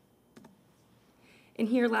 And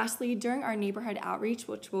here, lastly, during our neighborhood outreach,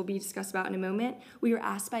 which will be discussed about in a moment, we were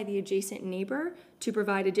asked by the adjacent neighbor to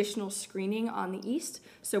provide additional screening on the east.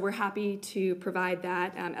 So we're happy to provide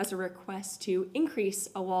that as a request to increase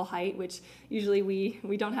a wall height, which usually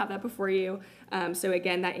we don't have that before you. So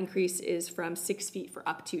again, that increase is from 6 feet for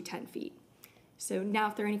up to 10 feet. So now,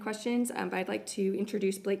 if there are any questions, I'd like to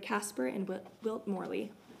introduce Blake Casper and Wilt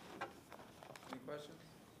Morley. Any questions?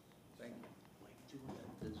 Thank you.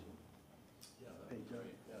 Thank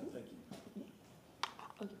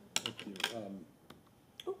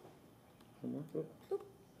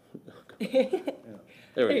you.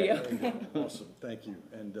 There you go. Awesome, thank you.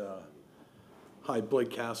 And hi, Blake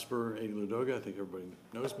Casper, 80 Ladoga. I think everybody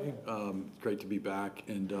knows me. Great to be back.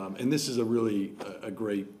 And this is a really a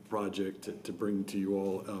great project to bring to you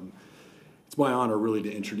all. It's my honor really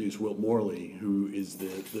to introduce Wilt Morley, who is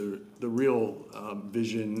the real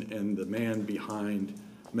vision and the man behind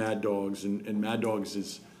Mad Dogs. And Mad Dogs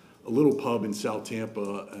is a little pub in South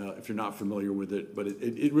Tampa, if you're not familiar with it, but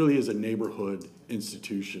it really is a neighborhood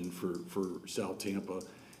institution for South Tampa.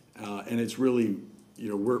 And it's really,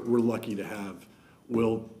 we're lucky to have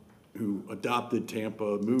Wilt, who adopted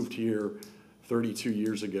Tampa, moved here 32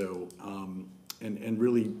 years ago, and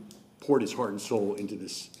really poured his heart and soul into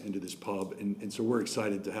this pub. And so we're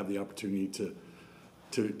excited to have the opportunity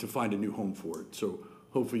to find a new home for it. So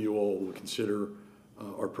hopefully you all will consider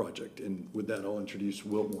our project. And with that, I'll introduce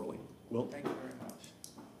Wilt Morley. Wilt? Thank you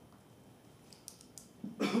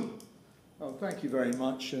very much. Oh, thank you very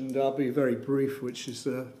much, and I'll be very brief, which is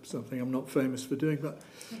something I'm not famous for doing. But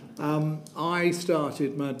I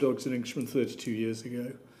started Mad Dogs in Englishman 32 years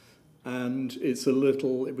ago. And it's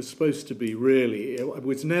it was supposed to be really, it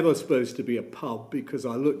was never supposed to be a pub, because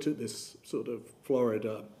I looked at this sort of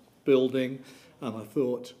Florida building and I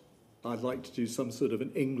thought I'd like to do some sort of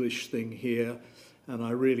an English thing here. And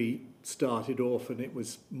I really started off, and it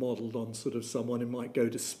was modelled on sort of someone who might go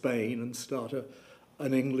to Spain and start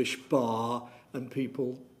an English bar, and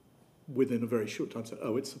people within a very short time said,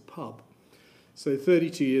 oh, it's a pub. So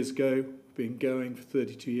 32 years ago, been going for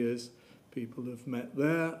 32 years. People have met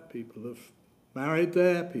there, people have married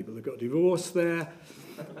there, people have got divorced there.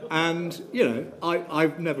 And, you know,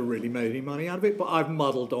 I've never really made any money out of it, but I've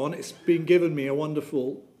muddled on. It's been given me a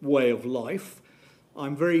wonderful way of life.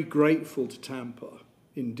 I'm very grateful to Tampa,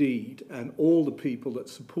 indeed, and all the people that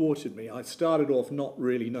supported me. I started off not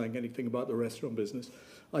really knowing anything about the restaurant business.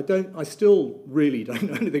 I still really don't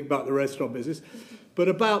know anything about the restaurant business. But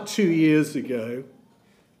about 2 years ago,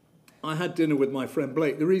 I had dinner with my friend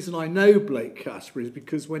Blake. The reason I know Blake Casper is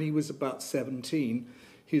because when he was about 17,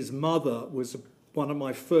 his mother was one of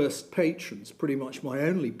my first patrons, pretty much my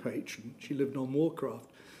only patron. She lived on Moorcraft.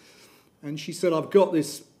 And she said, I've got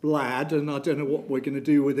this lad, and I don't know what we're going to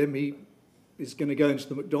do with him. He is going to go into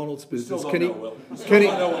the McDonald's business.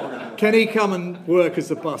 Can he come and work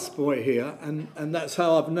as a busboy here? And that's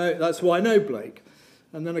how that's why I know Blake.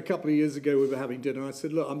 And then a couple of years ago, we were having dinner. I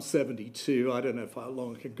said, look, I'm 72. I don't know how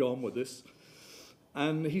long I can go on with this.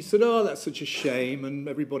 And he said, oh, that's such a shame, and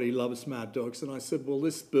everybody loves Mad Dogs. And I said, well,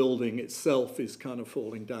 this building itself is kind of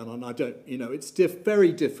falling down, and I don't, you know, it's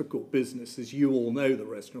very difficult business, as you all know, the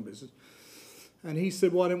restaurant business. And he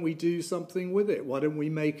said, why don't we do something with it? Why don't we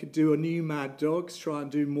do a new Mad Dogs, try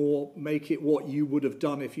and do more, make it what you would have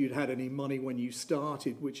done if you'd had any money when you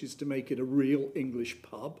started, which is to make it a real English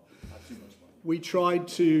pub. We tried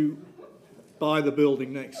to buy the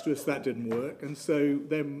building next to us. That didn't work. And so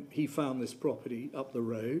then he found this property up the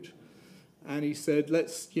road, and he said,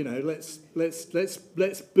 let's build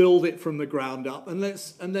it from the ground up, and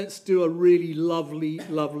let's do a really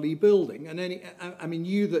lovely building. And I mean,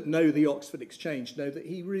 you that know the Oxford Exchange know that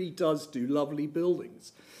he really does do lovely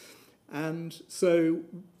buildings. And so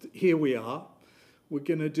here we are. We're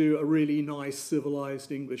going to do a really nice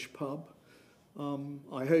civilized English pub.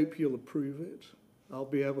 I hope you'll approve it. I'll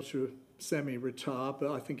be able to semi-retire,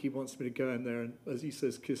 but I think he wants me to go in there and, as he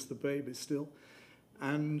says, kiss the baby still.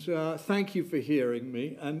 And thank you for hearing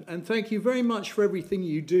me, and thank you very much for everything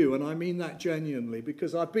you do, and I mean that genuinely,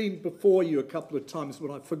 because I've been before you a couple of times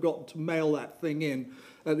when I've forgotten to mail that thing in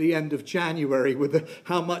at the end of January with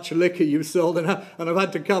how much liquor you sold, and I've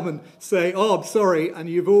had to come and say, oh, I'm sorry, and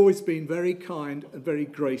you've always been very kind and very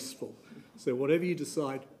graceful. So whatever you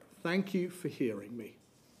decide, thank you for hearing me.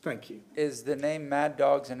 Thank you. Is the name Mad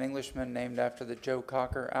Dogs and Englishmen named after the Joe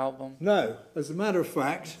Cocker album? No. As a matter of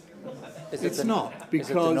fact, it's not. Because,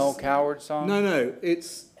 is it the Noel Coward song? No.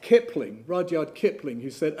 It's Kipling, Rudyard Kipling, who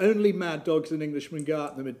said, only mad dogs and Englishmen go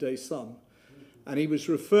out in the midday sun. And he was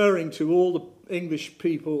referring to all the English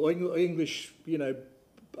people, English,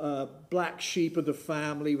 black sheep of the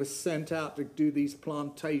family were sent out to do these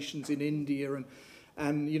plantations in India,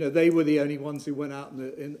 and they were the only ones who went out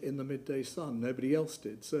in the midday sun. Nobody else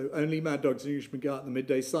did. So only Mad Dogs and Englishmen go out in the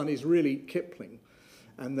midday sun is really Kipling.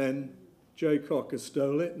 And then Joe Cocker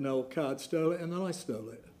stole it, Noel Coward stole it, and then I stole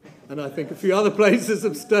it. And I think a few other places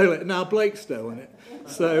have stolen it, and now Blake's stolen it.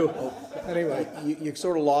 So anyway, you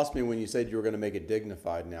sort of lost me when you said you were going to make it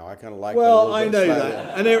dignified now. I kind of like well, I know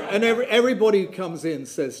that. And everybody who comes in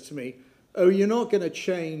says to me, oh, you're not going to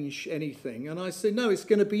change anything. And I say, no, it's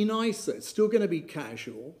going to be nicer. It's still going to be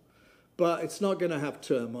casual, but it's not going to have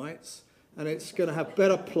termites, and it's going to have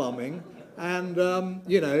better plumbing. And,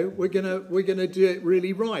 we're going to do it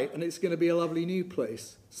really right, and it's going to be a lovely new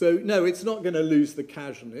place. So, no, it's not going to lose the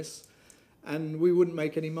casualness, and we wouldn't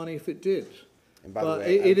make any money if it did. And by but the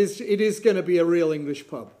way, it is going to be a real English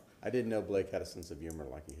pub. I didn't know Blake had a sense of humor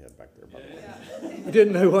like he had back there, by the way. You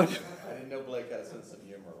didn't know what? I didn't know Blake had a sense of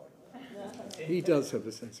humor like that. He does have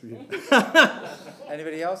a sense of humor.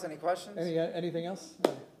 Anybody else? Any questions? Anything else?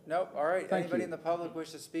 Nope. All right. Thank Anybody you. in the public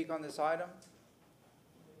wish to speak on this item?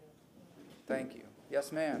 Thank you.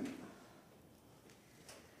 Yes, ma'am.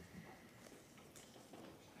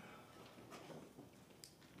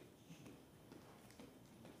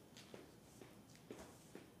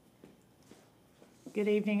 Good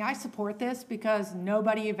evening. I support this because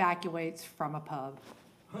nobody evacuates from a pub.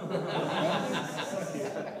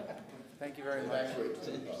 Thank you very much.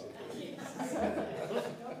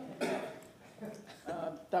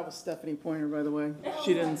 That was Stephanie Pointer, by the way.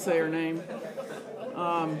 She didn't say her name.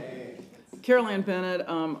 Carol Ann Bennett,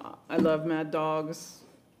 I love Mad Dogs.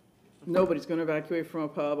 nobody's gonna evacuate from a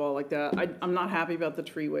pub, all like that. I'm not happy about the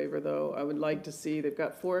tree waiver, though. I would like to see, they've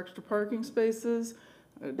got 4 extra parking spaces.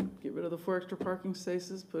 I'd get rid of the 4 extra parking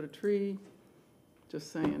spaces, put a tree.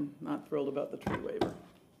 Just saying, not thrilled about the tree waiver.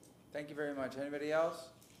 Thank you very much. Anybody else?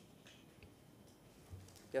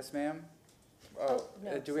 Yes, ma'am? Oh,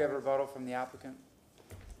 no, do we have a rebuttal from the applicant?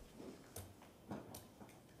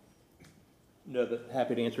 No, but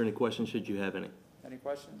happy to answer any questions should you have any. Any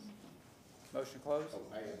questions? Motion closed?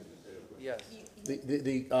 Yes.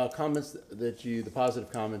 The comments that you, the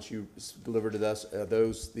positive comments you delivered to us,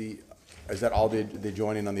 is that all the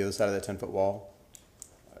adjoining on the other side of that 10-foot wall?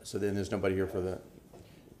 So then there's nobody here for the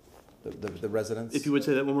residents? If you would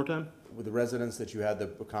say that one more time? With the residents that you had the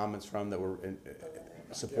comments from that were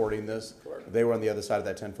supporting this, they were on the other side of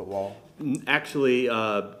that 10-foot wall? Actually,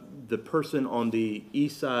 the person on the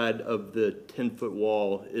east side of the 10-foot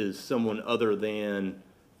wall is someone other than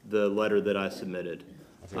the letter that I submitted.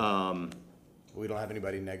 Okay. We don't have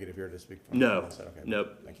anybody negative here to speak for? No, Okay.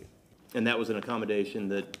 nope. Thank you. And that was an accommodation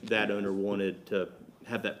that owner wanted to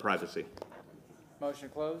have that privacy. Motion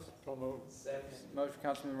closed? Motion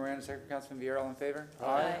Councilman Miranda, second Councilman Vieira, all in favor?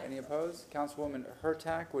 Aye. Any opposed? Councilwoman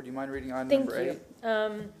Hurtak, would you mind reading item number 8? Thank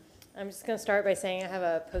you. I'm just gonna start by saying I have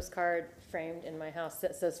a postcard framed in my house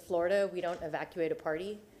that says, Florida, we don't evacuate a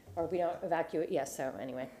party, or we don't evacuate, yes, so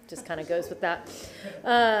anyway, just kind of goes with that.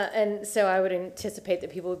 And so I would anticipate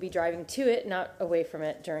that people would be driving to it, not away from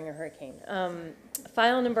it during a hurricane.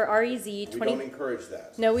 File number REZ 20. We don't encourage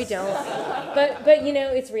that. No, we don't. But you know,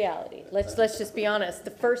 it's reality. Let's just be honest.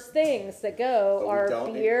 The first things that go are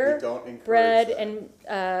beer, bread, and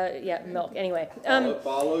yeah, milk. Anyway.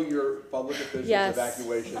 Follow your public officials' yes.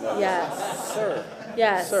 evacuation. Yes. Sir.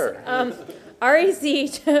 Yes. Sir.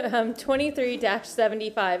 REZ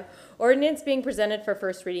 23-75. Ordinance being presented for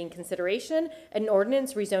first reading consideration, an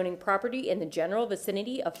ordinance rezoning property in the general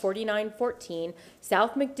vicinity of 4914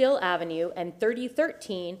 South McDill Avenue and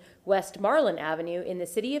 3013 West Marlin Avenue in the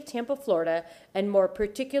city of Tampa, Florida, and more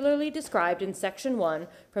particularly described in Section 1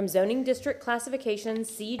 from Zoning District Classification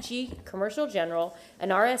CG Commercial General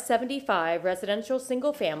and RS 75 Residential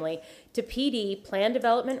Single Family to PD Plan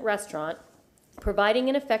Development Restaurant, providing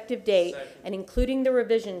an effective date and including the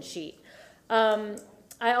revision sheet.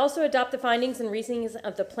 I also adopt the findings and reasonings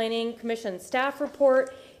of the Planning Commission staff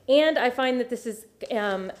report, and I find that this is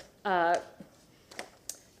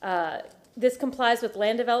this complies with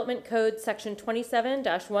Land Development Code Section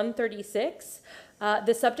 27-136.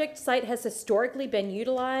 The subject site has historically been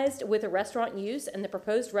utilized with a restaurant use, and the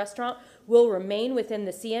proposed restaurant will remain within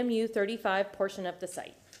the CMU 35 portion of the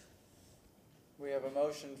site. We have a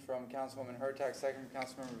motion from Councilwoman Hurtak, second from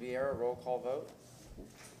Councilmember Vieira. Roll call vote.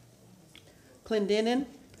 Clendenin?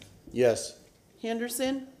 Yes.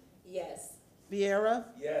 Henderson? Yes. Vieira?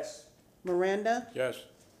 Yes. Miranda? Yes.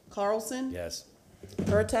 Carlson? Yes.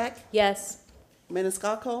 Hurtak? Yes.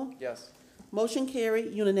 Maniscalco? Yes. Motion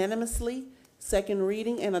carried unanimously. Second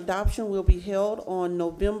reading and adoption will be held on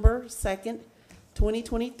November 2nd,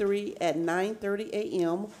 2023 at 9:30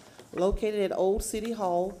 a.m. located at Old City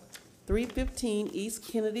Hall, 315 East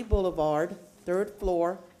Kennedy Boulevard, 3rd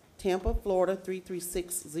floor, Tampa, Florida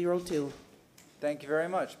 33602. Thank you very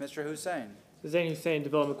much. Mr. Hussein. Zain Hussein,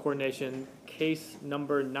 Development Coordination, case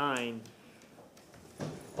number 9.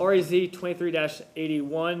 REZ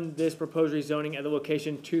 23-81, this proposed rezoning at the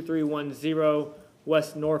location 2310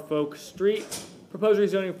 West Norfolk Street. Proposed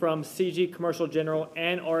rezoning from CG Commercial General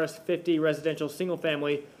and RS 50 Residential Single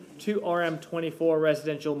Family to RM 24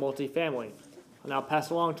 Residential Multifamily. I'll now pass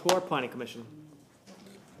along to our Planning Commission.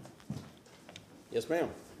 Yes, ma'am.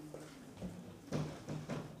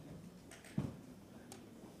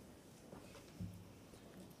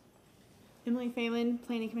 Emily Phelan,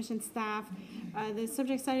 Planning Commission staff. The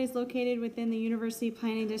subject site is located within the University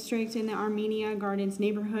Planning District in the Armenia Gardens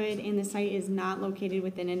neighborhood, and the site is not located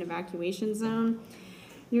within an evacuation zone.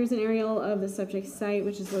 Here's an aerial of the subject site,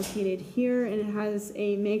 which is located here, and it has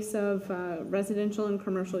a mix of residential and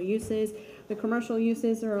commercial uses. The commercial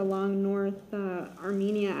uses are along North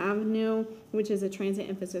Armenia Avenue, which is a transit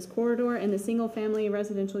emphasis corridor, and the single-family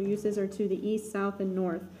residential uses are to the east, south, and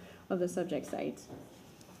north of the subject site.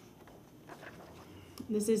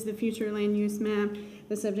 This is the future land use map.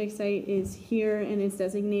 The subject site is here and it's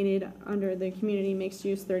designated under the Community Mixed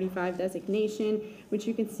Use 35 designation, which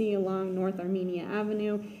you can see along North Armenia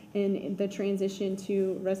Avenue and the transition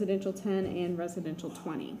to Residential 10 and Residential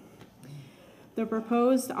 20. The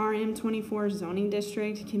proposed RM24 zoning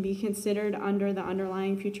district can be considered under the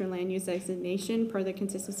underlying future land use designation per the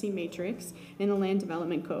consistency matrix in the Land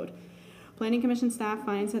Development Code. Planning Commission staff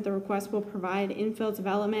finds that the request will provide infill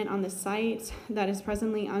development on the site that is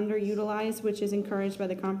presently underutilized, which is encouraged by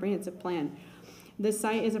the comprehensive plan. The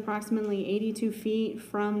site is approximately 82 feet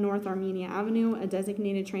from North Armenia Avenue, a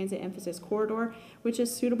designated transit emphasis corridor, which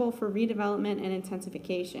is suitable for redevelopment and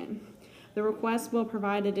intensification. The request will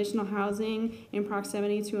provide additional housing in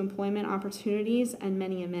proximity to employment opportunities and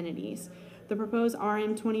many amenities. The proposed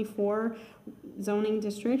RM24 zoning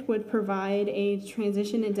district would provide a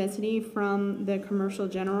transition in density from the commercial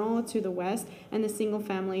general to the west and the single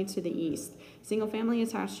family to the east. Single family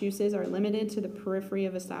attached uses are limited to the periphery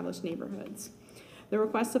of established neighborhoods. The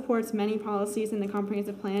request supports many policies in the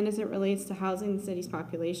comprehensive plan as it relates to housing the city's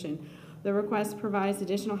population. The request provides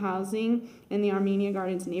additional housing in the Armenia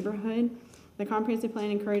Gardens neighborhood. The comprehensive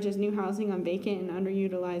plan encourages new housing on vacant and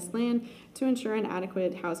underutilized land to ensure an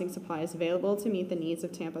adequate housing supply is available to meet the needs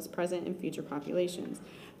of Tampa's present and future populations.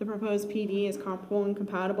 The proposed PD is comparable and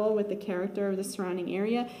compatible with the character of the surrounding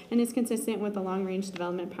area and is consistent with the long-range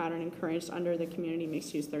development pattern encouraged under the Community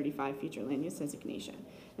Mixed-Use 35 Future Land Use Designation.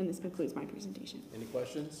 And this concludes my presentation. Any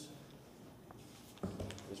questions?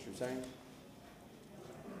 Mr. Hussain?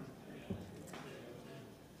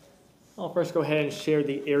 I'll first go ahead and share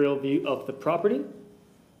the aerial view of the property.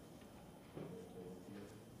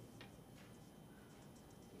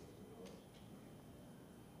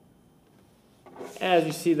 As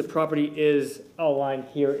you see, the property is outlined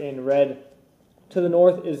here in red. To the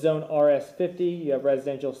north is zone RS50. You have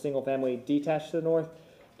residential single family detached to the north.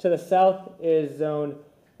 To the south is zone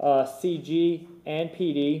CG and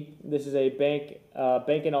PD. This is a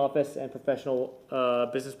bank and office and professional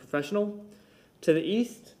business professional. To the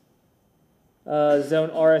east,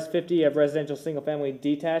 zone RS50, you have residential single family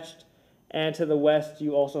detached, and to the west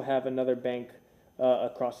you also have another bank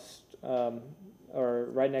across or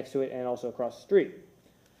right next to it and also across the street.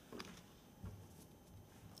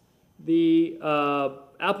 The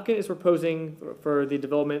applicant is proposing for the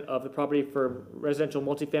development of the property for residential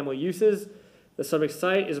multifamily uses. The subject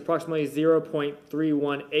site is approximately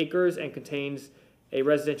 0.31 acres and contains a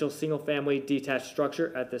residential single family detached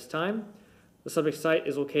structure at this time. The subject site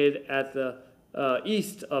is located at the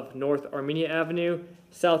east of North Armenia Avenue,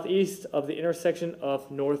 southeast of the intersection of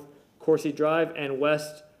North Coursey Drive, and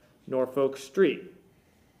west Norfolk Street.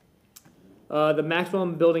 The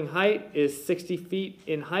maximum building height is 60 feet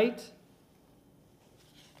in height,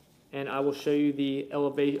 and I will show you the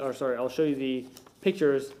I'll show you the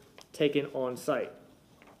pictures taken on site.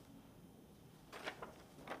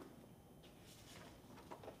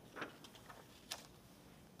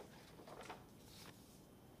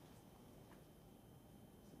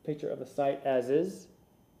 Picture of the site as is.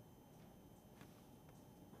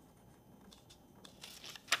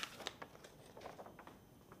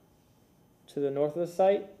 To the north of the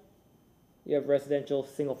site, you have residential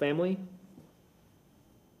single family.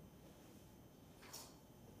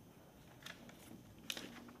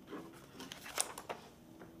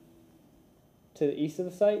 To the east of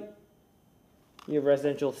the site, you have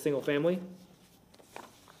residential single family.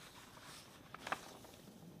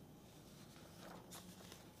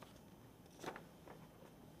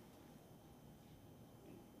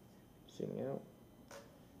 Zooming out.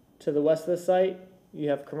 To the west of the site, you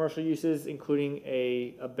have commercial uses, including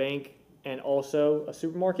a bank and also a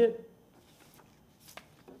supermarket.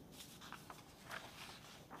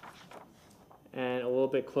 And a little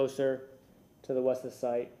bit closer to the west of the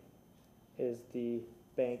site is the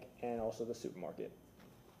bank and also the supermarket.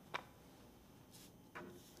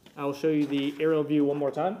 I will show you the aerial view one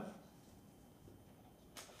more time.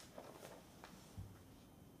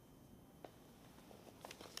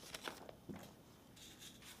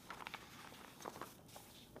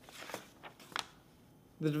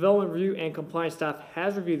 The development review and compliance staff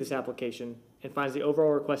has reviewed this application and finds the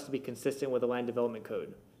overall request to be consistent with the land development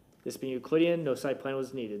code. This being Euclidean, no site plan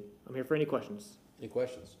was needed. I'm here for any questions. Any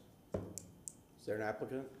questions? Is there an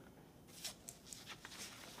applicant?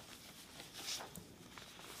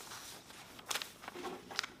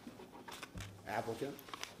 Applicant?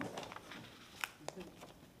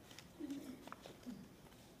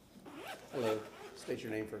 Hello. State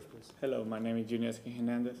your name first, please. Hello, my name is Junior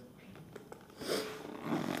Hernandez.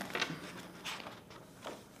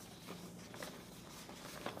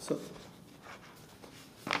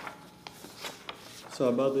 So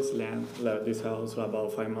about this land, like this house,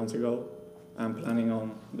 about 5 months ago, I'm planning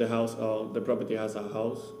on the house, the property has a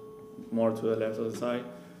house more to the left of the side.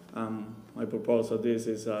 My proposal this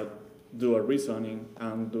is do a rezoning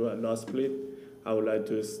and do a lot split. I would like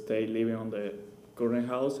to stay living on the current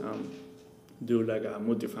house and do like a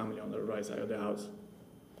multifamily on the right side of the house.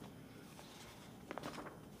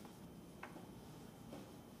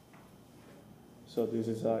 So this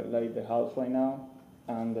is like the house right now,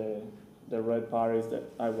 and the red part is that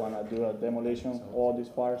I wanna do a demolition, all this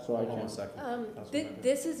part, so I can.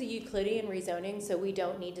 This is a Euclidean rezoning, so we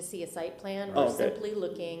don't need to see a site plan. Oh, We're okay. simply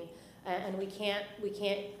looking, and we can't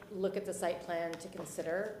look at the site plan to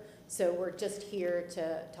consider. So we're just here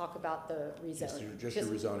to talk about the rezoning. Just your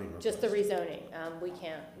rezoning Just the rezoning.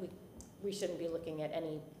 We shouldn't be looking at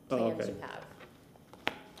any plans okay. you have.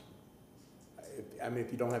 I mean,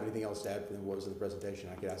 if you don't have anything else to add from what was in the presentation,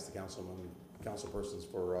 I could ask the council persons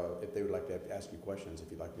for, if they would like to ask you questions, if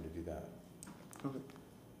you'd like me to do that. Okay.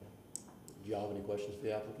 Do y'all have any questions for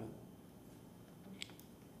the applicant?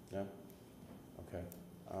 No? Okay.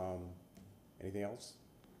 Anything else?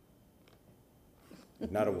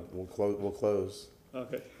 If not, we'll close.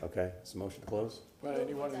 Okay. Okay, it's a motion to close? Well,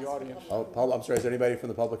 anyone in the audience? Oh, Paul, I'm sorry, is there anybody from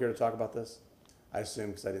the public here to talk about this? I assume,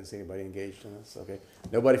 because I didn't see anybody engaged in this, okay.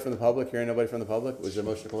 Nobody from the public, hearing nobody from the public, was there a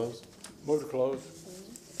motion to close? Move to close.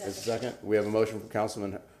 There's a second. We have a motion from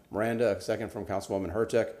Councilman Miranda, a second from Councilwoman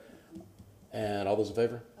Hurtek. And all those in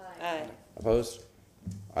favor? Aye. Opposed?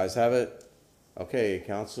 Ayes have it. Okay,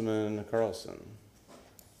 Councilman Carlson.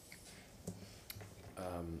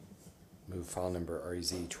 Move file number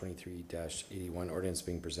REZ 23-81, ordinance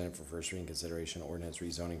being presented for first reading consideration, ordinance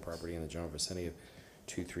rezoning property in the general vicinity of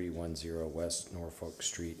 2310 West Norfolk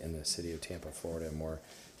Street in the city of Tampa, Florida, and more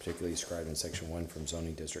particularly described in section 1 from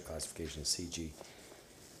zoning district classification CG,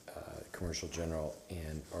 commercial general,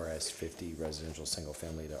 and RS 50 residential single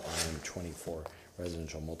family to RM 24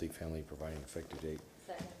 residential multifamily, providing effective date.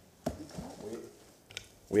 Second.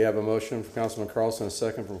 We have a motion from Councilman Carlson, a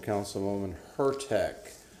second from Councilwoman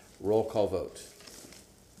Hurtek. Roll call vote.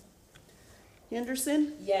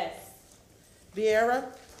 Henderson, Yes.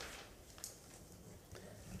 Vieira,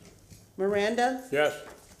 Miranda, Yes.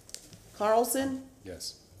 Carlson,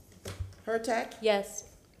 Yes. Hurtak, Yes.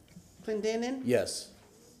 Clendenin, Yes.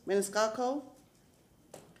 Maniscalco.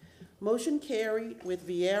 Motion carried with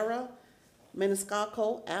Vieira,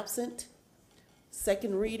 Maniscalco absent.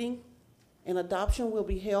 Second reading and adoption will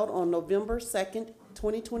be held on November 2nd,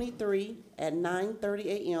 2023 at 9:30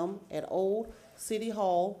 a.m. at Old City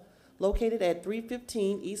Hall, located at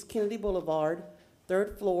 315 East Kennedy Boulevard,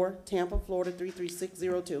 3rd floor, Tampa, Florida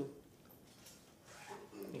 33602.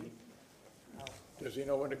 Does he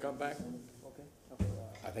know when to come back?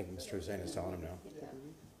 I think Mr. Hussein is telling him now.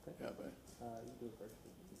 Yeah, but.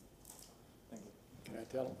 Can I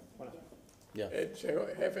tell him? Yeah.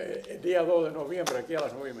 Jefe, el día 2 de noviembre, aquí a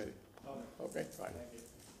las 9:30. Okay, fine.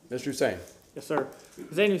 Mr. Hussein. Yes, sir.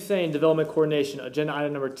 Zain Hussein, Development Coordination, agenda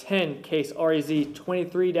item number 10, case REZ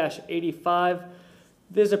 23-85.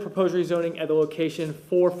 This is a proposed rezoning at the location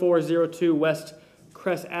 4402 West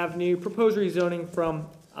Crest Avenue. Proposed rezoning from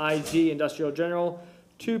IG Industrial General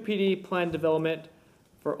to PD Planned Development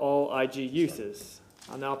for all IG uses.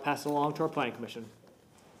 I'll now pass it along to our Planning Commission.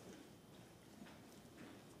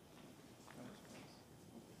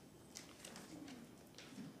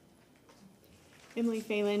 Emily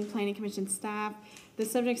Phelan, Planning Commission staff. The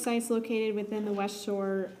subject site's located within the West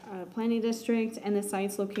Shore Planning District, and the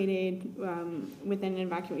site's located within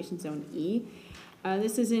Evacuation Zone E.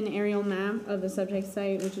 This is an aerial map of the subject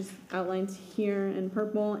site, which is outlined here in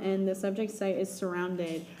purple, and the subject site is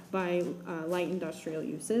surrounded by light industrial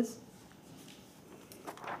uses.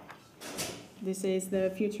 This is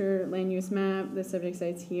the future land use map. The subject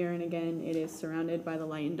site's here, and again, it is surrounded by the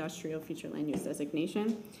light industrial future land use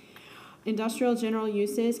designation. Industrial general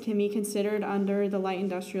uses can be considered under the light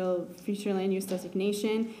industrial future land use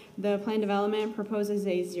designation. The plan development proposes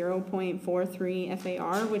a 0.43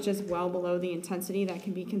 FAR, which is well below the intensity that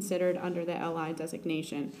can be considered under the LI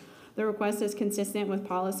designation. The request is consistent with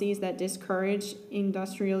policies that discourage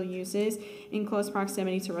industrial uses in close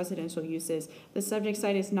proximity to residential uses. The subject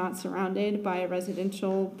site is not surrounded by a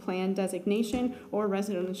residential plan designation or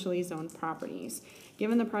residentially zoned properties.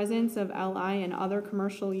 Given the presence of LI and other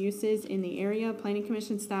commercial uses in the area, Planning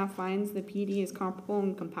Commission staff finds the PD is comparable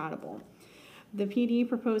and compatible. The PD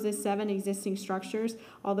proposes 7 existing structures.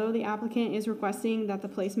 Although the applicant is requesting that the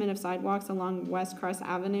placement of sidewalks along West Crest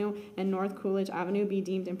Avenue and North Coolidge Avenue be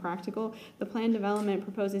deemed impractical, the plan development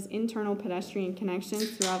proposes internal pedestrian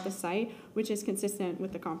connections throughout the site, which is consistent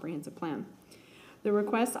with the comprehensive plan. The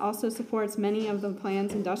request also supports many of the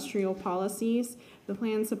plan's industrial policies. The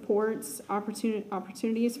plan supports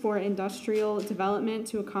opportunities for industrial development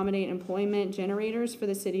to accommodate employment generators for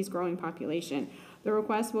the city's growing population. The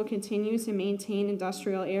request will continue to maintain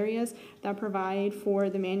industrial areas that provide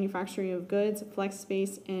for the manufacturing of goods, flex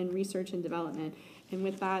space, and research and development. And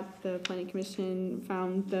with that, the Planning Commission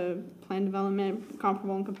found the plan development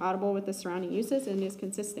comparable and compatible with the surrounding uses and is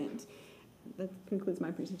consistent. That concludes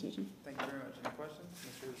my presentation. Thank you very much. Any questions?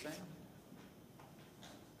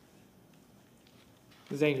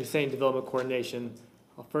 Zane Hussein, Development Coordination.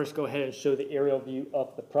 I'll first go ahead and show the aerial view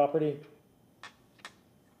of the property.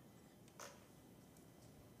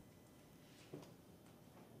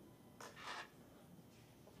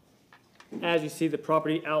 As you see, the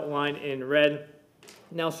property outlined in red.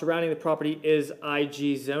 Now surrounding the property is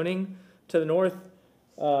IG zoning. To the north,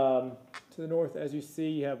 as you see,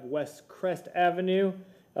 you have West Crest Avenue.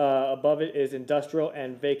 Above it is industrial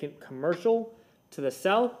and vacant commercial. To the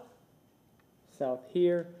south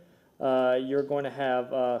here, you're going to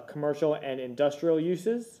have commercial and industrial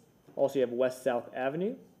uses. Also, you have West-South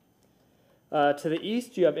Avenue. To the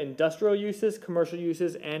east, you have industrial uses, commercial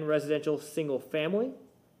uses, and residential single-family.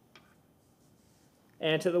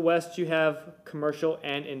 And to the west, you have commercial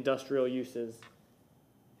and industrial uses,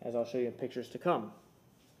 as I'll show you in pictures to come.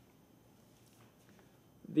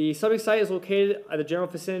 The subject site is located at the general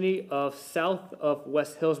vicinity of south of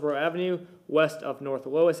West Hillsborough Avenue, west of North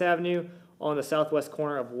Lois Avenue, on the southwest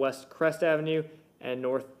corner of West Crest Avenue and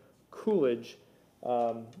North Coolidge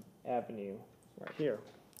Avenue, right here.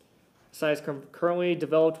 The site is currently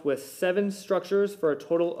developed with 7 structures for a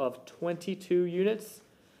total of 22 units,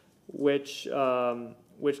 which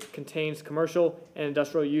contains commercial and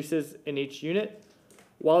industrial uses in each unit.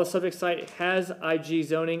 While the subject site has IG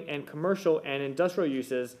zoning and commercial and industrial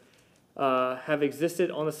uses have existed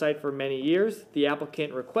on the site for many years, the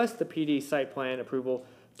applicant requests the PD site plan approval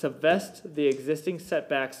to vest the existing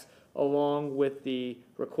setbacks along with the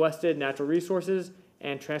requested natural resources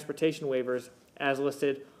and transportation waivers as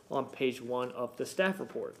listed on page 1 of the staff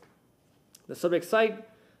report. The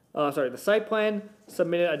the site plan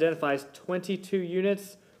submitted identifies 22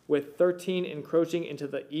 units with 13 encroaching into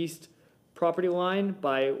the east property line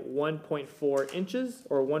by 1.4 inches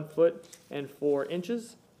or 1 foot and 4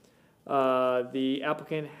 inches. The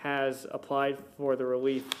applicant has applied for the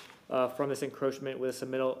relief from this encroachment with a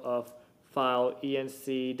submittal of file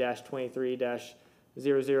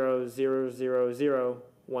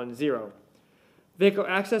ENC-23-000010. Vehicle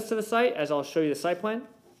access to the site, as I'll show you the site plan.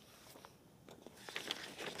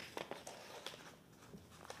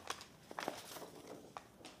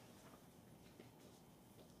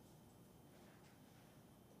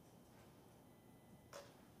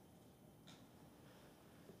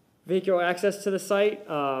 Vehicular access to the site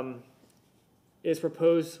is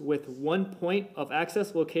proposed with 1 point of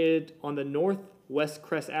access located on the northwest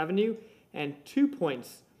Crest Avenue and 2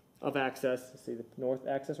 points of access, see the north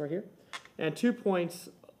access right here, and 2 points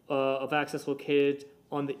of access located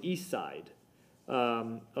on the east side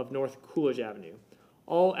of North Coolidge Avenue.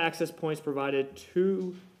 All access points provided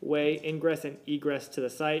two-way ingress and egress to the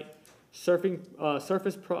site. Surface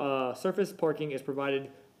parking is provided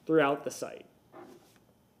throughout the site.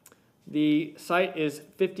 The site is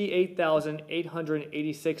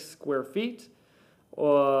 58,886 square feet.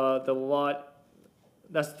 The lot,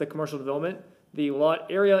 that's the commercial development. The lot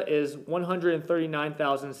area is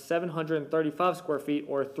 139,735 square feet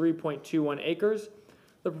or 3.21 acres.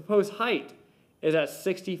 The proposed height is at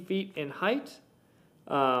 60 feet in height.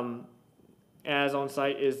 As on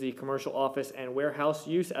site is the commercial office and warehouse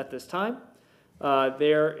use at this time.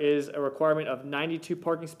 There is a requirement of 92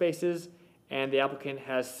 parking spaces, and the applicant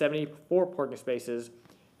has 74 parking spaces,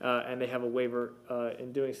 and they have a waiver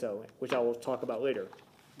in doing so, which I will talk about later.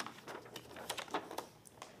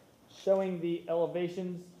 Showing the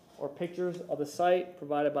elevations or pictures of the site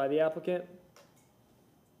provided by the applicant.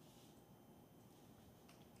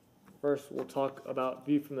 First, we'll talk about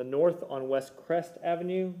view from the north on West Crest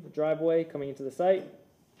Avenue, the driveway coming into the site.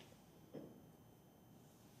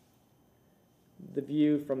 The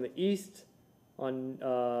view from the east on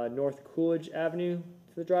North Coolidge Avenue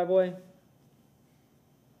to the driveway.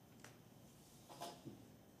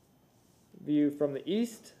 View from the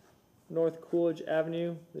east, North Coolidge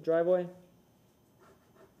Avenue, the driveway.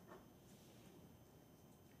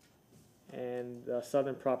 And the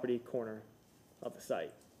southern property corner of the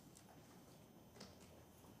site.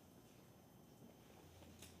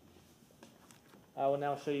 I will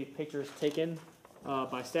now show you pictures taken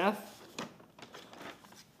by staff.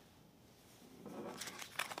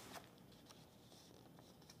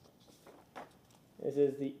 This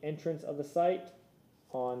is the entrance of the site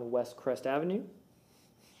on West Crest Avenue.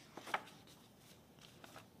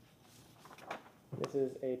 This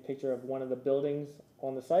is a picture of one of the buildings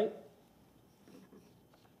on the site.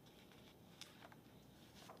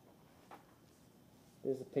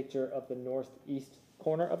 This is a picture of the northeast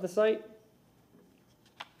corner of the site.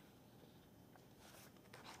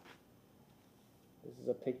 This is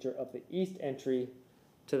a picture of the east entry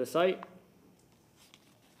to the site.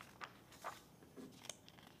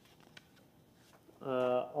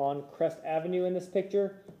 On Crest Avenue in this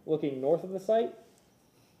picture, looking north of the site.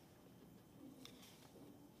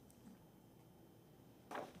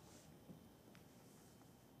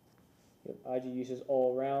 IG uses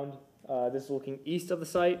all around. This is looking east of the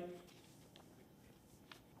site.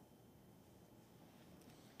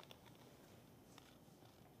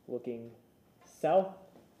 Looking south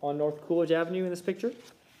on North Coolidge Avenue in this picture.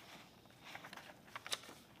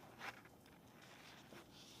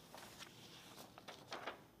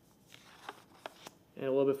 And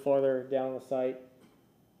a little bit farther down the site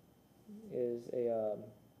is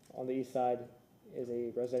on the east side is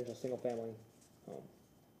a residential single-family home.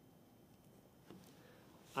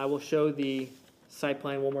 I will show the site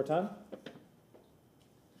plan one more time.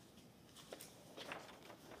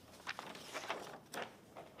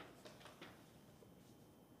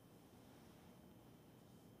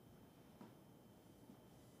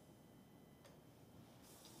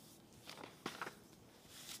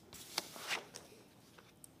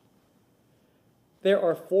 There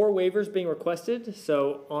are 4 waivers being requested.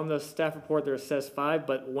 So on the staff report there says 5,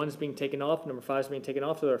 but 1 is being taken off, number 5 is being taken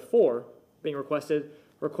off, so there are 4 being requested.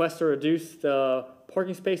 Request to reduce the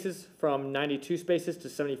parking spaces from 92 spaces to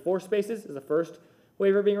 74 spaces is the first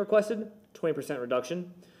waiver being requested, 20%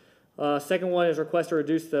 reduction. Second one is request to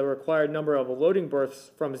reduce the required number of loading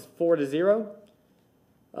berths from 4 to 0.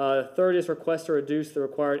 Third is request to reduce the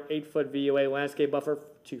required 8-foot VOA landscape buffer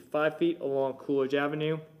to 5 feet along Coolidge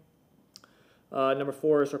Avenue. Number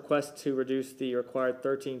 4 is request to reduce the required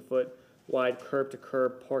 13-foot wide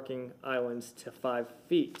curb-to-curb parking islands to 5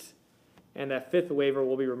 feet. And that 5th waiver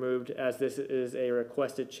will be removed as this is a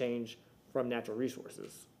requested change from natural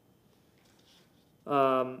resources.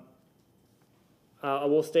 I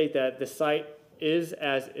will state that the site is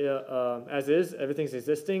as is, everything's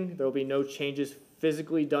existing. There will be no changes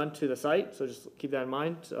physically done to the site, so just keep that in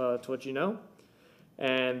mind to let you know.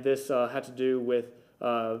 And this had to do with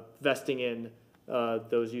vesting in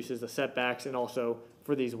those uses, the setbacks, and also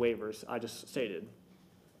for these waivers I just stated.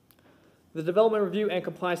 The Development Review and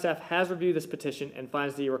Compliance staff has reviewed this petition and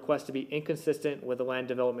finds the request to be inconsistent with the Land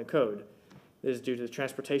Development Code. This is due to the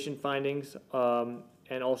transportation findings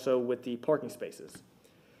and also with the parking spaces.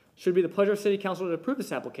 Should it be the pleasure of City Council to approve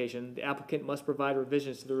this application, the applicant must provide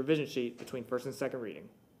revisions to the revision sheet between first and second reading.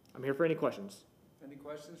 I'm here for any questions. Any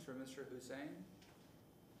questions for Mr. Hussein?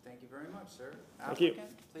 Thank you very much, sir. Thank you.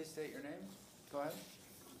 Applicant, please state your name. Go ahead.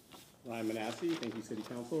 Ryan Manassi, thank you, City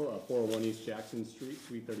Council, 401 East Jackson Street,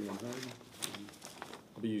 Suite 31 home.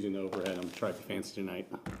 I'll be using the overhead, I'm trying to be fancy tonight.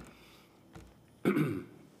 Look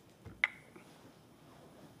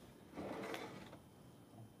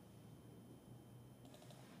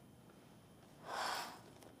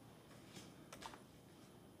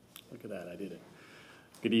at that, I did it.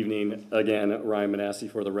 Good evening, again, Ryan Manassi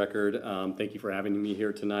for the record. Thank you for having me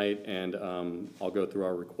here tonight, and I'll go through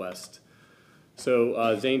our request.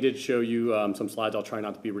 So Zane did show you some slides. I'll try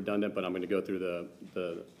not to be redundant, but I'm going to go through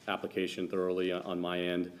the application thoroughly on my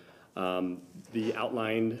end. The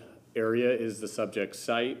outlined area is the subject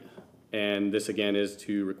site, and this again is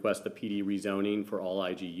to request the PD rezoning for all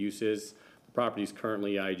IG uses. The property is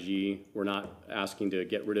currently IG. We're not asking to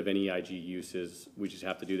get rid of any IG uses. We just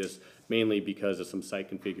have to do this mainly because of some site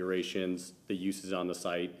configurations, the uses on the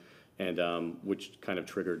site, and which kind of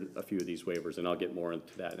triggered a few of these waivers, and I'll get more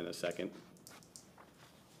into that in a second.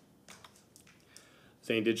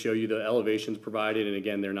 Zane did show you the elevations provided, and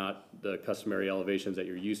again, they're not the customary elevations that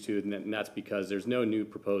you're used to, and that's because there's no new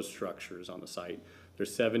proposed structures on the site.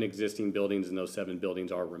 There's 7 existing buildings, and those 7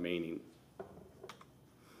 buildings are remaining.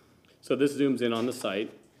 So this zooms in on the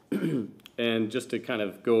site, and just to kind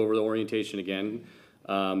of go over the orientation again,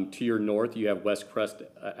 to your north you have West Crest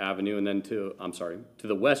Avenue, and then to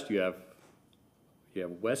the west you have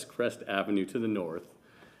West Crest Avenue to the north,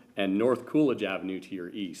 and North Coolidge Avenue to your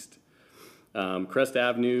east. Crest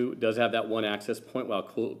Avenue does have that 1 access point, while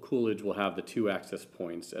Coolidge will have the 2 access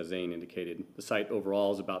points, as Zane indicated. The site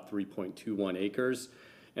overall is about 3.21 acres,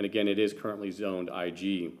 and again, it is currently zoned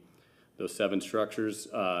IG. Those 7 structures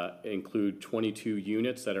include 22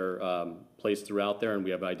 units that are placed throughout there, and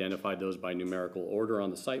we have identified those by numerical order on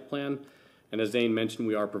the site plan. And as Zane mentioned,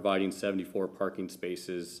 we are providing 74 parking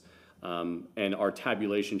spaces, and our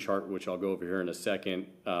tabulation chart, which I'll go over here in a second,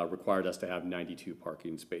 required us to have 92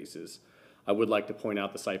 parking spaces. I would like to point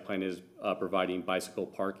out the site plan is providing bicycle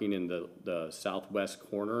parking in the southwest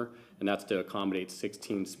corner, and that's to accommodate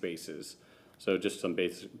 16 spaces. So just some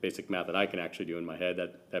basic math that I can actually do in my head,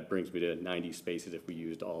 that brings me to 90 spaces if we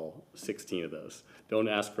used all 16 of those. Don't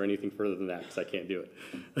ask for anything further than that because I can't do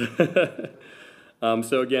it.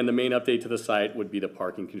 So again, the main update to the site would be the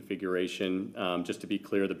parking configuration. Just to be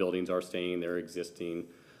clear, the buildings are staying, they're existing.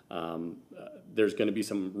 There's going to be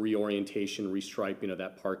some reorientation, restriping of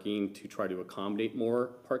that parking to try to accommodate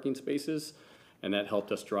more parking spaces. And that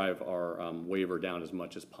helped us drive our waiver down as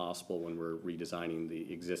much as possible when we're redesigning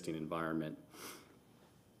the existing environment.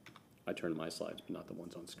 I turned my slides, but not the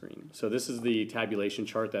ones on screen. So this is the tabulation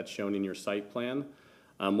chart that's shown in your site plan.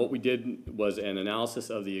 What we did was an analysis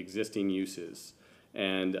of the existing uses.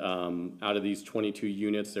 And out of these 22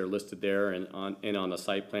 units, they're listed there and on the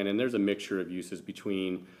site plan. And there's a mixture of uses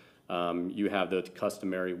between, you have the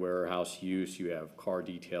customary warehouse use, you have car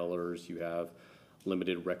detailers, you have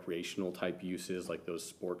limited recreational type uses like those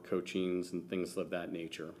sport coachings and things of that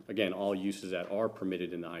nature. Again, all uses that are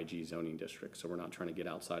permitted in the IG zoning district, so we're not trying to get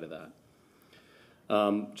outside of that.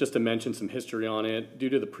 Just to mention some history on it, due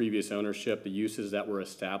to the previous ownership, the uses that were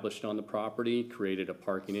established on the property created a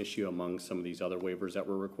parking issue among some of these other waivers that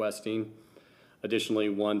we're requesting. Additionally,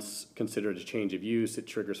 once considered a change of use, it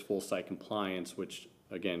triggers full site compliance, which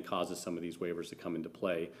again causes some of these waivers to come into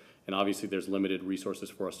play. And obviously there's limited resources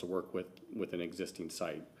for us to work with an existing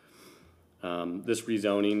site. This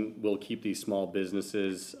rezoning will keep these small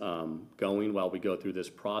businesses going while we go through this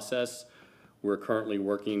process. We're currently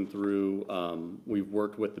working through, we've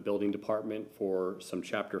worked with the building department for some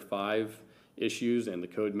Chapter 5 issues and the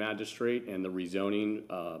code magistrate and the rezoning.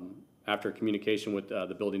 After communication with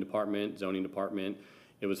the building department, zoning department,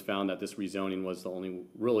 it was found that this rezoning was the only,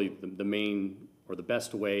 really the main or the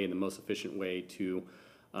best way and the most efficient way to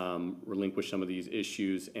relinquish some of these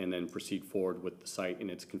issues and then proceed forward with the site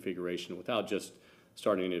in its configuration without just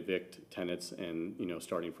starting to evict tenants and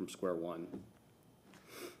starting from square one.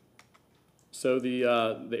 So the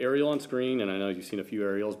aerial on screen, and I know you've seen a few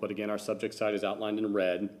aerials, but again our subject site is outlined in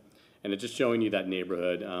red, and it's just showing you that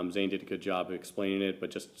neighborhood. Zane did a good job of explaining it,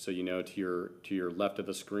 but just so you know, to your left of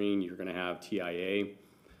the screen you're going to have TIA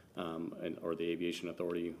or the Aviation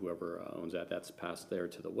Authority, whoever owns that. That's past there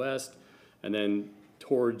to the west, and then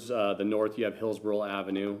towards the north, you have Hillsborough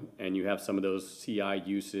Avenue, and you have some of those CI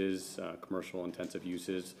uses, commercial intensive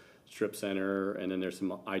uses, strip center, and then there's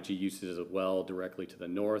some IG uses as well directly to the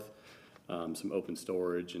north, some open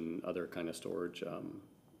storage and other kind of storage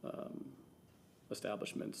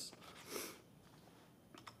establishments.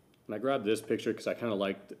 And I grabbed this picture because I kind of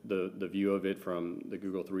liked the view of it from the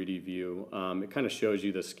Google 3D view. It kind of shows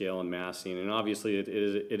you the scale and massing, and obviously it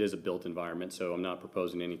is a built environment, so I'm not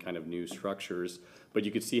proposing any kind of new structures, but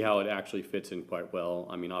you can see how it actually fits in quite well.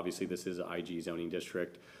 I mean, obviously this is an IG zoning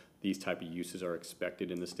district. These type of uses are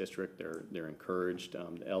expected in this district. They're encouraged.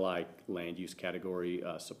 The LI land use category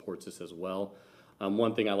supports this as well.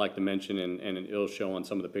 One thing I like to mention, and it'll show on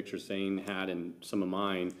some of the pictures Zane had and some of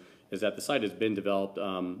mine, is that the site has been developed.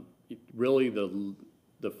 Really the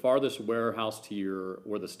farthest warehouse to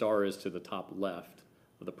where the star is to the top left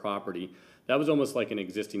of the property, that was almost like an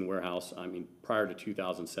existing warehouse, I mean, prior to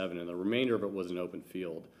 2007, and the remainder of it was an open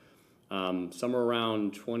field. Somewhere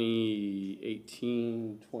around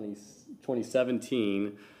 2018,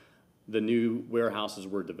 2017, the new warehouses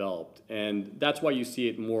were developed. And that's why you see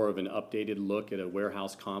it more of an updated look at a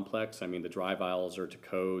warehouse complex. I mean, the drive aisles are to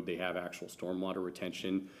code, they have actual stormwater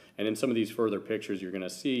retention. And in some of these further pictures you're gonna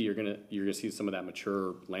see some of that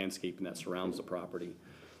mature landscaping that surrounds the property.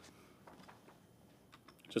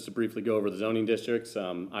 Just to briefly go over the zoning districts,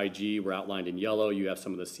 IG were outlined in yellow. You have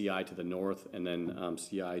some of the CI to the north and then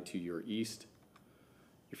CI to your east.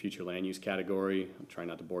 Your future land use category, I'm trying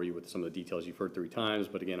not to bore you with some of the details you've heard 3 times,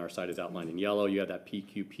 but again, our site is outlined in yellow. You have that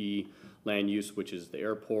PQP land use, which is the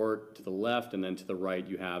airport to the left, and then to the right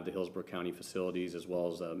you have the Hillsborough County facilities as well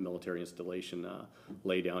as a military installation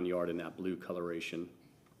lay-down yard in that blue coloration.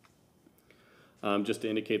 Just to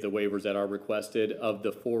indicate the waivers that are requested, of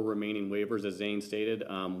the 4 remaining waivers, as Zane stated,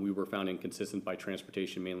 we were found inconsistent by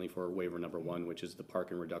transportation mainly for waiver number 1, which is the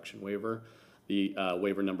parking reduction waiver. The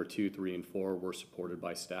waiver number 2, 3, and 4 were supported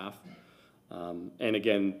by staff. And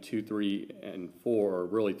again, 2, 3, and 4, or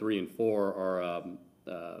really 3 and 4 are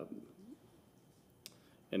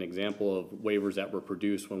an example of waivers that were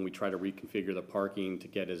produced when we try to reconfigure the parking to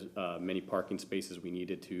get as many parking spaces we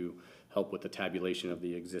needed to help with the tabulation of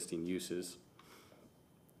the existing uses.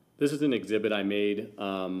 This is an exhibit I made.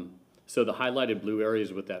 So the highlighted blue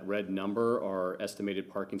areas with that red number are estimated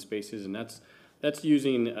parking spaces, and that's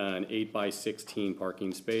using an 8x16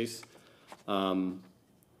 parking space.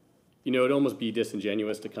 It'd almost be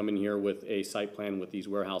disingenuous to come in here with a site plan with these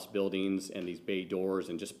warehouse buildings and these bay doors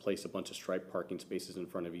and just place a bunch of striped parking spaces in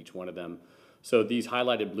front of each one of them. So these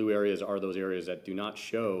highlighted blue areas are those areas that do not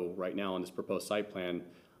show right now on this proposed site plan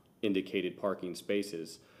indicated parking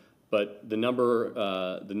spaces. But the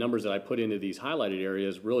numbers that I put into these highlighted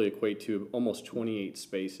areas really equate to almost 28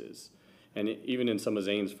 spaces. And even in some of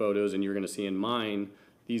Zane's photos, and you're going to see in mine,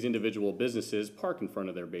 these individual businesses park in front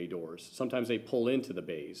of their bay doors. Sometimes they pull into the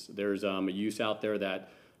bays. There's a use out there that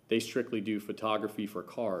they strictly do photography for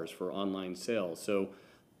cars, for online sales. So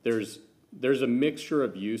there's a mixture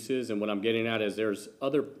of uses, and what I'm getting at is there's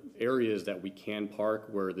other areas that we can park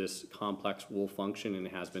where this complex will function and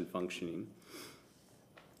has been functioning.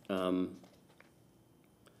 You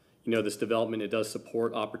know, this development, it does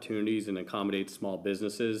support opportunities and accommodates small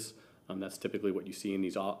businesses. That's typically what you see in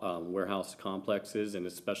these warehouse complexes, and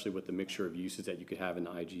especially with the mixture of uses that you could have in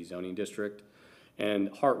the IG zoning district. And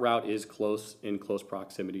Hart Route is in close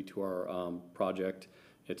proximity to our project.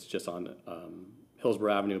 It's just on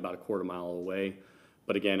Hillsborough Avenue, about a quarter mile away.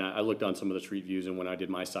 But again, I looked on some of the street views, and when I did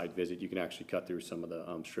my site visit, you can actually cut through some of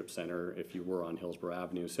the strip center if you were on Hillsborough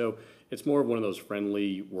Avenue. So it's more of one of those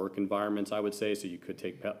friendly work environments, I would say. So you could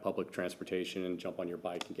take public transportation and jump on your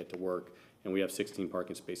bike and get to work. And we have 16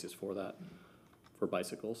 parking spaces for that, for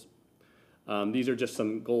bicycles. These are just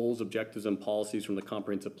some goals, objectives, and policies from the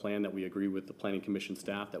comprehensive plan that we agree with the Planning Commission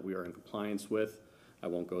staff that we are in compliance with. I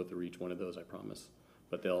won't go through each one of those, I promise.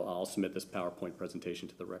 But I'll submit this PowerPoint presentation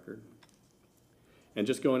to the record. And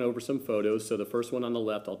just going over some photos. So the first one on the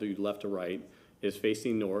left, I'll do left to right, is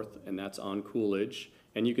facing north, and that's on Coolidge.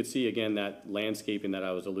 And you could see, again, that landscaping that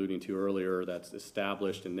I was alluding to earlier that's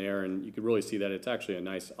established in there, and you could really see that it's actually a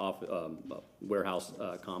nice warehouse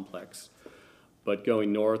complex. But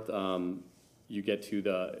going north, you get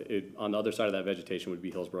to on the other side of that vegetation would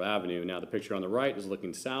be Hillsborough Avenue. Now the picture on the right is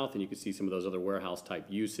looking south, and you can see some of those other warehouse type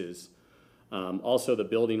uses. Also the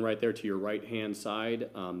building right there to your right-hand side,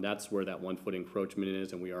 that's where that 1 foot encroachment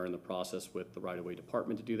is, and we are in the process with the right-of-way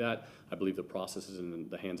department to do that. I believe the process is in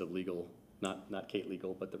the hands of legal, not Kate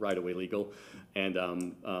Legal, but the right-of-way legal. And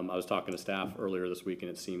I was talking to staff earlier this week,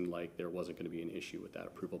 and it seemed like there wasn't going to be an issue with that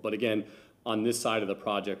approval. But again, on this side of the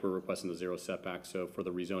project, we're requesting the 0 setback, so for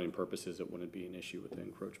the rezoning purposes, it wouldn't be an issue with the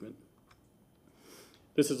encroachment.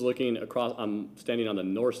 This is looking across, I'm standing on the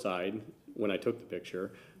north side when I took the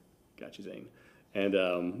picture. Got you, Zane. And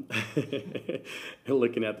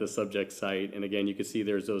looking at the subject site, and again, you can see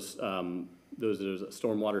there's those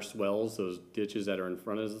stormwater swells, those ditches that are in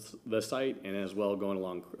front of the site, and as well going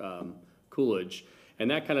along Coolidge. And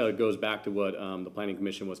that kind of goes back to what the Planning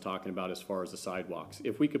Commission was talking about as far as the sidewalks.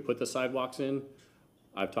 If we could put the sidewalks in,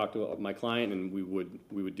 I've talked to my client, and we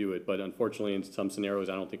would do it. But unfortunately, in some scenarios,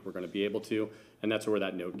 I don't think we're going to be able to, and that's where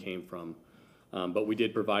that note came from. But we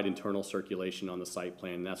did provide internal circulation on the site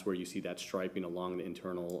plan, and that's where you see that striping along the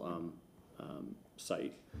internal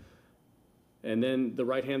site. And then the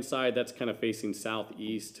right-hand side, that's kind of facing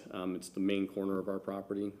southeast. It's the main corner of our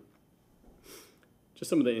property. Just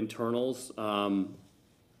some of the internals.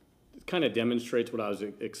 It kind of demonstrates what I was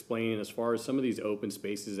explaining as far as some of these open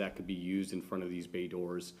spaces that could be used in front of these bay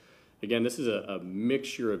doors. Again, this is a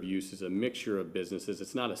mixture of uses, a mixture of businesses.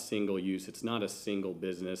 It's not a single use. It's not a single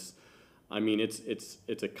business. I mean, and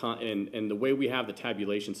the way we have the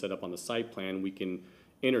tabulation set up on the site plan, we can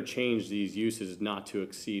interchange these uses not to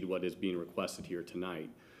exceed what is being requested here tonight.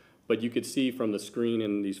 But you could see from the screen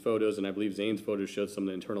in these photos, and I believe Zane's photos showed some of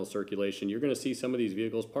the internal circulation, you're going to see some of these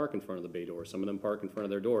vehicles park in front of the bay doors. Some of them park in front of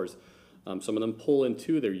their doors. Some of them pull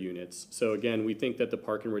into their units. So again, we think that the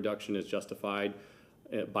parking reduction is justified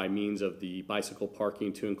by means of the bicycle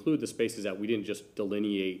parking to include the spaces that we didn't just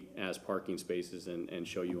delineate as parking spaces and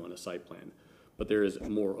show you on a site plan. But there is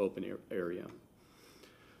more open area.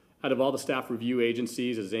 Out of all the staff review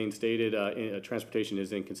agencies, as Zane stated, transportation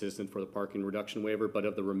is inconsistent for the parking reduction waiver, but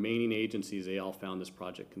of the remaining agencies, they all found this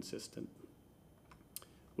project consistent.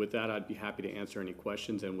 With that, I'd be happy to answer any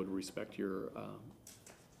questions and would respect your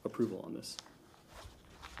approval on this.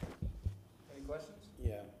 Any questions?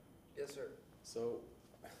 Yeah. Yes, sir. So,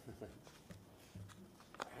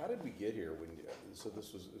 how did we get here? So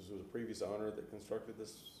this was a previous owner that constructed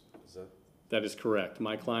this? Is that? That is correct.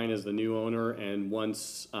 My client is the new owner, and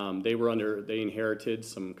once they inherited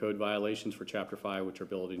some code violations for Chapter 5, which are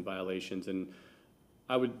building violations, and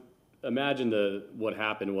I would imagine what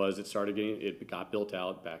happened was it got built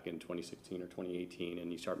out back in 2016 or 2018,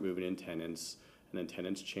 and you start moving in tenants, and then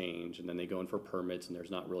tenants change, and then they go in for permits, and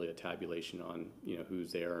there's not really a tabulation on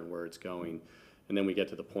who's there and where it's going. And then we get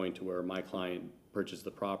to the point to where my client purchased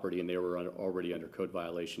the property, and they were already under code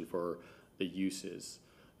violation for the uses.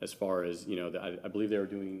 As far as, I believe they were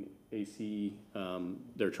doing AC,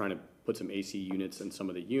 they're trying to put some AC units in some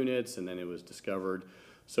of the units, and then it was discovered.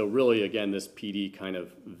 So really, again, this PD kind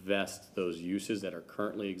of vests those uses that are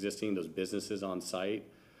currently existing, those businesses on site,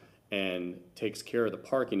 and takes care of the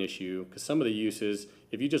parking issue. Because some of the uses,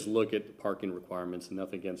 if you just look at the parking requirements, and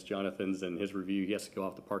nothing against Jonathan's and his review, he has to go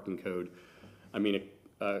off the parking code. I mean,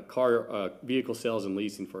 vehicle sales and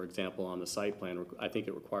leasing, for example, on the site plan, I think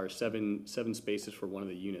it requires seven spaces for one of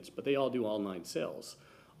the units, but they all do all 9 sales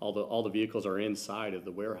all the vehicles are inside of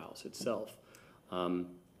the warehouse itself.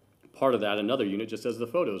 Part of that, another unit just does the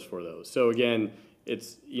photos for those. So again,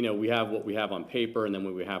 it's, you know, we have what we have on paper, and then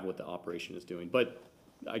we have what the operation is doing. But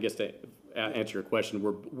I guess to answer your question,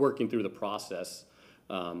 we're working through the process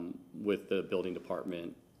with the building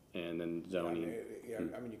department and then zoning.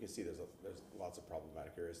 I mean, you can see there's lots of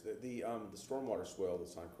problematic areas. The stormwater swale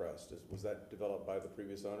that's on Crest, was that developed by the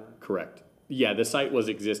previous owner? Correct. Yeah, the site was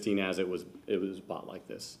existing as it was bought like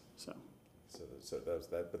this, so. So that was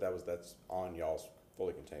that, but that's on y'all's,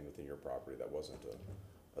 fully contained within your property, that wasn't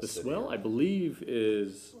a The city swell, or- I believe,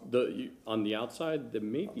 is on the outside, that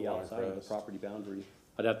may be Along outside of the Crest. property boundary.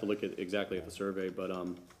 I'd have to look at exactly at the survey, but,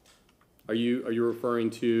 are you referring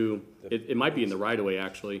to, it might be in the right of way,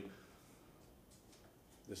 actually.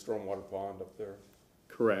 The stormwater pond up there?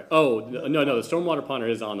 Correct. Oh, no, the stormwater pond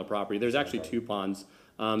is on the property. There's actually two ponds.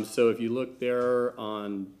 So if you look there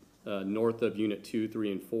on, north of unit 2,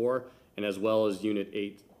 3, and 4, and as well as unit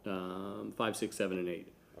 8, 5, 6, 7, and 8.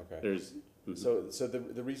 Okay. There's. So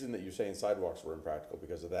the reason that you're saying sidewalks were impractical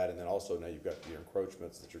because of that, and then also now you've got your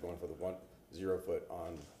encroachments that you're going for the 0 foot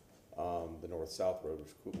on the north-south road,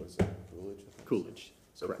 which was it Coolidge? I think? Coolidge,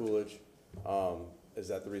 So correct. Coolidge, is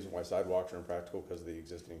that the reason why sidewalks are impractical, because of the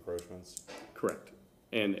existing encroachments? Correct.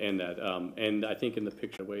 And that, and I think in the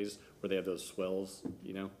picture ways where they have those swells,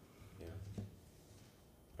 you know? Yeah.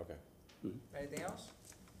 Okay. Anything else?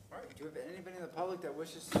 All right, do you have anybody in the public that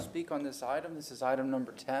wishes to speak on this item? This is item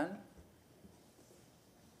number 10.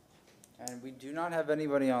 And we do not have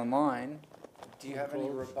anybody online. Do you have any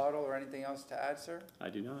rebuttal or anything else to add, sir? I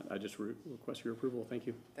do not. I just request your approval. Thank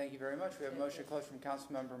you. Thank you very much. We have a motion closed from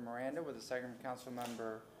Councilmember Miranda with a second from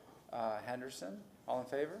Councilmember Henderson. All in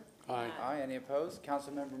favor? Aye. Aye. Any opposed?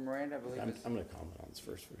 Councilmember Miranda, I believe is. I'm gonna comment on this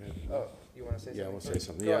first. Oh, you want to say something? Yeah, I want to say first?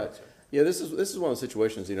 something. Go Yeah, ahead, sir. yeah. This is one of the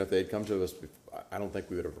situations. You know, if they had come to us, I don't think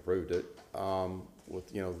we would have approved it. With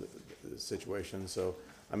the situation. So,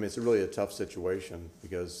 I mean, it's really a tough situation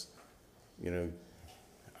because, you know,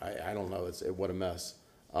 I don't know. What a mess.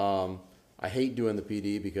 I hate doing the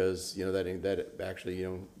PD because that actually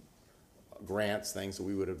grants things that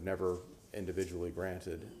we would have never individually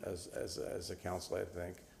granted as a council. I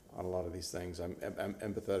think on a lot of these things, I'm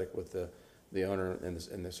empathetic with the owner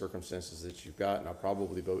and the circumstances that you've got, and I'll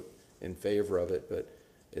probably vote in favor of it. But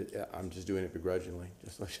I'm just doing it begrudgingly.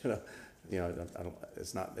 Just to let you know, I don't.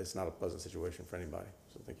 It's not a pleasant situation for anybody.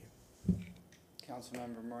 So thank you.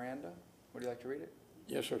 Councilmember Miranda, would you like to read it?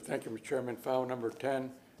 Yes, sir. Thank you, Mr. Chairman. File number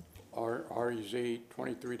 10, REZ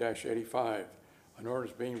 23-85. An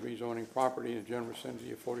ordinance being rezoning property in the general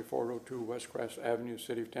vicinity of 4402 West Crest Avenue,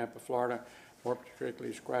 City of Tampa, Florida, more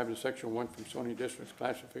particularly described in Section 1 from zoning districts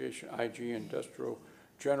classification IG Industrial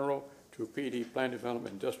General to PD Plan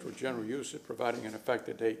Development Industrial General Uses, providing an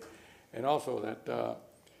effective date. And also that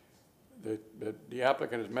the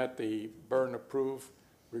applicant has met the burden of proof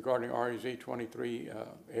regarding REZ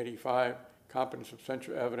 2385. Competent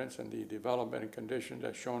substantial evidence and the development and conditions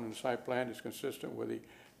as shown in the site plan is consistent with the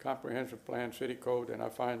comprehensive plan city code, and I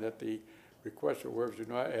find that the requested waivers do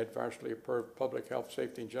not adversely affect public health,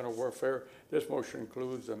 safety, and general welfare. This motion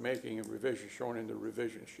includes the making and revision shown in the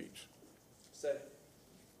revision sheets. Second.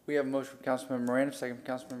 We have a motion from Councilmember Miranda, second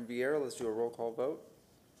from Councilmember Vieira. Let's do a roll call vote.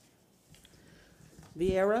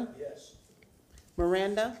 Vieira? Yes.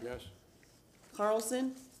 Miranda? Yes.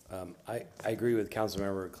 Carlson? I agree with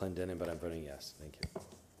Councilmember Clendenin, but I'm voting yes. Thank you.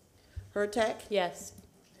 Hurtak? Yes.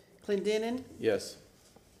 Clendenin? Yes.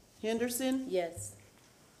 Henderson? Yes.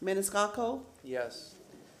 Maniscalco? Yes.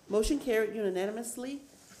 Motion carried unanimously.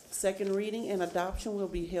 Second reading and adoption will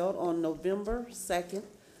be held on November 2nd,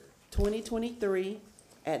 2023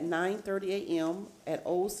 at 9:30 a.m. at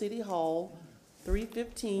Old City Hall,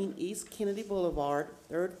 315 East Kennedy Boulevard,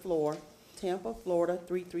 3rd floor, Tampa, Florida,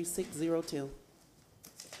 33602.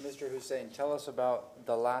 Mr. Hussein, tell us about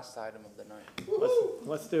the last item of the night.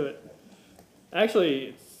 Let's do it. Actually,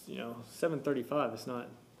 it's 7:35. It's not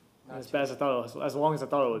as bad as I thought it was. As long as I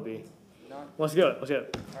thought it would be. Let's go.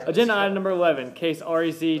 Agenda item number 11, case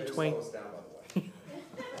REZ 20.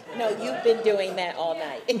 No, you've been doing that all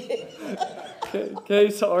night.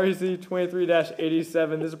 Case REZ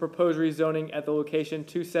 23-87. This is a proposed rezoning at the location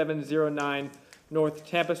 2709 North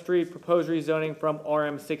Tampa Street. Proposed rezoning from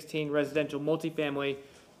RM16 residential multifamily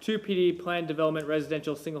to PD planned development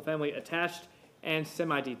residential single family attached and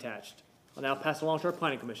semi-detached. I'll now pass along to our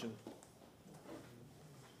planning commission.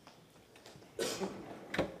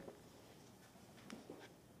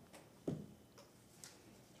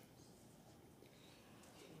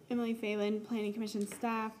 Emily Phelan, Planning Commission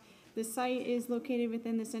staff. The site is located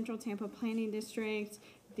within the Central Tampa Planning District.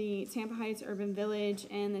 the Tampa Heights Urban Village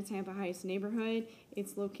and the Tampa Heights neighborhood.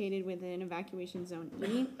 It's located within Evacuation Zone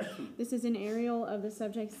E. This is an aerial of the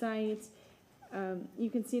subject site. You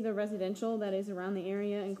can see the residential that is around the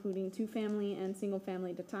area, including two-family and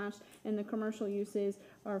single-family detached, and the commercial uses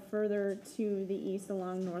are further to the east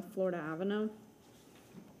along North Florida Avenue.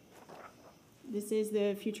 This is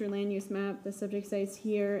the future land use map. The subject site's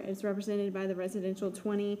here. It's represented by the residential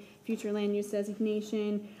 20 future land use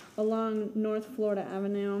designation. Along North Florida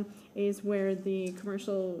Avenue is where the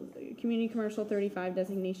community commercial 35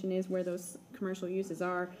 designation is, where those commercial uses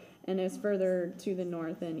are. And as further to the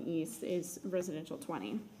north and east is residential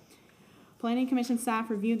 20. Planning Commission staff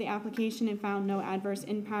reviewed the application and found no adverse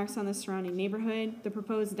impacts on the surrounding neighborhood. The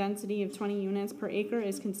proposed density of 20 units per acre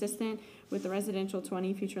is consistent with the residential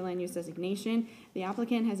 20 future land use designation. The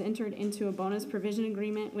applicant has entered into a bonus provision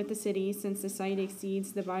agreement with the city since the site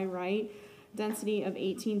exceeds the by right density of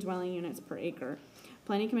 18 dwelling units per acre.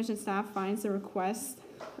 Planning Commission staff finds the request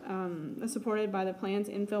supported by the plan's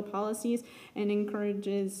infill policies and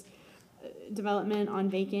encourages development on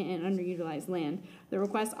vacant and underutilized land. The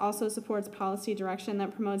request also supports policy direction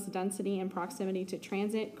that promotes density and proximity to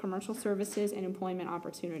transit, commercial services, and employment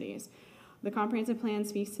opportunities. The comprehensive plan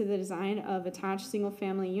speaks to the design of attached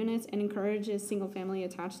single-family units and encourages single-family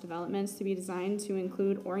attached developments to be designed to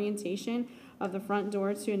include orientation of the front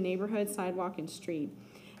door to a neighborhood, sidewalk, and street.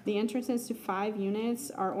 The entrances to 5 units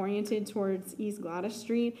are oriented towards East Gladys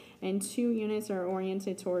Street and 2 units are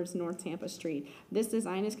oriented towards North Tampa Street. This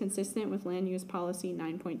design is consistent with Land Use Policy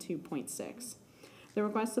 9.2.6. The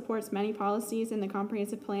request supports many policies in the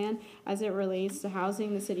comprehensive plan as it relates to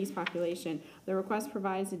housing the city's population. The request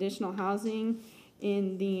provides additional housing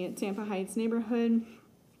in the Tampa Heights neighborhood.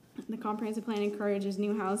 The comprehensive plan encourages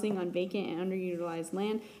new housing on vacant and underutilized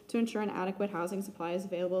land to ensure an adequate housing supply is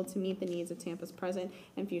available to meet the needs of Tampa's present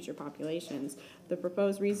and future populations. The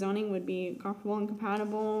proposed rezoning would be comparable and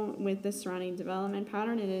compatible with the surrounding development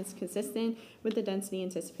pattern and is consistent with the density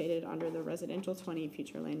anticipated under the residential 20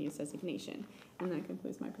 future land use designation. And that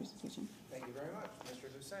concludes my presentation. Thank you very much.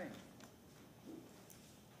 Mr. Hussein.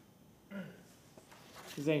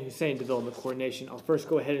 Zane Hussein, Development Coordination. I'll first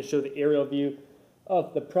go ahead and show the aerial view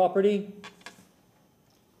of the property.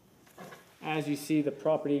 As you see, the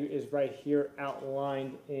property is right here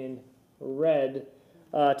outlined in red.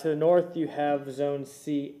 To the north, you have Zone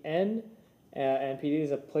CN, and PD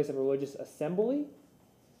is a place of religious assembly.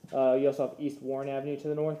 You also have East Warren Avenue to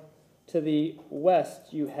the north. To the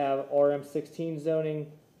west, you have RM16 zoning.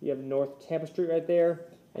 You have North Tampa Street right there,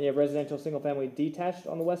 and you have residential single-family detached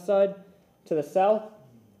on the west side. To the south,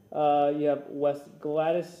 you have West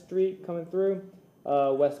Gladys Street coming through.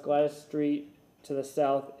 West Gladys Street to the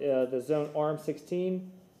south, the zone RM16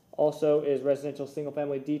 also is residential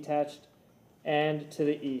single-family detached, and to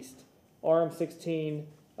the east, RM16,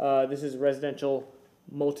 this is residential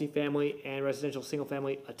multifamily and residential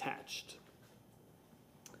single-family attached.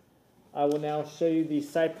 I will now show you the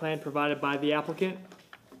site plan provided by the applicant.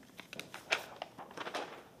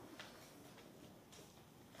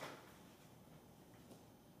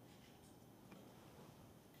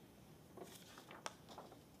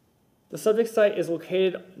 The subject site is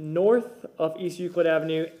located north of East Euclid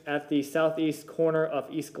Avenue at the southeast corner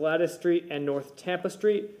of East Gladys Street and North Tampa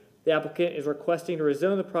Street. The applicant is requesting to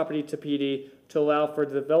rezone the property to PD to allow for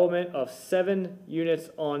the development of 7 units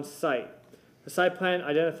on site. The site plan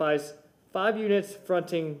identifies 5 units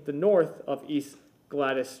fronting the north of East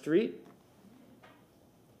Gladys Street.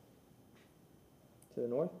 To the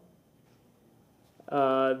north.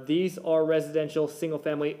 These are residential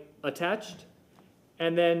single-family attached.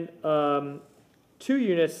 And then 2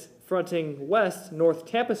 units fronting west, North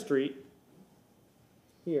Tampa Street,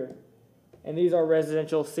 here. And these are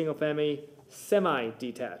residential single-family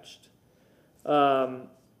semi-detached. All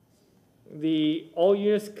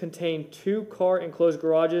units contain 2 car enclosed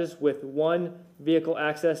garages with 1 vehicle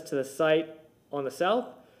access to the site on the south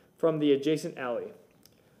from the adjacent alley.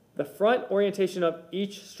 The front orientation of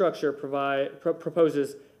each structure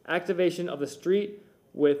proposes activation of the street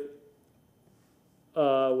with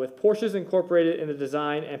porches incorporated in the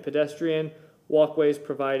design and pedestrian walkways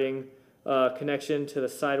providing connection to the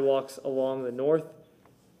sidewalks along the north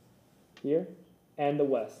here and the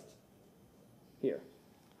west here.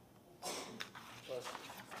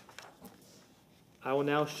 I will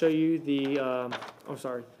now show you the,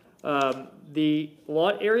 the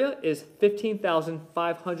lot area is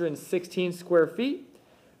 15,516 square feet.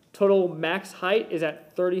 Total max height is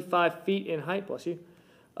at 35 feet in height, bless you.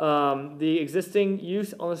 The existing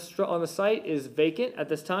use on the site is vacant at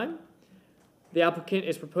this time. The applicant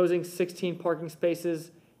is proposing 16 parking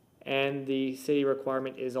spaces, and the city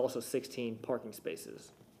requirement is also 16 parking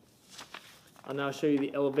spaces. I'll now show you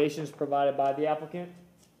the elevations provided by the applicant.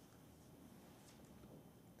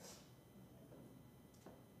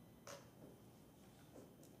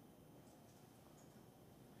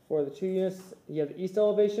 For the 2 units, you have the east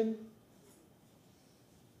elevation,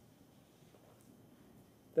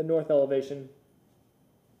 the north elevation,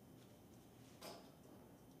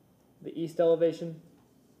 the east elevation,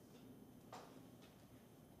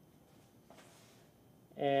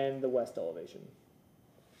 and the west elevation.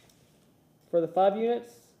 For the 5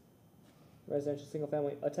 units, residential single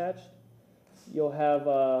family attached, you'll have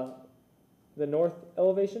the north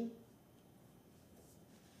elevation,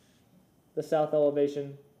 the south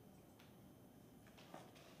elevation,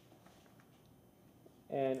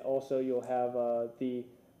 and also you'll have the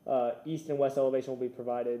east and west elevation will be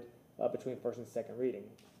provided between first and second reading.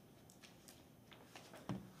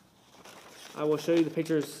 I will show you the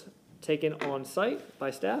pictures taken on site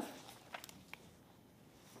by staff.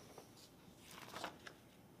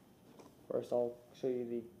 First, I'll show you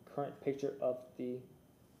the current picture of the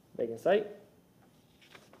vacant site.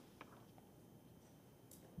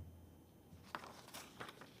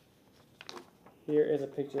 Here is a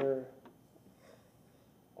picture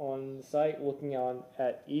on the site looking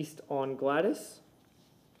at east on Gladys.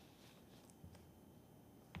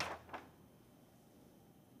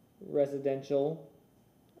 Residential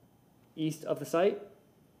east of the site.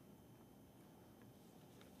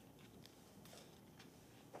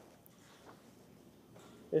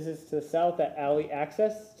 This is to the south at alley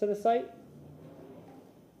access to the site.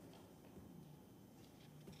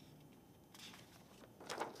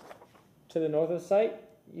 To the north of the site,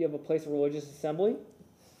 you have a place of religious assembly.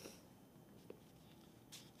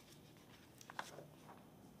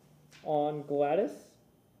 On Gladys,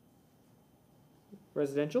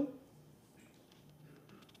 residential.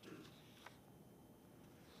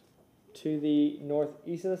 To the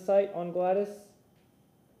northeast of the site on Gladys,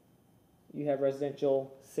 you have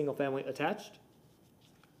residential single family attached.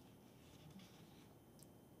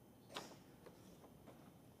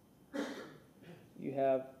 You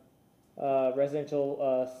have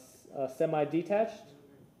residential semi-detached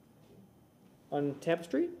on Tampa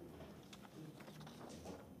Street.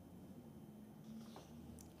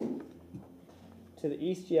 To the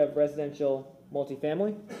east, you have residential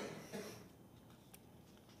multifamily.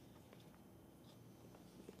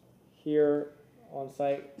 Here on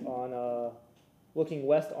site, on looking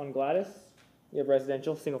west on Gladys, you have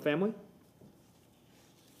residential single family.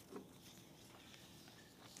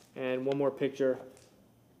 And one more picture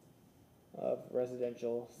of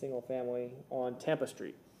residential single family on Tampa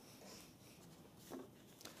Street.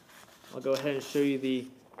 I'll go ahead and show you the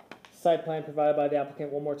site plan provided by the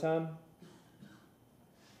applicant one more time.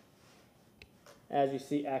 As you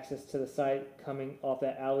see, access to the site coming off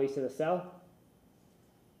that alley to the south.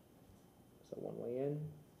 So one way in.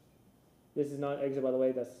 This is not an exit, by the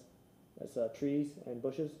way. That's trees and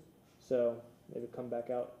bushes. So they would come back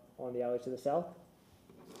out on the alley to the south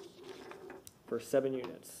for 7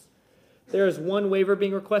 units. There is one waiver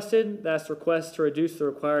being requested. That's the request to reduce the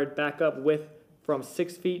required backup width from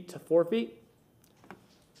 6 feet to 4 feet.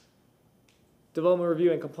 Development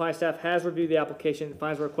Review and Compliance staff has reviewed the application and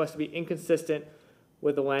finds the request to be inconsistent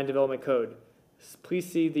with the Land Development Code.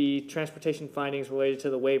 Please see the transportation findings related to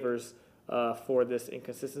the waivers for this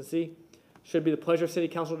inconsistency. Should it be the pleasure of City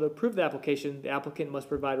Council to approve the application, the applicant must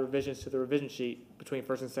provide revisions to the revision sheet between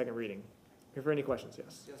first and second reading. Here for any questions,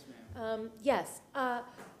 yes? Yes, ma'am. Yes.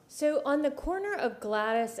 So on the corner of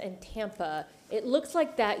Gladys and Tampa, it looks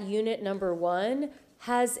like that unit number 1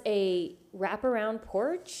 has a wraparound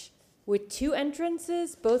porch with 2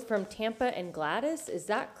 entrances, both from Tampa and Gladys. Is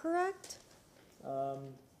that correct?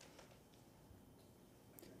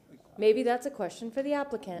 Maybe that's a question for the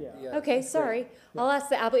applicant. Yeah. Okay, sorry. I'll ask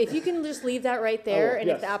the applicant. If you can just leave that right there, and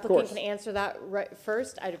yes, if the of applicant course. can answer that right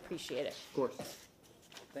first, I'd appreciate it. Of course.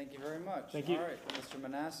 Thank you very much. Thank you. All right, Mr.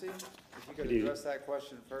 Manassi, if you could Good evening. address that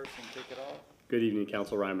question first and kick it off. Good evening,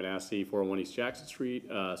 Council. Ryan Manassi, 401 East Jackson Street,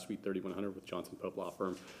 Suite 3100 with Johnson Pope Law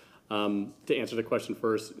Firm. To answer the question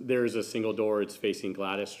first, there is a single door. It's facing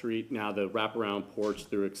Gladys Street. Now, the wraparound porch,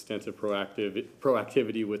 through extensive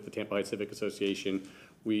proactivity with the Tampa Heights Civic Association,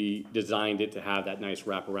 we designed it to have that nice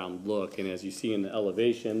wraparound look. And as you see in the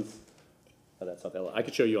elevations, that's not the I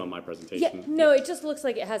could show you on my presentation. Yeah, no, it just looks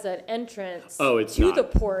like it has an entrance It's to not. the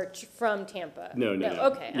porch from Tampa. No.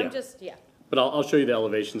 Okay, Yeah. I'm just, yeah. But I'll show you the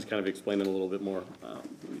elevations, kind of explain it a little bit more.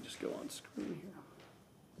 Let me just go on screen here.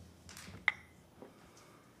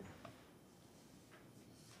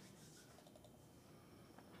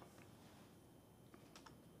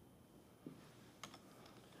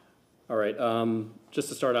 All right, just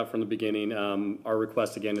to start out from the beginning, our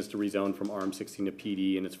request again is to rezone from RM16 to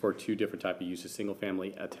PD, and it's for two different type of uses,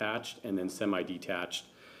 single-family attached and then semi-detached.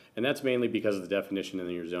 And that's mainly because of the definition in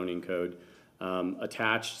your zoning code.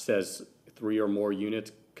 Attached says 3 or more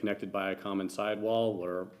units connected by a common sidewall,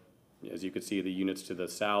 where, as you can see, the units to the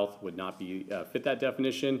south would not be fit that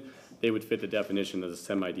definition. They would fit the definition of the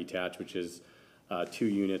semi-detached, which is 2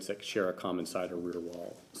 units that share a common side or rear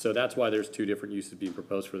wall. So that's why there's 2 different uses being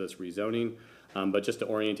proposed for this rezoning. But just to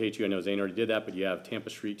orientate you, I know Zane already did that, but you have Tampa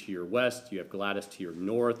Street to your west, you have Gladys to your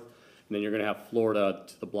north, and then you're gonna have Florida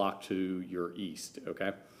to the block to your east,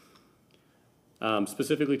 okay?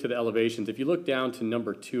 Specifically to the elevations, if you look down to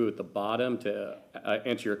number 2 at the bottom to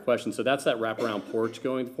answer your question, so that's that wraparound porch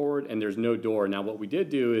going forward, and there's no door. Now what we did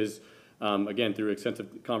do is, again, through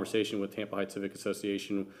extensive conversation with Tampa Heights Civic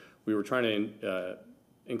Association, we were trying to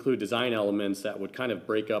include design elements that would kind of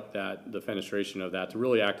break up the fenestration of that to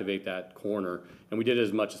really activate that corner. And we did it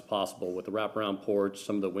as much as possible with the wraparound porch,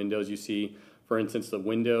 some of the windows you see. For instance, the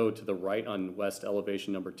window to the right on west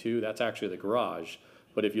elevation number 2, that's actually the garage.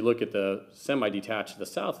 But if you look at the semi-detached to the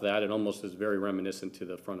south of that, it almost is very reminiscent to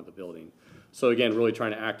the front of the building. So again, really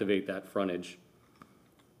trying to activate that frontage.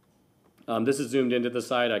 This is zoomed into the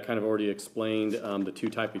site. I kind of already explained the 2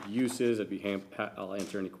 type of uses. I'll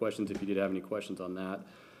answer any questions if you did have any questions on that.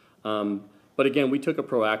 But again, we took a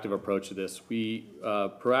proactive approach to this. We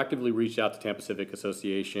proactively reached out to Tampa Civic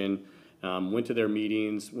Association, went to their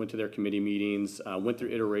meetings, went to their committee meetings, went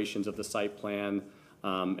through iterations of the site plan,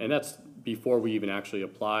 and that's before we even actually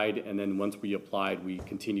applied. And then once we applied, we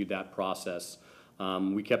continued that process.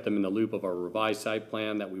 We kept them in the loop of our revised site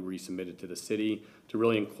plan that we resubmitted to the city to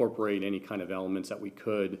really incorporate any kind of elements that we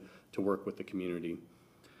could to work with the community.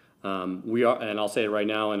 We are, and I'll say it right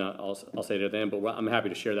now, and I'll say it at the end, but I'm happy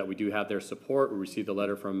to share that we do have their support. We received a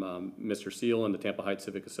letter from Mr. Seal and the Tampa Heights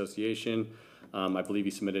Civic Association. I believe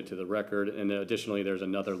he submitted to the record, and additionally, there's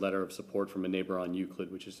another letter of support from a neighbor on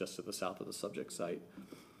Euclid, which is just to the south of the subject site.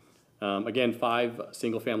 Again, 5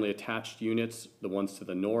 single-family attached units, the ones to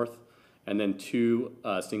the north, and then 2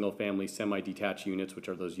 single-family semi-detached units, which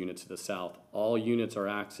are those units to the south. All units are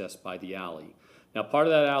accessed by the alley. Now, part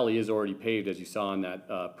of that alley is already paved, as you saw in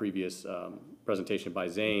that previous presentation by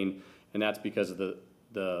Zane, and that's because of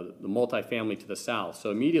the multifamily to the south. So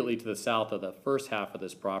immediately to the south of the first half of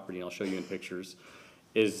this property, and I'll show you in pictures,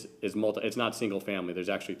 is it's not single-family. There's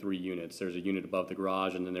actually 3 units. There's a unit above the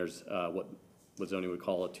garage, and then there's what zoning would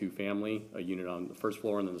call a 2-family, a unit on the first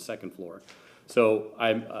floor and then the second floor. So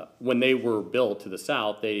when they were built to the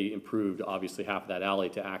south, they improved obviously half of that alley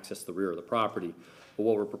to access the rear of the property. But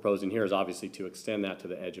what we're proposing here is obviously to extend that to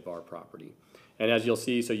the edge of our property. And as you'll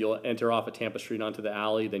see, so you'll enter off of Tampa Street onto the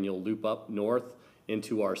alley, then you'll loop up north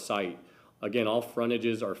into our site. Again, all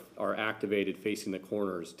frontages are activated facing the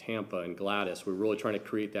corners, Tampa and Gladys. We're really trying to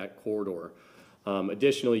create that corridor.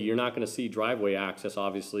 Additionally, you're not going to see driveway access,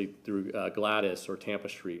 obviously, through Gladys or Tampa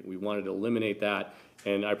Street. We wanted to eliminate that,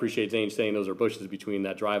 and I appreciate Zane saying those are bushes between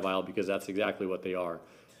that drive aisle because that's exactly what they are.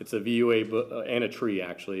 It's a VUA and a tree,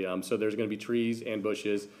 actually. So there's going to be trees and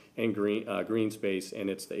bushes and green space, and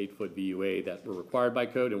it's the 8-foot VUA that we're required by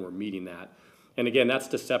code, and we're meeting that. And again, that's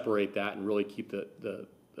to separate that and really keep the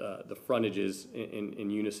frontages in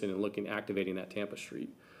unison and activating that Tampa Street.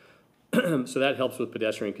 So that helps with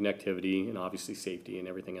pedestrian connectivity and obviously safety and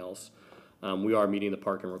everything else. We are meeting the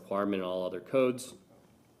parking requirement and all other codes.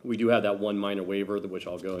 We do have that one minor waiver, which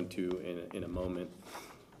I'll go into in a moment.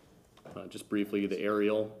 Just briefly, the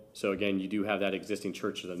aerial. So again, you do have that existing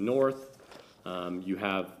church to the north. You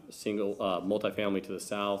have single multifamily to the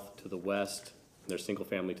south, to the west. There's single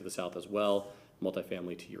family to the south as well,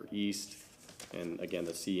 multifamily to your east, and again,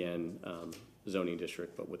 the CN zoning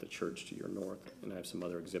district, but with a church to your north. And I have some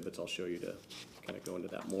other exhibits I'll show you to kind of go into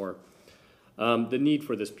that more. The need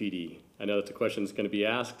for this PD. I know that the question is going to be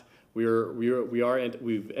asked.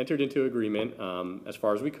 We've entered into agreement as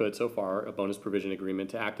far as we could so far, a bonus provision agreement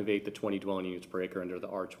to activate the 20 dwelling units per acre under the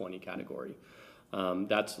R20 category.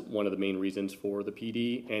 That's one of the main reasons for the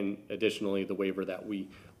PD, and additionally the waiver that we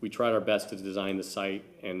tried our best to design the site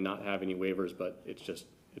and not have any waivers, but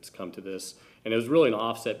it's come to this. And it was really an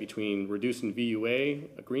offset between reducing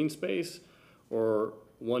VUA, a green space, or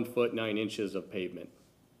 1 foot 9 inches of pavement.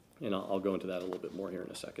 And I'll go into that a little bit more here in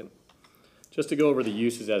a second. Just to go over the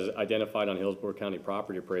uses as identified on Hillsborough County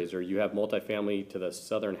Property Appraiser, you have multifamily to the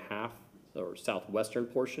southern half or southwestern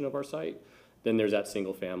portion of our site. Then there's that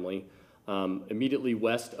single family. Immediately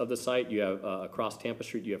west of the site, you have across Tampa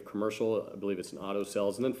Street, you have commercial. I believe it's an auto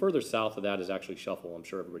sales. And then further south of that is actually Shuffle. I'm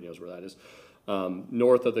sure everybody knows where that is.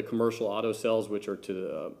 North of the commercial auto sales, which are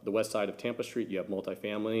to the west side of Tampa Street, you have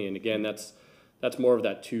multifamily. And again, that's That's more of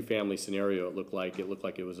that two-family scenario. It looked like it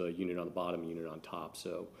was a unit on the bottom, a unit on top.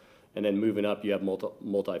 So, and then moving up, you have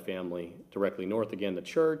multifamily directly north. Again, the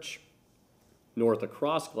church. North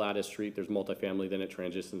across Gladys Street, there's multifamily. Then it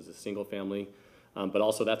transitions to single family. But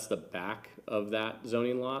also that's the back of that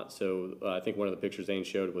zoning lot. So I think one of the pictures Zane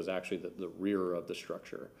showed was actually the rear of the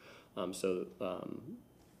structure. The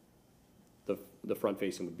front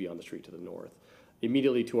facing would be on the street to the north.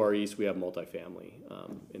 Immediately to our east, we have multifamily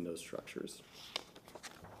in those structures.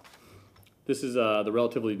 This is the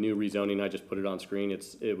relatively new rezoning. I just put it on screen.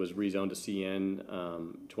 It was rezoned to CN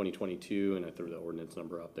 2022, and I threw the ordinance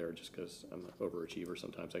number up there just because I'm an overachiever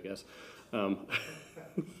sometimes, I guess.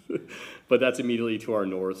 But that's immediately to our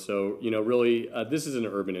north. So, you know, really, this is an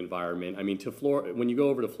urban environment. I mean, when you go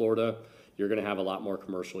over to Florida, you're going to have a lot more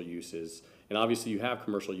commercial uses. And obviously, you have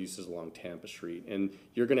commercial uses along Tampa Street. And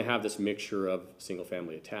you're going to have this mixture of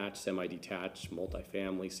single-family attached, semi-detached,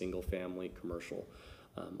 multifamily, single-family, commercial,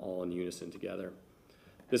 all in unison together.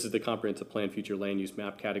 This is the comprehensive plan future land use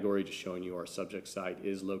map category, just showing you our subject site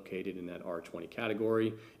is located in that R20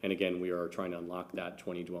 category. And again, we are trying to unlock that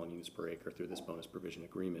 20 dwelling units per acre through this bonus provision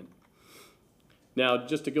agreement. Now,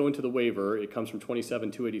 just to go into the waiver, it comes from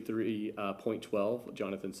 27283.12,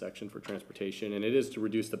 Jonathan's section for transportation, and it is to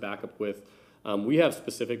reduce the backup width. We have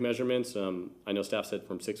specific measurements. I know staff said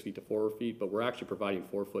from 6 feet to 4 feet, but we're actually providing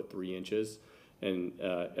 4 foot 3 inches, and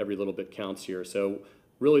every little bit counts here. So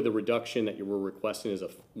really the reduction that you were requesting is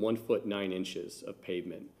 1 foot 9 inches of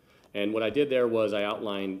pavement. And what I did there was I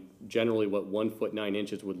outlined generally what 1 foot 9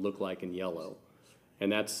 inches would look like in yellow.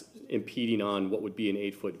 And that's impeding on what would be an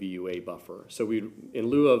 8 foot VUA buffer. So in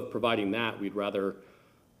lieu of providing that, we'd rather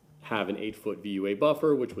have an 8 foot VUA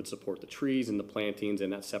buffer, which would support the trees and the plantings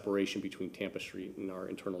and that separation between Tampa Street and our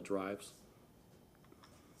internal drives.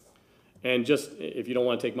 And just, if you don't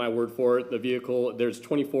want to take my word for it, the vehicle, there's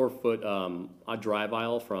 24 foot drive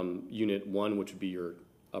aisle from unit 1, which would be your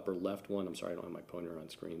upper left one. I'm sorry, I don't have my pointer on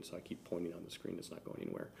screen, so I keep pointing on the screen. It's not going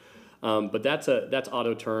anywhere. But that's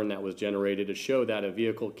auto turn that was generated to show that a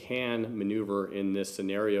vehicle can maneuver in this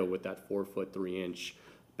scenario with that 4 foot 3 inch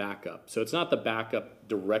backup. So it's not the backup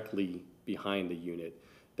directly behind the unit.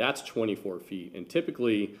 That's 24 feet. And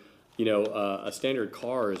typically, you know, a standard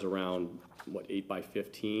car is around, what, 8 by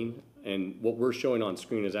 15? And what we're showing on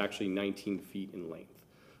screen is actually 19 feet in length.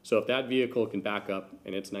 So if that vehicle can back up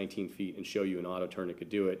and it's 19 feet and show you an auto turn, it could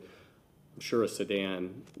do it. I'm sure a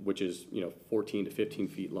sedan, which is, you know, 14 to 15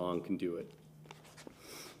 feet long, can do it.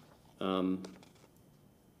 Going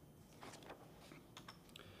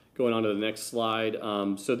on to the next slide.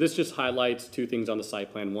 So this just highlights two things on the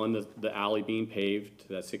site plan. One, the alley being paved to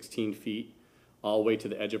that 16 feet all the way to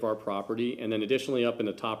the edge of our property. And then additionally up in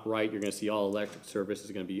the top right, you're going to see all electric service is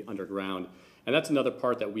going to be underground. And that's another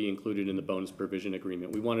part that we included in the bonus provision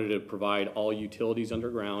agreement. We wanted to provide all utilities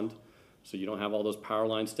underground, so you don't have all those power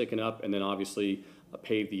lines sticking up, and then obviously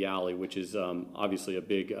pave the alley, which is obviously a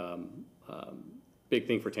big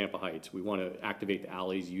thing for Tampa Heights. We want to activate the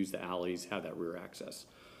alleys, use the alleys, have that rear access.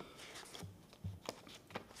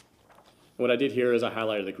 What I did here is I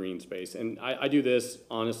highlighted the green space, and I do this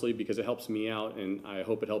honestly because it helps me out, and I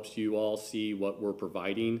hope it helps you all see what we're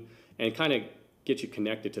providing and kind of get you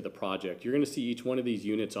connected to the project. You're going to see each one of these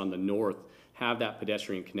units on the north have that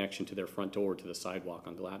pedestrian connection to their front door to the sidewalk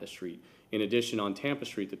on Gladys Street. In addition, on Tampa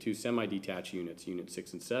Street, the two semi-detached units, unit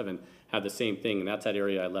 6 and 7, have the same thing, and that's that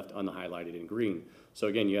area I left unhighlighted in green. So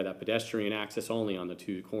again, you have that pedestrian access only on the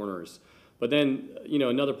two corners. But then, you know,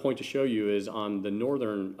 another point to show you is on the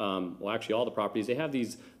northern, well, actually all the properties, they have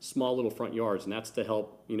these small little front yards, and that's to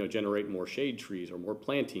help, you know, generate more shade trees or more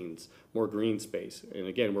plantings, more green space. And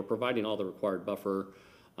again, we're providing all the required buffer,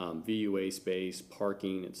 VUA space,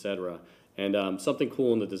 parking, et cetera. And something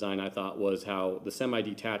cool in the design I thought was how the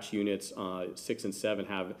semi-detached units 6 and 7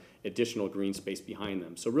 have additional green space behind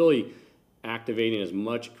them. So really activating as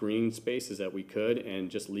much green space as that we could and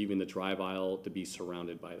just leaving the drive aisle to be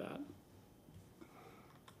surrounded by that.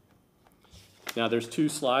 Now there's two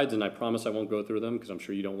slides, and I promise I won't go through them because I'm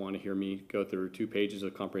sure you don't want to hear me go through 2 pages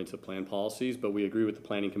of comprehensive plan policies, but we agree with the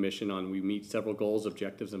Planning Commission on we meet several goals,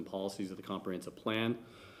 objectives, and policies of the comprehensive plan.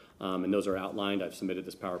 And those are outlined. I've submitted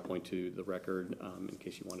this PowerPoint to the record in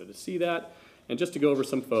case you wanted to see that. And just to go over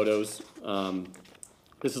some photos,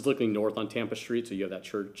 this is looking north on Tampa Street, so you have that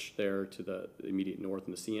church there to the immediate north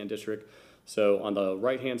in the CN district. So on the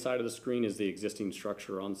right-hand side of the screen is the existing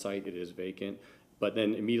structure on site. It is vacant. But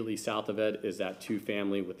then immediately south of it is that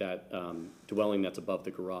 2-family with that dwelling that's above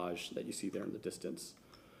the garage that you see there in the distance.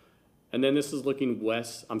 And then this is looking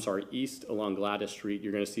east along Gladys Street.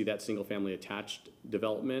 You're going to see that single-family attached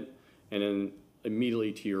development. And then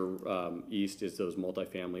immediately to your east is those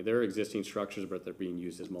multifamily. They're existing structures, but they're being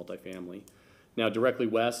used as multifamily. Now, directly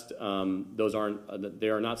west, those aren't, they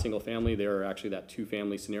are not single family. They are actually that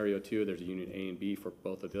two-family scenario too. There's a unit A and B for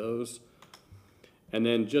both of those. And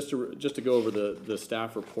then just to go over the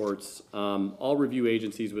staff reports, all review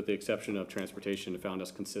agencies with the exception of transportation have found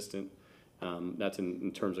us consistent. That's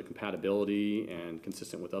in terms of compatibility and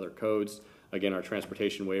consistent with other codes. Again, our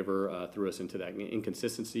transportation waiver threw us into that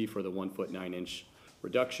inconsistency for the 1 foot 9 inch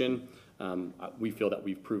reduction. We feel that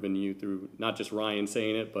we've proven you through not just Ryan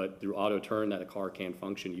saying it, but through auto turn that a car can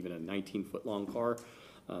function, even a 19-foot long car.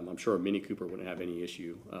 I'm sure a Mini Cooper wouldn't have any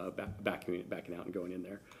issue backing out and going in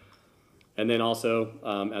there. And then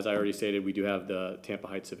also, as I already stated, we do have the Tampa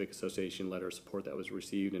Heights Civic Association letter of support that was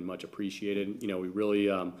received and much appreciated. You know, we really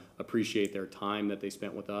appreciate their time that they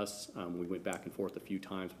spent with us. We went back and forth a few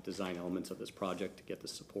times with design elements of this project to get the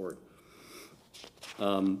support.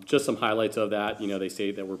 Just some highlights of that, you know, they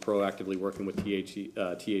say that we're proactively working with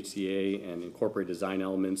THCA and incorporate design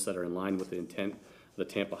elements that are in line with the intent of the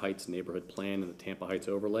Tampa Heights neighborhood plan and the Tampa Heights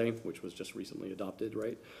overlay, which was just recently adopted,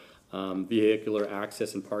 right? Vehicular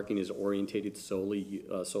access and parking is orientated solely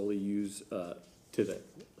use the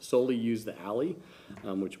alley,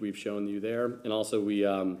 which we've shown you there. And also we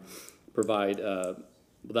provide,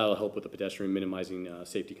 that'll help with the pedestrian minimizing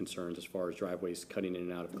safety concerns as far as driveways cutting in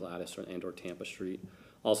and out of Gladys or Tampa Street.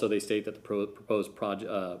 Also, they state that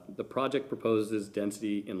the project proposes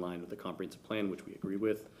density in line with the comprehensive plan, which we agree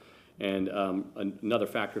with. And another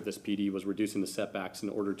factor of this PD was reducing the setbacks in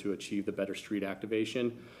order to achieve the better street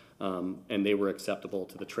activation. And they were acceptable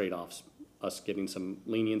to the trade-offs, us getting some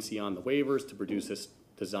leniency on the waivers to produce this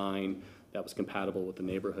design that was compatible with the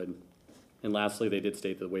neighborhood. And lastly, they did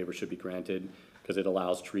state that the waiver should be granted because it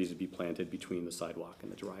allows trees to be planted between the sidewalk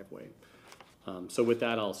and the driveway. So with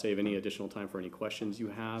that, I'll save any additional time for any questions you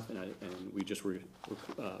have, and we just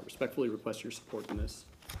respectfully request your support in this.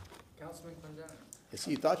 Councilman Clendenin.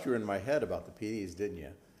 See, you thought you were in my head about the PDs, didn't you?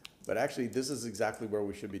 But actually, this is exactly where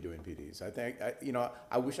we should be doing PDs. I think, you know,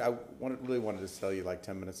 I wish really wanted to tell you like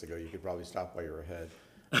 10 minutes ago. You could probably stop while you're ahead.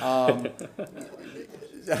 I'm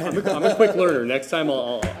a quick learner. Next time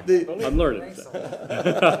I'm learning.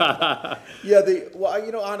 Yeah, well,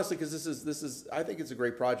 you know, honestly, because this is, I think it's a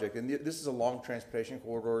great project, and this is a long transportation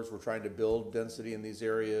corridors. We're trying to build density in these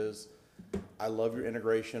areas. I love your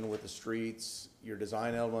integration with the streets, your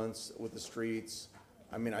design elements with the streets.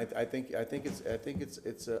 I mean, I think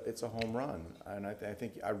it's a home run, and I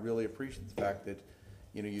think I really appreciate the fact that,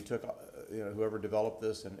 you know, you took, you know, whoever developed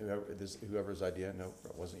this and whoever's idea. No,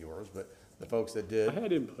 it wasn't yours, but the folks that did. I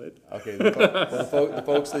had input. Okay, the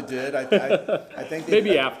folks that did. I think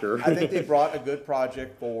maybe after. I think they brought a good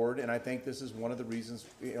project forward, and I think this is one of the reasons.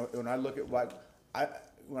 You know, when I look at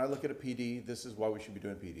when I look at a PD, this is why we should be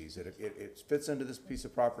doing PDs. It fits into this piece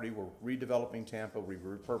of property. We're redeveloping Tampa. We're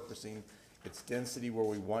repurposing. It's density where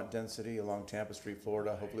we want density along Tampa Street,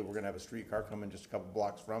 Florida. Hopefully, we're going to have a streetcar coming just a couple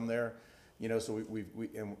blocks from there. You know, so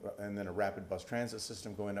and then a rapid bus transit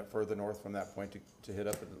system going up further north from that point to hit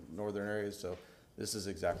up in the northern areas. So this is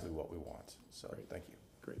exactly what we want. So thank you.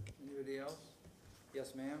 Great. Anybody else?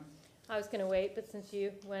 Yes, ma'am. I was going to wait, but since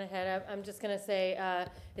you went ahead, I'm just going to say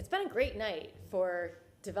it's been a great night for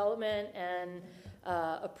development and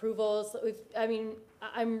approvals.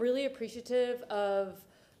 I'm really appreciative of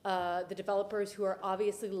the developers who are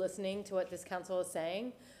obviously listening to what this council is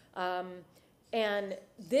saying. And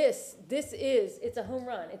it's a home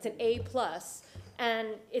run. It's an A+. And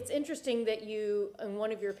it's interesting that you, in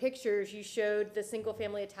one of your pictures, you showed the single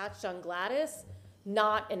family attached on Gladys,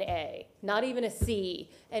 not an A, not even a C.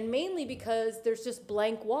 And mainly because there's just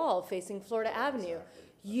blank wall facing Florida Avenue.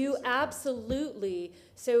 You absolutely,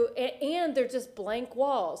 and they're just blank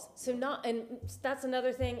walls. And that's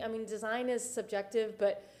another thing. I mean, design is subjective,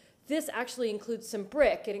 but this actually includes some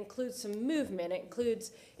brick. It includes some movement.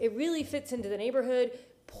 It really fits into the neighborhood.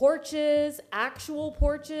 Porches, actual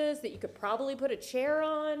porches that you could probably put a chair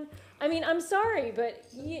on. I mean, I'm sorry, but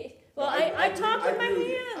I talk with my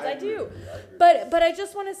hands. I do. But I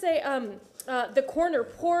just want to say the corner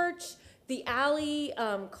porch, the alley,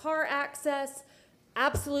 car access,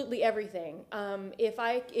 absolutely everything.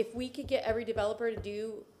 If we could get every developer to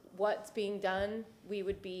do what's being done, we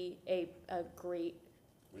would be a great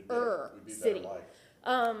city.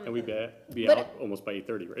 And we'd be out almost by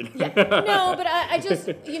 8:30 right now. Yeah. No, but I just,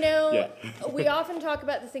 you know, we often talk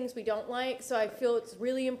about the things we don't like, so I feel it's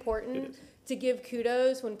really important to give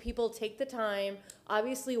kudos when people take the time,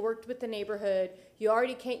 obviously worked with the neighborhood. You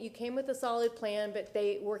came with a solid plan, but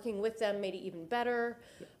working with them made it even better.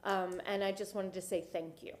 And I just wanted to say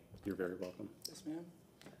thank you. You're very welcome. Yes, ma'am.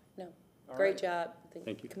 No, All great right. job.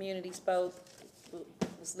 Thank you. Community spoke.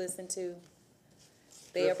 was listened to.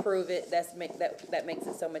 They approve it, that makes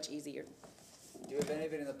it so much easier. Do you have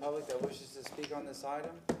anybody in the public that wishes to speak on this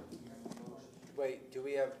item? Wait, do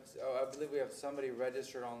we have, I believe we have somebody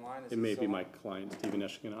registered online. Is It may be someone? my client, Stephen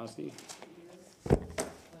Eshkenazi.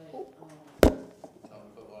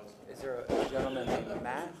 Is there a gentleman named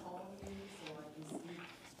Matt?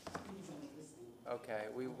 Okay,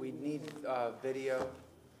 we need video,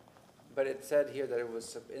 but it said here that it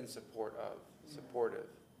was in support of, supportive,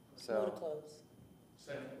 so. Move to close.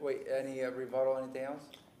 Wait, any rebuttal, anything else?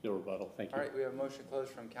 No rebuttal, thank you. All right, we have a motion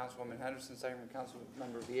closed from Councilwoman Henderson, second from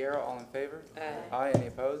Councilmember Vieira. All in favor? Aye. Aye, any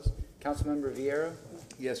opposed? Councilmember Vieira?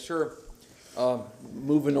 Yes, sir.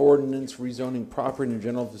 Move an ordinance rezoning property in the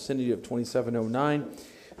general vicinity of 2709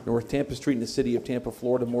 North Tampa Street in the city of Tampa,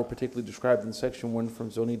 Florida, more particularly described in section 1 from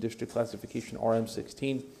zoning district classification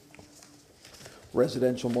RM16.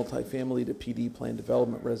 Residential multifamily to PD plan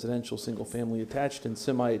development, residential single-family attached and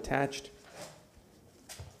semi-attached,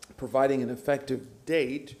 providing an effective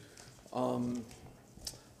date.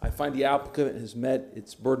 I find the applicant has met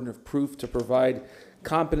its burden of proof to provide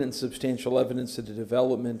competent and substantial evidence that the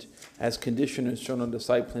development as conditioned and shown on the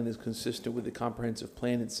site plan is consistent with the comprehensive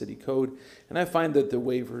plan and city code. And I find that the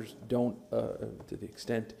waivers don't, to the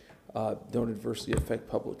extent, don't adversely affect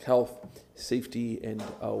public health, safety, and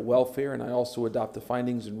welfare. And I also adopt the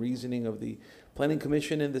findings and reasoning of the Planning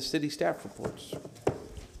Commission and the city staff reports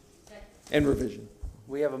and revision.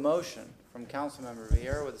 We have a motion from Councilmember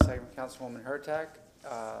Vieira with a second from Councilwoman Hurtak.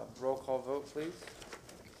 Roll call vote, please.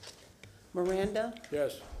 Miranda,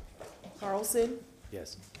 Yes. Carlson,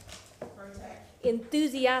 Yes.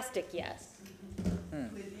 Enthusiastic, yes.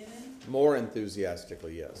 More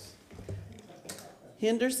enthusiastically, yes.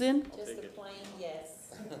 Henderson, Just a plain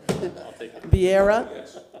yes. I'll take it. Vieira,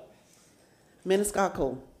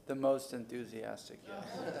 Maniscalco. The most enthusiastic, yes.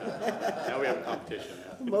 Now we have a competition.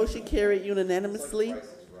 Motion carried unanimously.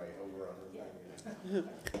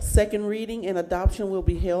 Second reading and adoption will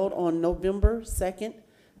be held on November 2nd,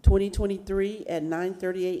 2023 at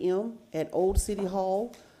 9:30 a.m. at Old City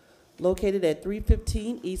Hall, located at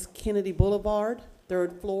 315 East Kennedy Boulevard,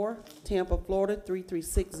 3rd floor, Tampa, Florida,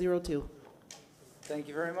 33602. Thank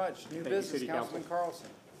you very much. New Thank you, business, City Councilman Carlson.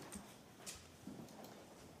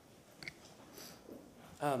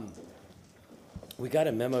 We got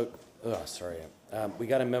a memo, we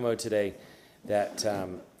got a memo today that,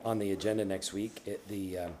 on the agenda next week,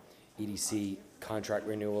 the EDC contract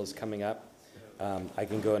renewal is coming up. I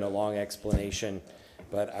can go in a long explanation,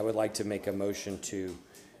 but I would like to make a motion to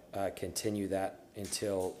continue that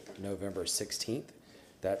until November 16th.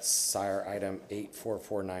 That's SIRE item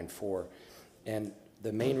 84494. And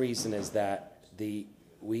the main reason is that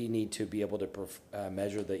we need to be able to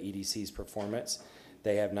measure the EDC's performance.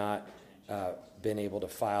 They have not been able to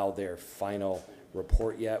file their final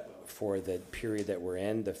report yet for the period that we're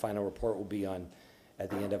in. The final report will be at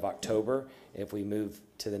the end of October. If we move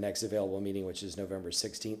to the next available meeting, which is November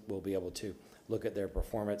 16th, we'll be able to look at their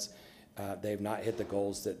performance. They've not hit the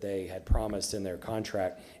goals that they had promised in their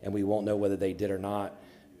contract, and we won't know whether they did or not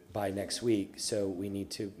by next week, so we need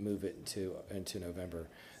to move it into November.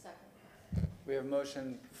 We have a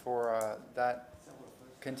motion for that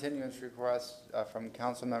continuance request from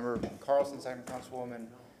Councilmember Carlson, second from Councilwoman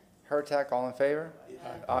Hurtak. All in favor?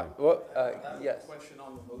 Yes. Question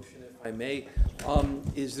on the motion, if I may.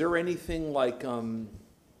 Is there anything like,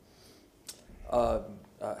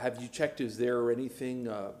 have you checked, is there anything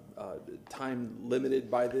time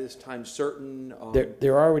limited by this, time certain?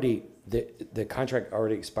 They're already, the contract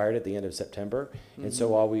already expired at the end of September, and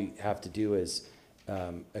so all we have to do is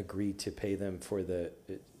agree to pay them for the,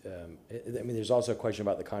 I mean, there's also a question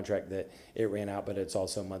about the contract that it ran out, but it's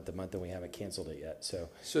also month to month and we haven't canceled it yet, so.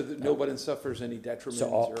 So that nobody suffers any detriment? So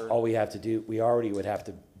all we have to do, we already would have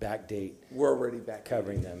to backdate. We're already back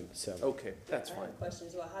covering them, so. Okay, that's I fine. have a question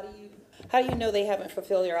as well. How do you know they haven't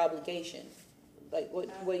fulfilled their obligation? Like, what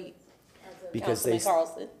Because Councilman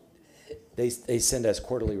Carlson? They send us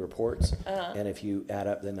quarterly reports, and if you add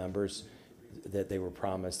up the numbers that they were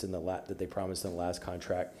promised in the last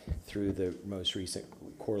contract through the most recent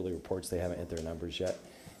quarterly reports, they haven't hit their numbers yet,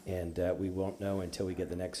 and we won't know until we get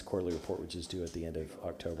the next quarterly report, which is due at the end of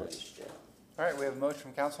October. All right, we have a motion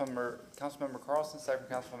from Councilmember Carlson, second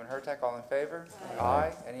from Councilwoman Hurtak. All in favor?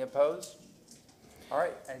 Aye. Any opposed? All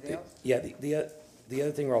right, anything else? Yeah, the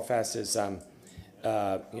other thing real fast is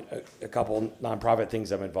a couple nonprofit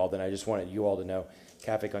things I'm involved in. I just wanted you all to know,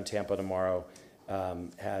 Cafe Con Tampa tomorrow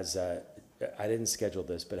has, I didn't schedule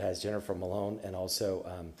this, but has Jennifer Malone and also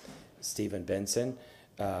Stephen Benson.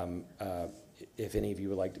 if any of you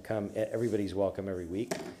would like to come, everybody's welcome every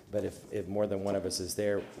week. But if more than one of us is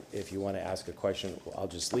there, if you want to ask a question, I'll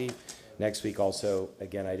just leave. Next week also,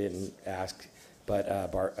 again, I didn't ask,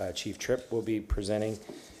 but Chief Tripp will be presenting.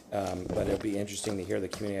 But it'll be interesting to hear the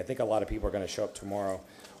community. I think a lot of people are going to show up tomorrow.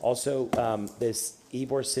 Also, this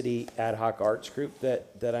Ybor City Ad Hoc Arts Group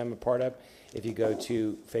that I'm a part of, if you go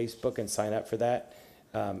to Facebook and sign up for that,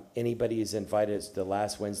 anybody is invited. It's the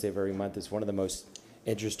last Wednesday of every month. It's one of the most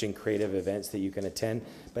interesting creative events that you can attend.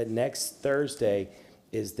 But next Thursday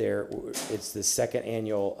it's the second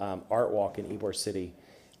annual art walk in Ybor City.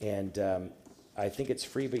 And I think it's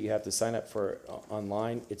free, but you have to sign up for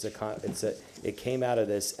online. It came out of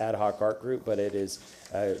this ad hoc art group, but it is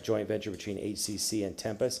a joint venture between HCC and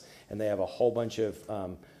Tempest, and they have a whole bunch of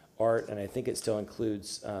art, and I think it still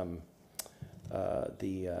includes the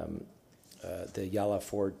Yala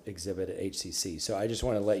Ford exhibit at HCC. So I just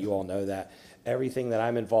want to let you all know that everything that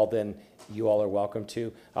I'm involved in, you all are welcome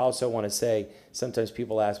to. I also want to say, sometimes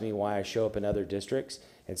people ask me why I show up in other districts,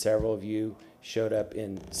 and several of you showed up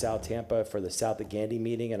in South Tampa for the South of Gandy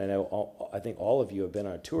meeting, and I think all of you have been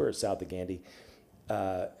on a tour of South of Gandy.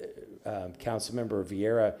 Councilmember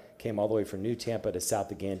Vieira came all the way from New Tampa to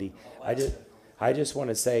South of Gandy. I just want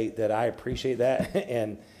to say that I appreciate that,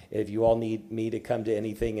 and if you all need me to come to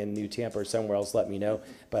anything in New Tampa or somewhere else, let me know.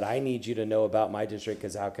 But I need you to know about my district,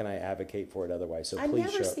 because how can I advocate for it otherwise? So please show up.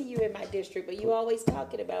 I never see you in my district, but you always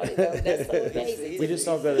talking about it, though. That's so amazing. We just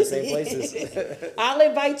don't go to the same places. I'll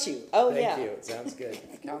invite you. Oh, yeah. Thank you. Sounds good.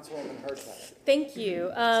 Councilwoman Hurtak. Thank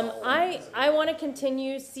you. I want to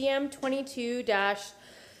continue CM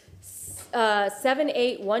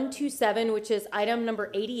 22-78127, which is item number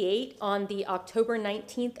 88 on the October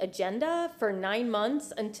 19th agenda for 9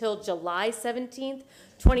 months until July 17th,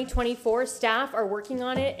 2024. Staff are working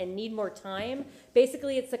on it and need more time.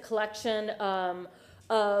 Basically, it's a collection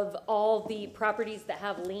of all the properties that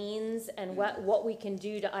have liens and what we can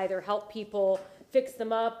do to either help people fix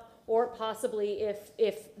them up, or possibly if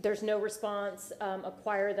there's no response,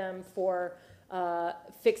 acquire them for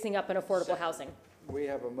fixing up an affordable housing. We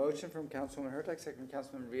have a motion from Councilwoman Hurtak, second from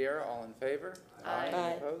Councilmember Vieira. All in favor? Aye.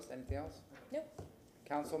 Any opposed? Anything else? Nope.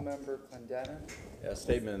 Councilmember Clendenin. Yeah,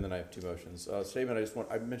 statement, and then I have two motions. Statement,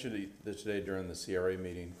 I mentioned this today during the CRA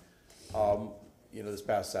meeting. This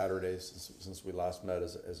past Saturday, since we last met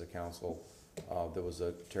as a council, there was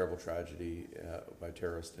a terrible tragedy by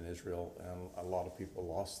terrorists in Israel, and a lot of people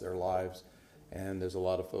lost their lives. And there's a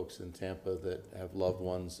lot of folks in Tampa that have loved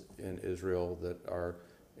ones in Israel that are,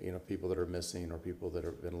 people that are missing or people that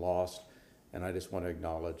have been lost. And I just want to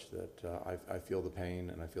acknowledge that I feel the pain,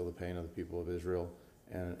 and I feel the pain of the people of Israel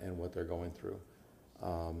and what they're going through.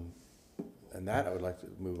 And that I would like to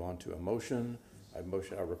move on to a motion. I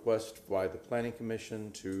request by the Planning Commission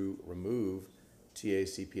to remove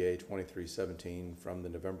TACPA 2317 from the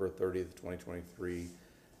November 30th, 2023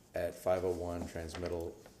 at 5:01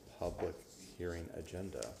 transmittal public hearing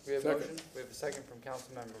agenda. We have a motion. We have a second from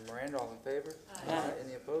Councilmember Miranda. All in favor? Aye.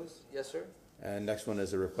 Any opposed? Yes, sir. And next one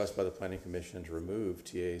is a request by the Planning Commission to remove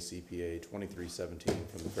TACPA 2317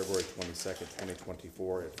 from the February 22nd,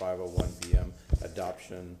 2024 at 5:01 p.m.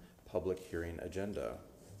 adoption public hearing agenda.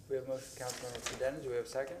 We have a motion from Councilmember Clendenin. Do we have a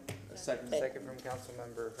second? A second. Second from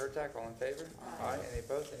Councilmember Hurtak. All in favor? Aye. Any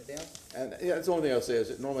opposed? Anything else? And yeah, that's the only thing I'll say is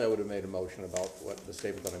that normally I would have made a motion about what the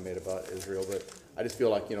statement that I made about Israel, but I just feel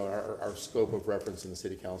like, our scope of reference in the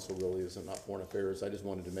city council really isn't not foreign affairs. I just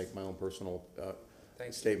wanted to make my own personal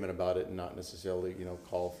statement about it and not necessarily,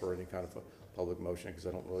 call for any kind of a public motion, because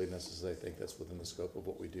I don't really necessarily think that's within the scope of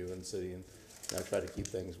what we do in the city. And I try to keep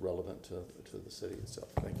things relevant to the city itself.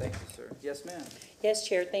 Thank you, sir. Yes, ma'am. Yes,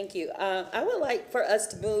 Chair, thank you. I would like for us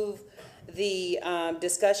to move the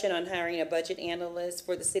discussion on hiring a budget analyst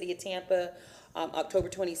for the city of Tampa. October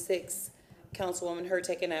 26th, Councilwoman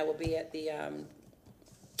Hurtak and I will be at the,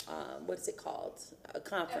 what is it called? A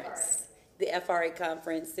conference. The FRA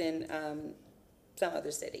conference in some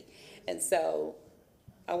other city. And so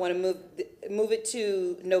I want to move it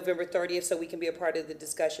to November 30th so we can be a part of the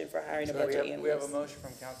discussion for hiring a budget analyst. We have a motion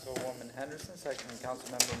from Councilwoman Henderson, second from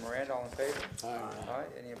Councilmember Miranda. All in favor? Aye.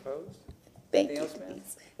 Any opposed? Thank Anything you. else, ma'am?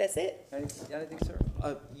 That's it. Anything, sir?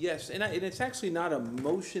 Yes, and it's actually not a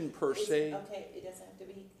motion per se. Okay, it doesn't have to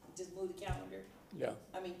be, just move the calendar. Yeah.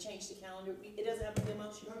 I mean, change the calendar. It doesn't have to be a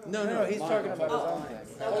motion. No, he's talking about his own thing.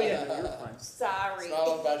 Oh, yeah, you're fine. Sorry. It's not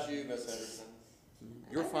all about you, Ms. Henderson.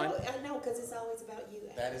 You're fine. I know, because it's always about you.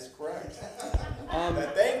 That is correct.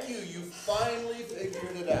 Thank you. You finally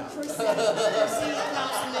figured it out. Proceed,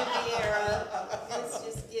 Councilman Vieira. Let's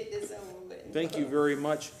just get this over with. Thank you very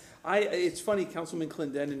much. It's funny, Councilman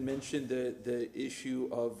Clendenin mentioned the issue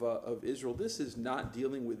of Israel. This is not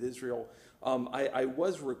dealing with Israel. I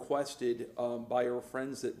was requested by our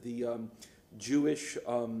friends at the Jewish,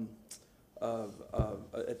 at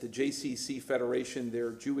the JCC Federation,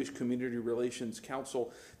 their Jewish Community Relations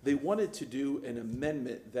Council, they wanted to do an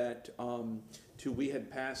amendment that we had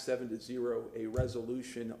passed 7-0 a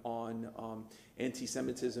resolution on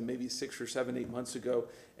anti-Semitism maybe 6 or 7, 8 months ago,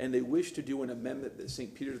 and they wish to do an amendment that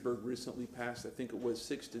St. Petersburg recently passed. I think it was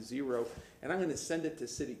 6-0, and I'm going to send it to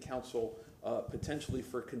City Council potentially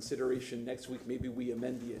for consideration next week. Maybe we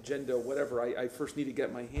amend the agenda, whatever. I first need to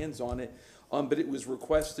get my hands on it. But it was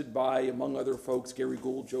requested by, among other folks, Gary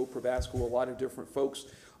Gould, Joe Probasco, a lot of different folks,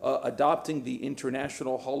 adopting the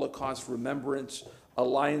International Holocaust Remembrance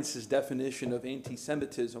Alliance's definition of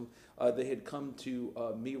anti-Semitism. They had come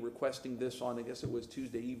to me requesting this on, I guess it was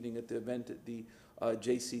Tuesday evening at the event at the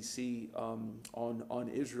JCC on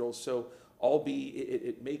Israel. So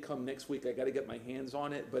it may come next week. I got to get my hands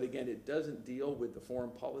on it. But again, it doesn't deal with the foreign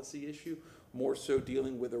policy issue, more so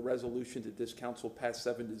dealing with a resolution that this council passed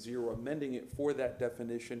 7-0, amending it for that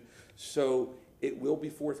definition. So it will be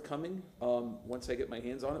forthcoming once I get my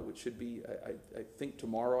hands on it, which should be, I think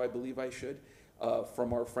tomorrow, I believe I should,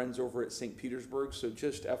 from our friends over at St. Petersburg. So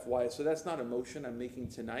just FYI, so that's not a motion I'm making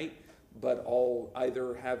tonight, but I'll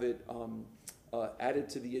either have it added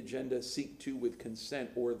to the agenda, seek to with consent,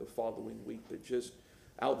 or the following week, but just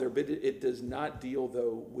out there. But it does not deal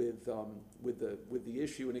though with the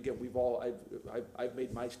issue. And again, I've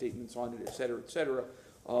made my statements on it, et cetera,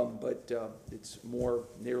 but it's more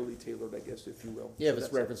narrowly tailored, I guess, if you will. Yeah, if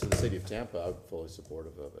it's reference to the city of Tampa, I'm fully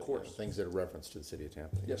supportive of it. Of course. Things that are referenced to the city of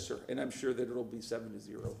Tampa. Yes, sir. And I'm sure that it'll be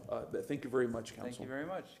 7-0. But thank you very much, Council. Thank you very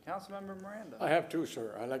much. Councilmember Miranda. I have two,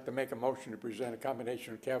 sir. I'd like to make a motion to present a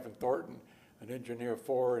combination of Calvin Thornton, an engineer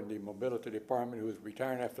in the Mobility Department who is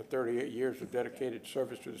retiring after 38 years of dedicated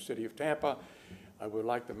service to the city of Tampa. I would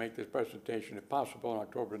like to make this presentation, if possible, on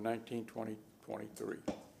October 19, 2023.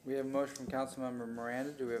 We have a motion from Councilmember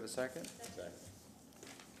Miranda. Do we have a second? Second.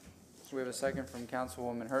 We have a second from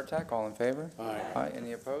Councilwoman Hurtak. All in favor? Aye. Aye.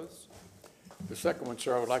 Any opposed? The second one,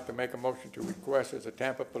 sir, I would like to make a motion to request as the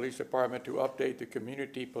Tampa Police Department to update the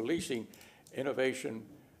community policing innovation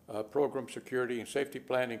program security and safety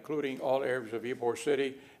plan, including all areas of Ybor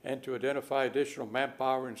City, and to identify additional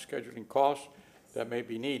manpower and scheduling costs that may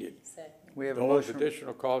be needed. We have a Those motion.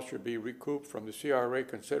 additional costs should be recouped from the CRA,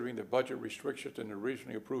 considering the budget restrictions in the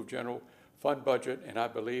recently approved general fund budget, and I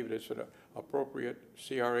believe it's an appropriate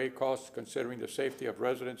CRA cost considering the safety of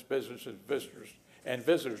residents, businesses,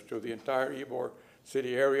 visitors to the entire Ybor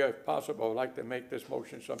City area. If possible, I would like to make this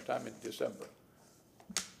motion sometime in December.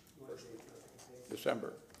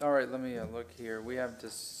 All right, let me look here. We have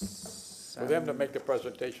For them to make the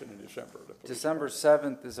presentation in December. December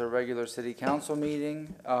 7th is a regular city council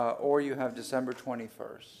meeting, or you have December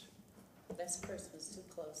 21st. That's Christmas, too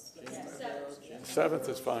close. 7th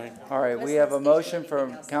is fine. All right, we have a motion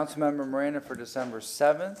from Councilmember Miranda for December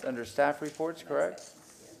 7th under staff reports, correct?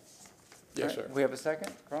 Yes, sir. We have a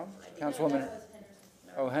second from Councilwoman?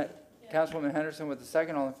 Councilwoman Henderson with the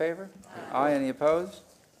second. All in favor? Aye. Any opposed?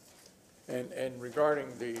 And regarding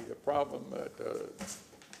the problem,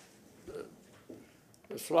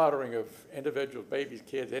 the slaughtering of individuals, babies,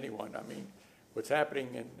 kids, anyone, I mean, what's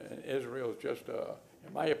happening in Israel is just,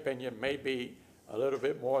 in my opinion, maybe a little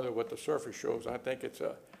bit more than what the surface shows. I think it's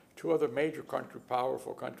two other major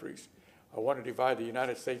powerful countries. I want to divide the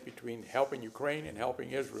United States between helping Ukraine and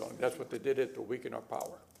helping Israel, and that's what they did it to weaken our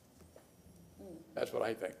power. That's what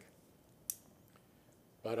I think.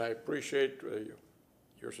 But I appreciate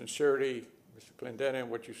your sincerity, Mr. Clendenin,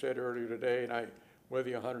 what you said earlier today, and I'm with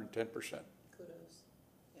you 110%. Kudos.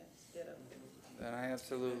 Yes, ditto. And I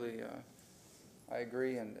absolutely, I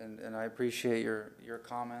agree, and I appreciate your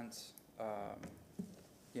comments.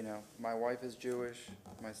 You know, my wife is Jewish.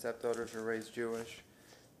 My stepdaughters were raised Jewish.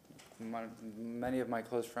 Many of my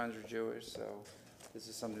close friends are Jewish, so this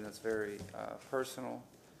is something that's very personal.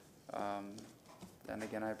 And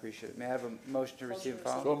again, I appreciate it. May I have a motion to receive and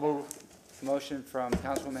file? So moved. Motion from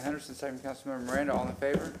Councilwoman Henderson, second from Councilmember Miranda. All in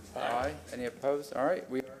favor? Aye. Any opposed? All right.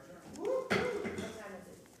 We are adjourned.